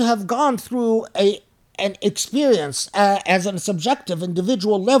jurist could have gone through an experience as a subjective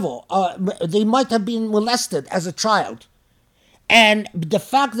individual level. They might have been molested as a child. And the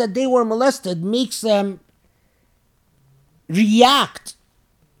fact that they were molested makes them react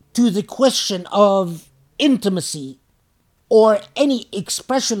to the question of intimacy or any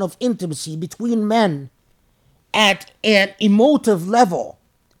expression of intimacy between men at an emotive level.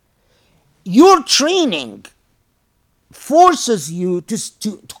 Your training forces you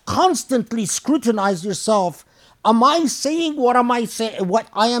to constantly scrutinize yourself. Am I saying what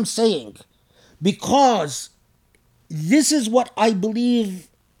I am saying because this is what I believe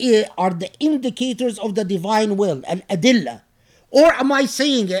are the indicators of the divine will, al-adillah? Or am I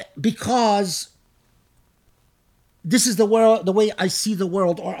saying it because this is the way I see the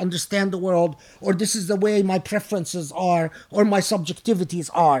world or understand the world, or this is the way my preferences are or my subjectivities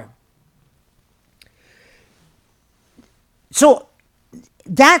are? So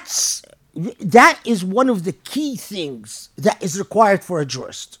that is one of the key things that is required for a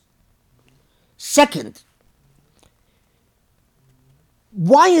jurist. Second,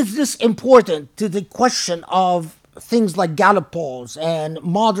 why is this important to the question of things like Gallup polls and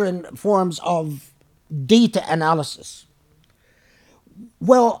modern forms of data analysis.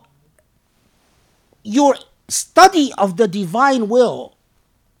 Well, your study of the divine will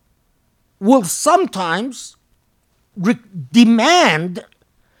sometimes demand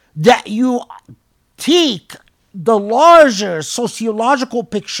that you take the larger sociological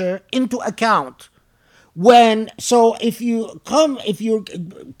picture into account. If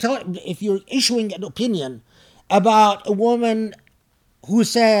you're issuing an opinion about a woman who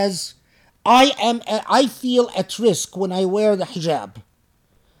says, I feel at risk when I wear the hijab,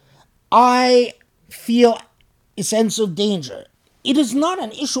 I feel a sense of danger. It is not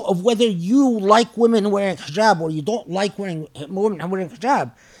an issue of whether you like women wearing hijab or you don't like women wearing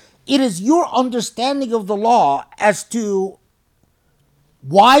hijab. It is your understanding of the law as to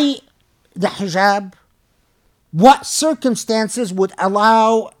why the hijab, what circumstances would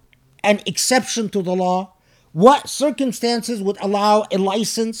allow an exception to the law, what circumstances would allow a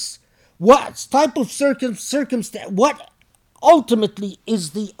license, what type of circumstance, what ultimately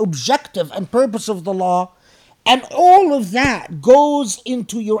is the objective and purpose of the law. And all of that goes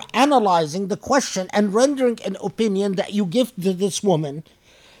into your analyzing the question and rendering an opinion that you give to this woman,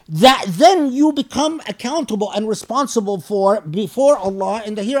 that then you become accountable and responsible for before Allah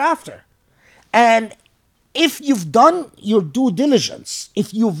in the hereafter. And if you've done your due diligence,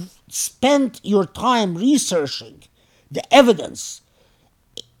 if you've spent your time researching the evidence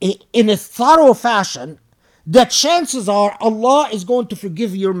in a thorough fashion, the chances are Allah is going to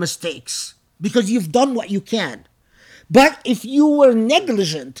forgive your mistakes because you've done what you can. But if you were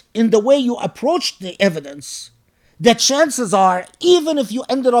negligent in the way you approached the evidence, the chances are, even if you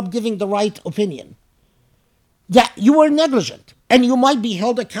ended up giving the right opinion, that you were negligent, and you might be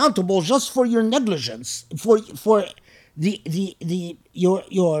held accountable just for your negligence, for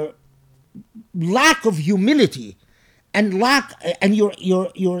your lack of humility and your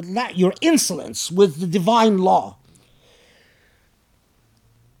insolence with the divine law.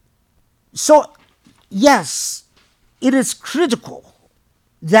 So, yes, it is critical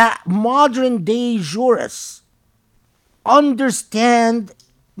that modern day jurists understand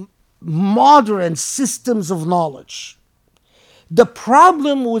modern systems of knowledge. The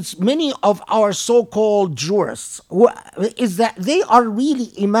problem with many of our so-called jurists is that they are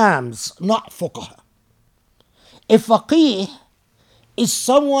really imams, not fuqaha. A faqih is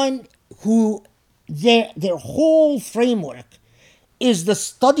someone who their whole framework is the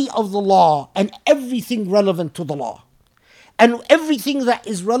study of the law and everything relevant to the law. And everything that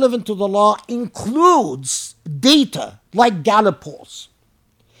is relevant to the law includes data like Gallup polls.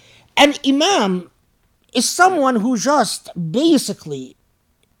 An imam is someone who just basically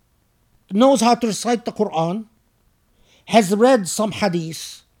knows how to recite the Quran, has read some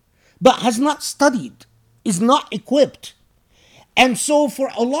hadith, but has not studied, is not equipped. And so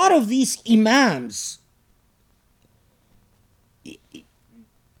for a lot of these imams,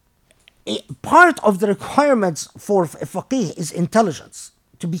 part of the requirements for a faqih is intelligence.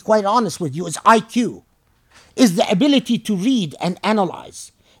 To be quite honest with you, is IQ, is the ability to read and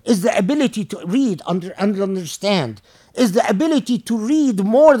analyze, is the ability to read and understand, is the ability to read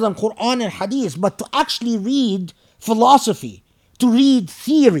more than Quran and Hadith, but to actually read philosophy, to read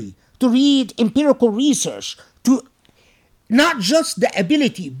theory, to read empirical research, to not just the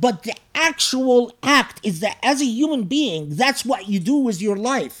ability, but the actual act is that as a human being, that's what you do with your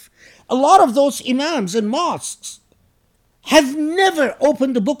life. A lot of those imams in mosques have never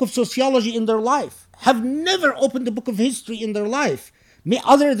opened a book of sociology in their life, have never opened a book of history in their life,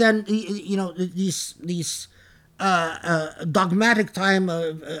 other than these dogmatic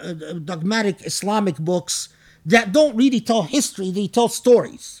Islamic books that don't really tell history; they tell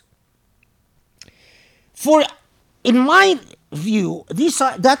stories. In my view,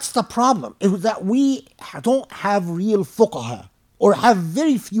 that's the problem, is that we don't have real fuqaha, or have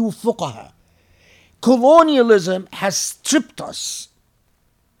very few fuqaha. Colonialism has stripped us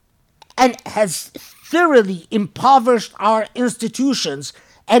and has thoroughly impoverished our institutions,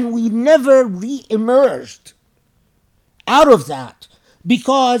 and we never re-emerged out of that,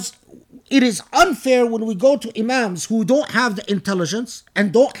 because it is unfair when we go to imams who don't have the intelligence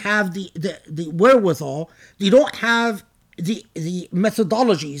and don't have the wherewithal, they don't have the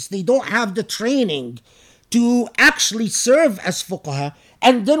methodologies, they don't have the training to actually serve as fuqaha,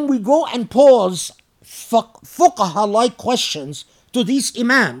 and then we go and pose fuqaha-like questions to these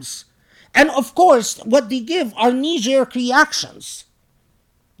imams. And of course, what they give are knee-jerk reactions.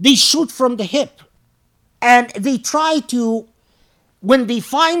 They shoot from the hip. And they try to, when they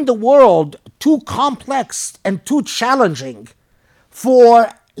find the world too complex and too challenging for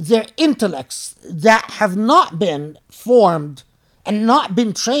their intellects that have not been formed and not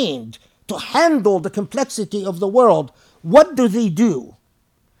been trained to handle the complexity of the world, what do?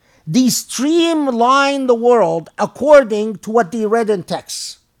 They streamline the world according to what they read in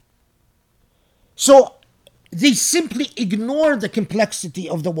texts. So they simply ignore the complexity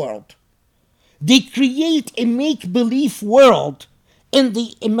of the world. They create a make-believe world in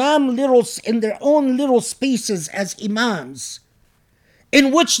the in their own little spaces as imams,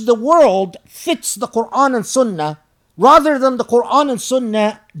 in which the world fits the Quran and Sunnah rather than the Quran and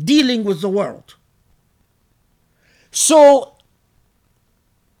Sunnah dealing with the world. So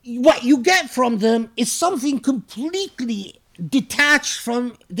what you get from them is something completely detached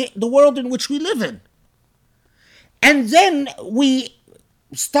from the world in which we live in. And then we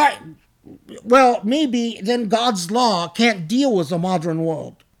start, well, maybe then God's law can't deal with the modern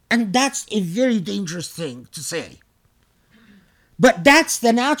world. And that's a very dangerous thing to say. But that's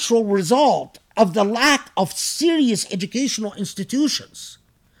the natural result of the lack of serious educational institutions.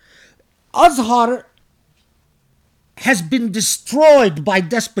 Azhar has been destroyed by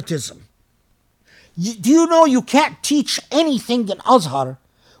despotism. Do you know you can't teach anything in Azhar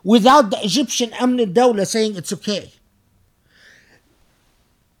without the Egyptian Amn al-Dawla saying it's okay?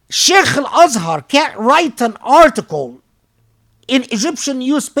 Sheikh al-Azhar can't write an article in Egyptian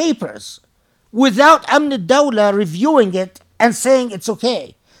newspapers without Amn al-Dawla reviewing it and saying it's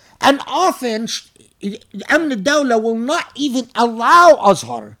okay. And often Amn al-Dawla will not even allow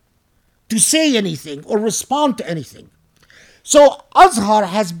Azhar to say anything or respond to anything. So Azhar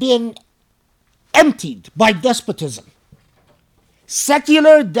has been emptied by despotism.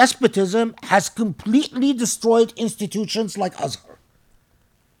 Secular despotism has completely destroyed institutions like Azhar.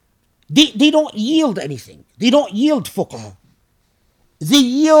 They don't yield anything. They don't yield fuqaha. They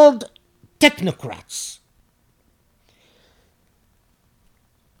yield technocrats.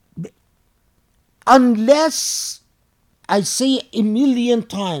 Unless, I say a million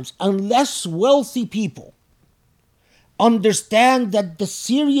times, unless wealthy people understand that the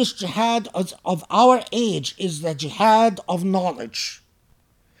serious jihad of our age is the jihad of knowledge,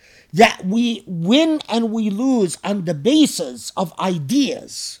 that we win and we lose on the basis of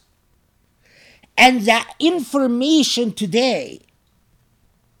ideas, and that information today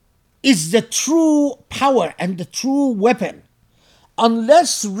is the true power and the true weapon.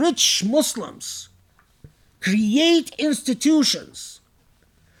 Unless rich Muslims create institutions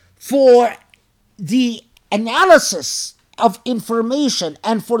for the analysis of information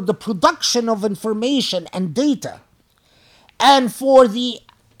and for the production of information and data, and for the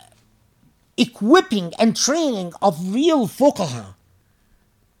equipping and training of real fuqaha,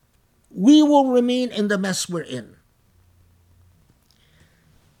 we will remain in the mess we're in.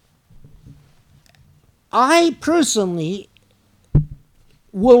 I personally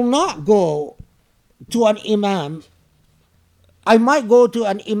will not go to an imam. I might go to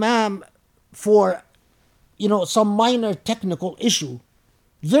an imam for, some minor technical issue,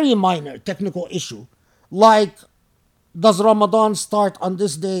 very minor technical issue, like does Ramadan start on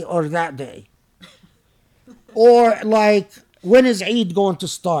this day or that day? Or like, when is Eid going to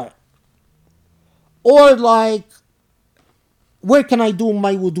start? Or like, where can I do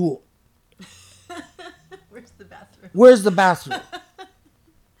my wudu? Where's the bathroom?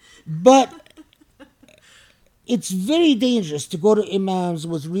 But it's very dangerous to go to imams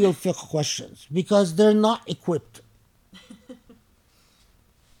with real fiqh questions because they're not equipped.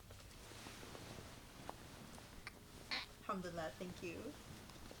 Alhamdulillah, thank you.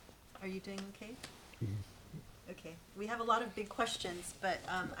 Are you doing okay? Okay. We have a lot of big questions, but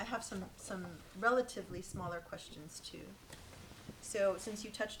I have some relatively smaller questions too. So since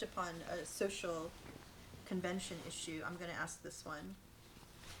you touched upon a social convention issue, I'm going to ask this one.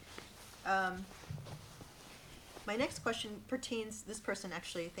 My next question pertains, this person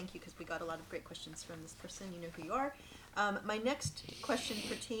actually, thank you because we got a lot of great questions from this person, you know who you are. My next question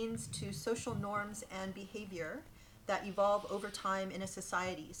pertains to social norms and behavior that evolve over time in a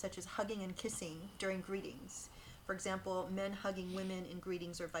society, such as hugging and kissing during greetings. For example, men hugging women in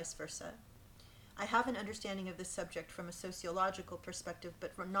greetings or vice versa. I have an understanding of this subject from a sociological perspective,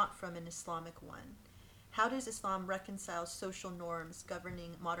 but not from an Islamic one. How does Islam reconcile social norms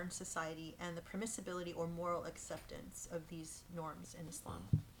governing modern society and the permissibility or moral acceptance of these norms in Islam?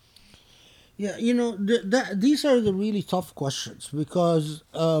 Yeah, these are the really tough questions because,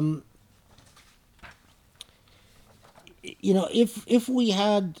 if we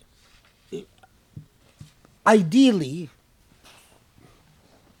had, ideally,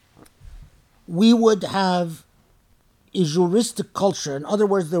 we would have a juristic culture. In other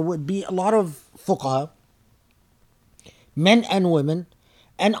words, there would be a lot of fuqaha, men and women,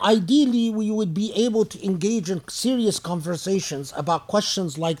 And ideally, we would be able to engage in serious conversations about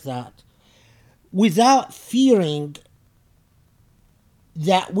questions like that without fearing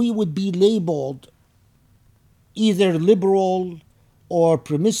that we would be labeled either liberal or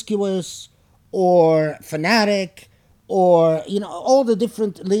promiscuous or fanatic or, all the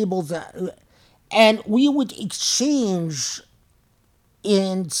different labels and we would exchange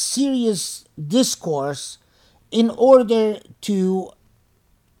in serious discourse in order to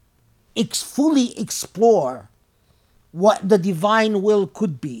fully explore what the divine will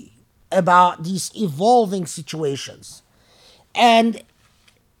could be about these evolving situations. And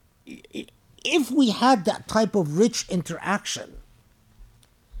if we had that type of rich interaction,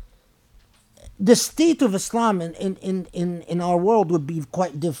 the state of Islam in our world would be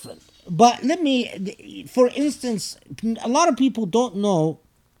quite different. But for instance, a lot of people don't know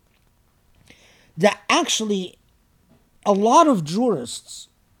that actually a lot of jurists,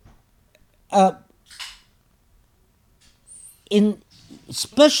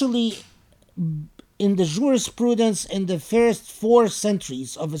 especially in the jurisprudence in the first 4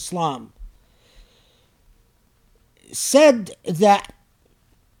 centuries of Islam, said that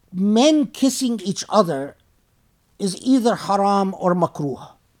men kissing each other is either haram or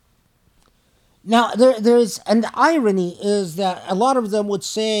makruh. Now, and the irony is that a lot of them would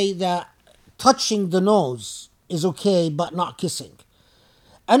say that touching the nose is okay, but not kissing.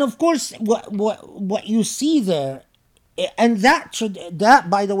 And of course, what you see there, and that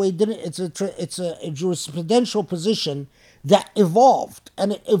by the way, it's a jurisprudential position that evolved,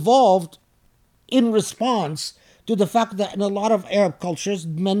 and it evolved in response to the fact that in a lot of Arab cultures,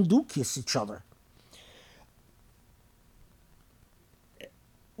 men do kiss each other.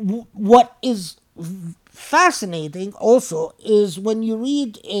 What is fascinating also is when you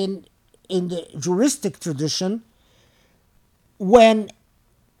read in the juristic tradition, when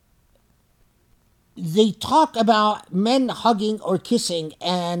they talk about men hugging or kissing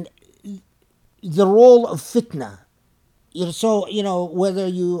and the role of fitna. So, whether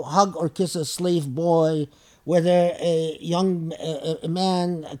you hug or kiss a slave boy, whether a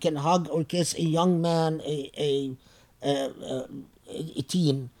man can hug or kiss a young man, a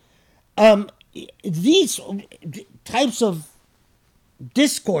teen. These types of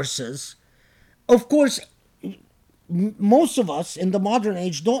discourses, of course, most of us in the modern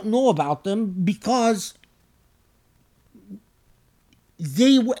age don't know about them because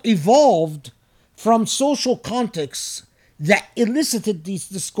they evolved from social contexts that elicited these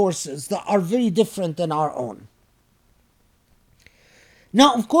discourses that are very different than our own.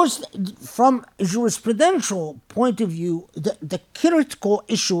 Now, of course, from a jurisprudential point of view, the critical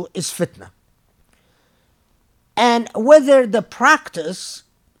issue is fitna. And whether the practice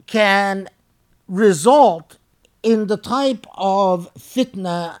can result in the type of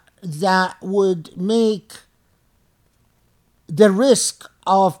fitna that would make the risk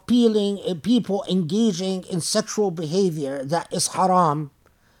of people engaging in sexual behavior that is haram,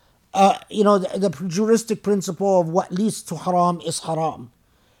 the juristic principle of what leads to haram is haram.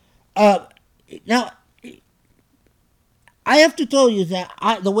 Now, I have to tell you that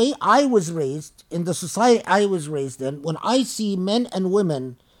the way I was raised, in the society I was raised in, when I see men and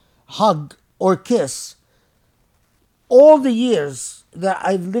women hug or kiss, all the years that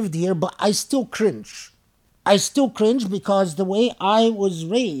I've lived here, but I still cringe. I still cringe because the way I was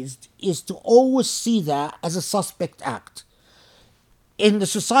raised is to always see that as a suspect act. In the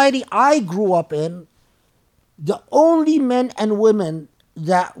society I grew up in, the only men and women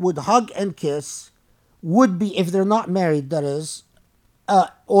that would hug and kiss would be, if they're not married, that is,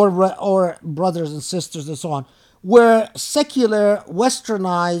 or brothers and sisters and so on, were secular,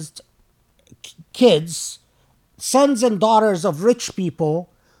 westernized kids, sons and daughters of rich people,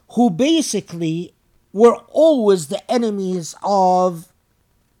 who basically were always the enemies of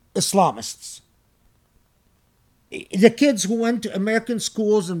Islamists. The kids who went to American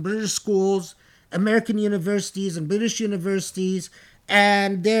schools and British schools, American universities and British universities,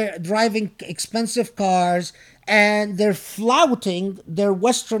 and they're driving expensive cars, and they're flouting their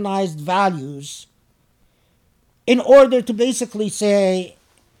westernized values in order to basically say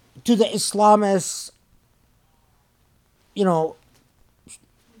to the Islamists,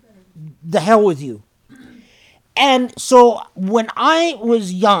 the hell with you. And so when I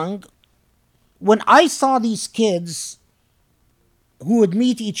was young, when I saw these kids who would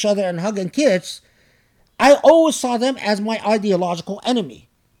meet each other and hug and kiss, I always saw them as my ideological enemy.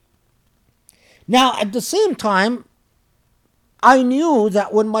 Now, at the same time, I knew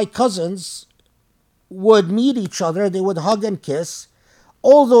that when my cousins would meet each other, they would hug and kiss,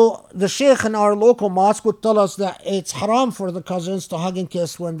 Although the sheikh in our local mosque would tell us that it's haram for the cousins to hug and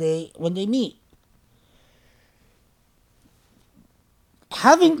kiss when they meet.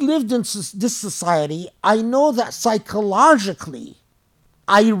 Having lived in this society, I know that psychologically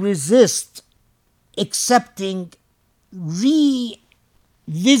I resist accepting, revisiting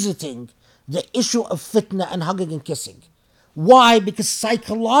the issue of fitna and hugging and kissing. Why? Because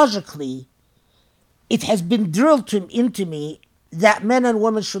psychologically it has been drilled into me that men and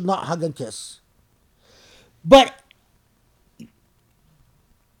women should not hug and kiss. But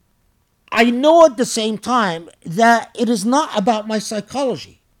I know at the same time that it is not about my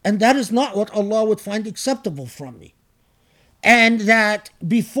psychology, and that is not what Allah would find acceptable from me. And that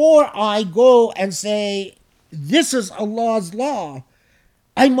before I go and say, this is Allah's law,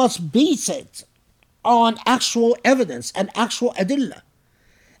 I must base it on actual evidence and actual adillah,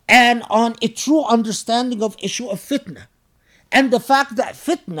 and on a true understanding of issue of fitna. And the fact that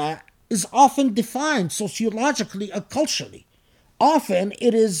fitna is often defined sociologically or culturally. Often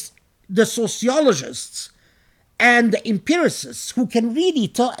it is the sociologists and the empiricists who can really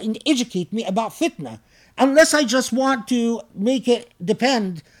tell and educate me about fitna, unless I just want to make it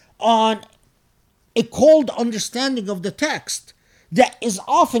depend on a cold understanding of the text that is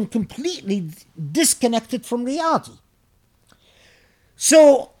often completely disconnected from reality.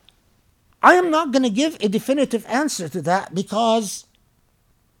 So I am not going to give a definitive answer to that because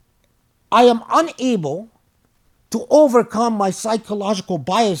I am unable to overcome my psychological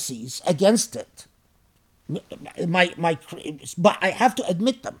biases against it. But I have to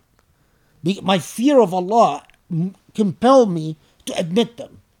admit them. My fear of Allah compel me to admit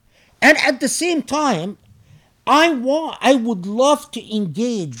them. And at the same time, I would love to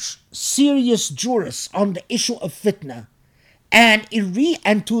engage serious jurists on the issue of fitna and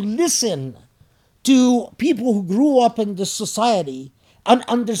to listen to people who grew up in this society and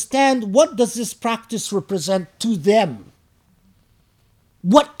understand what does this practice represent to them.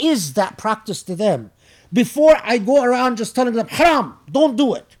 What is that practice to them? Before I go around just telling them, haram, don't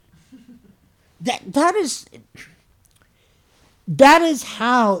do it. That is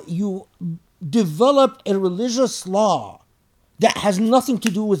how you develop a religious law that has nothing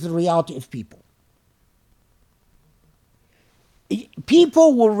to do with the reality of people.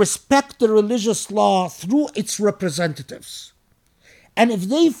 People will respect the religious law through its representatives. And if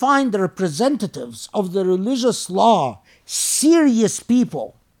they find the representatives of the religious law serious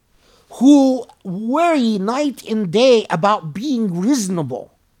people who worry night and day about being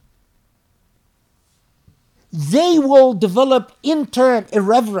reasonable, they will develop in turn a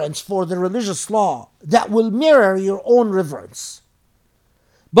reverence for the religious law that will mirror your own reverence.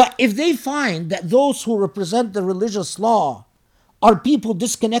 But if they find that those who represent the religious law are people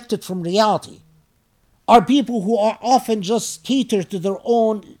disconnected from reality, are people who are often just cater to their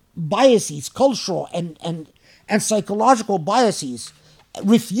own biases, cultural and psychological biases,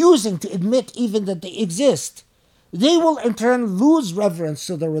 refusing to admit even that they exist, they will in turn lose reverence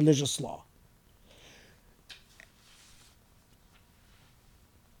to the religious law.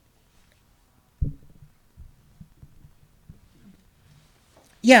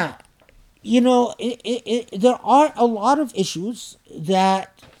 Yeah, there are a lot of issues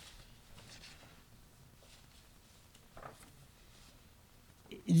that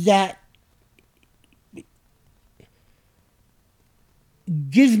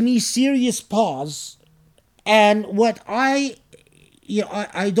give me serious pause, and what I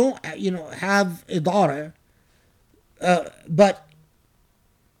don't have a daughter, but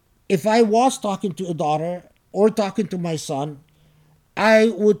if I was talking to a daughter or talking to my son, I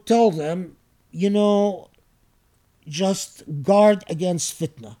would tell them, just guard against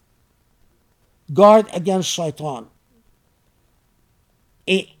fitna, guard against shaitan.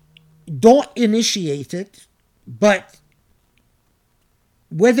 Don't initiate it, but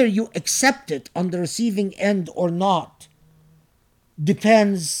whether you accept it on the receiving end or not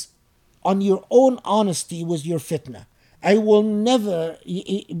depends on your own honesty with your fitna. I will never,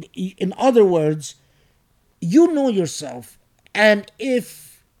 in other words, you know yourself, and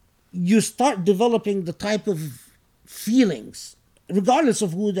if you start developing the type of feelings, regardless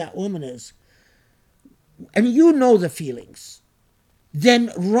of who that woman is, and you know the feelings,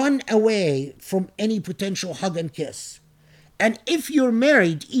 then run away from any potential hug and kiss. And if you're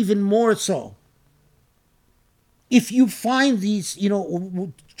married, even more so. If you find these,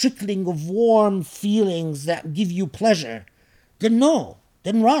 trickling of warm feelings that give you pleasure, then no,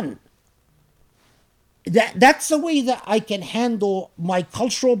 then run. That's the way that I can handle my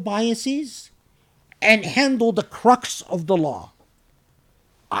cultural biases and handle the crux of the law.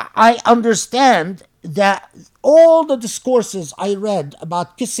 I understand that all the discourses I read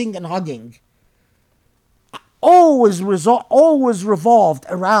about kissing and hugging always revolved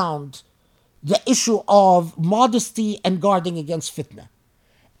around the issue of modesty and guarding against fitna.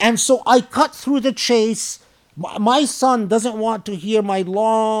 And so I cut through the chase. My son doesn't want to hear my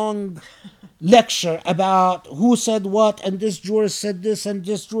long lecture about who said what, and this jurist said this, and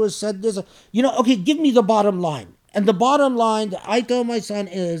this jurist said this. Okay, give me the bottom line. And the bottom line that I tell my son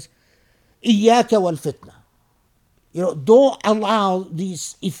is, إياك والفتنة. Don't allow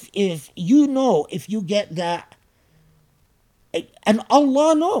these, if you get that, and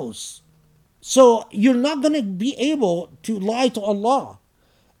Allah knows. So you're not going to be able to lie to Allah.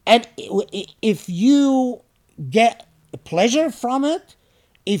 And if you get pleasure from it,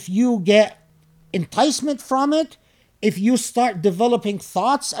 if you get enticement from it, if you start developing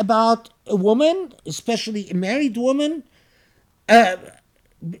thoughts about a woman, especially a married woman,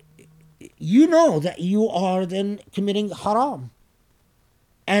 you know that you are then committing haram.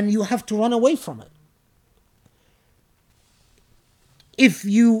 And you have to run away from it. If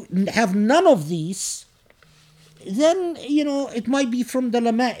you have none of these, then, it might be from the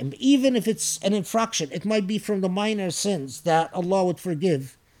lama'im. Even if it's an infraction, it might be from the minor sins that Allah would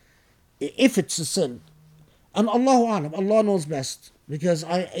forgive, if it's a sin. And Allahu Alam, Allah knows best. Because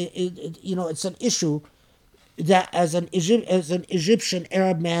it's an issue that as an Egyptian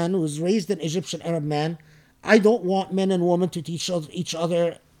Arab man who was raised an Egyptian Arab man, I don't want men and women to teach each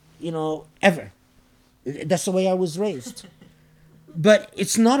other, ever. That's the way I was raised. But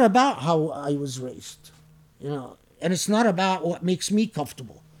it's not about how I was raised, and it's not about what makes me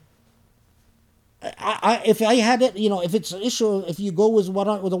comfortable. If I had it, if it's an issue, if you go with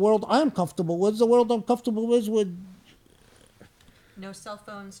with the world I'm comfortable with, the world I'm comfortable with would... No cell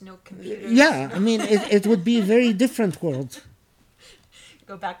phones, no computers. Yeah, I mean, it would be a very different world.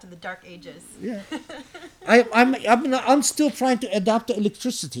 Go back to the dark ages. Yeah, I'm still trying to adapt to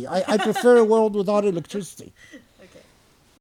electricity. I prefer a world without electricity.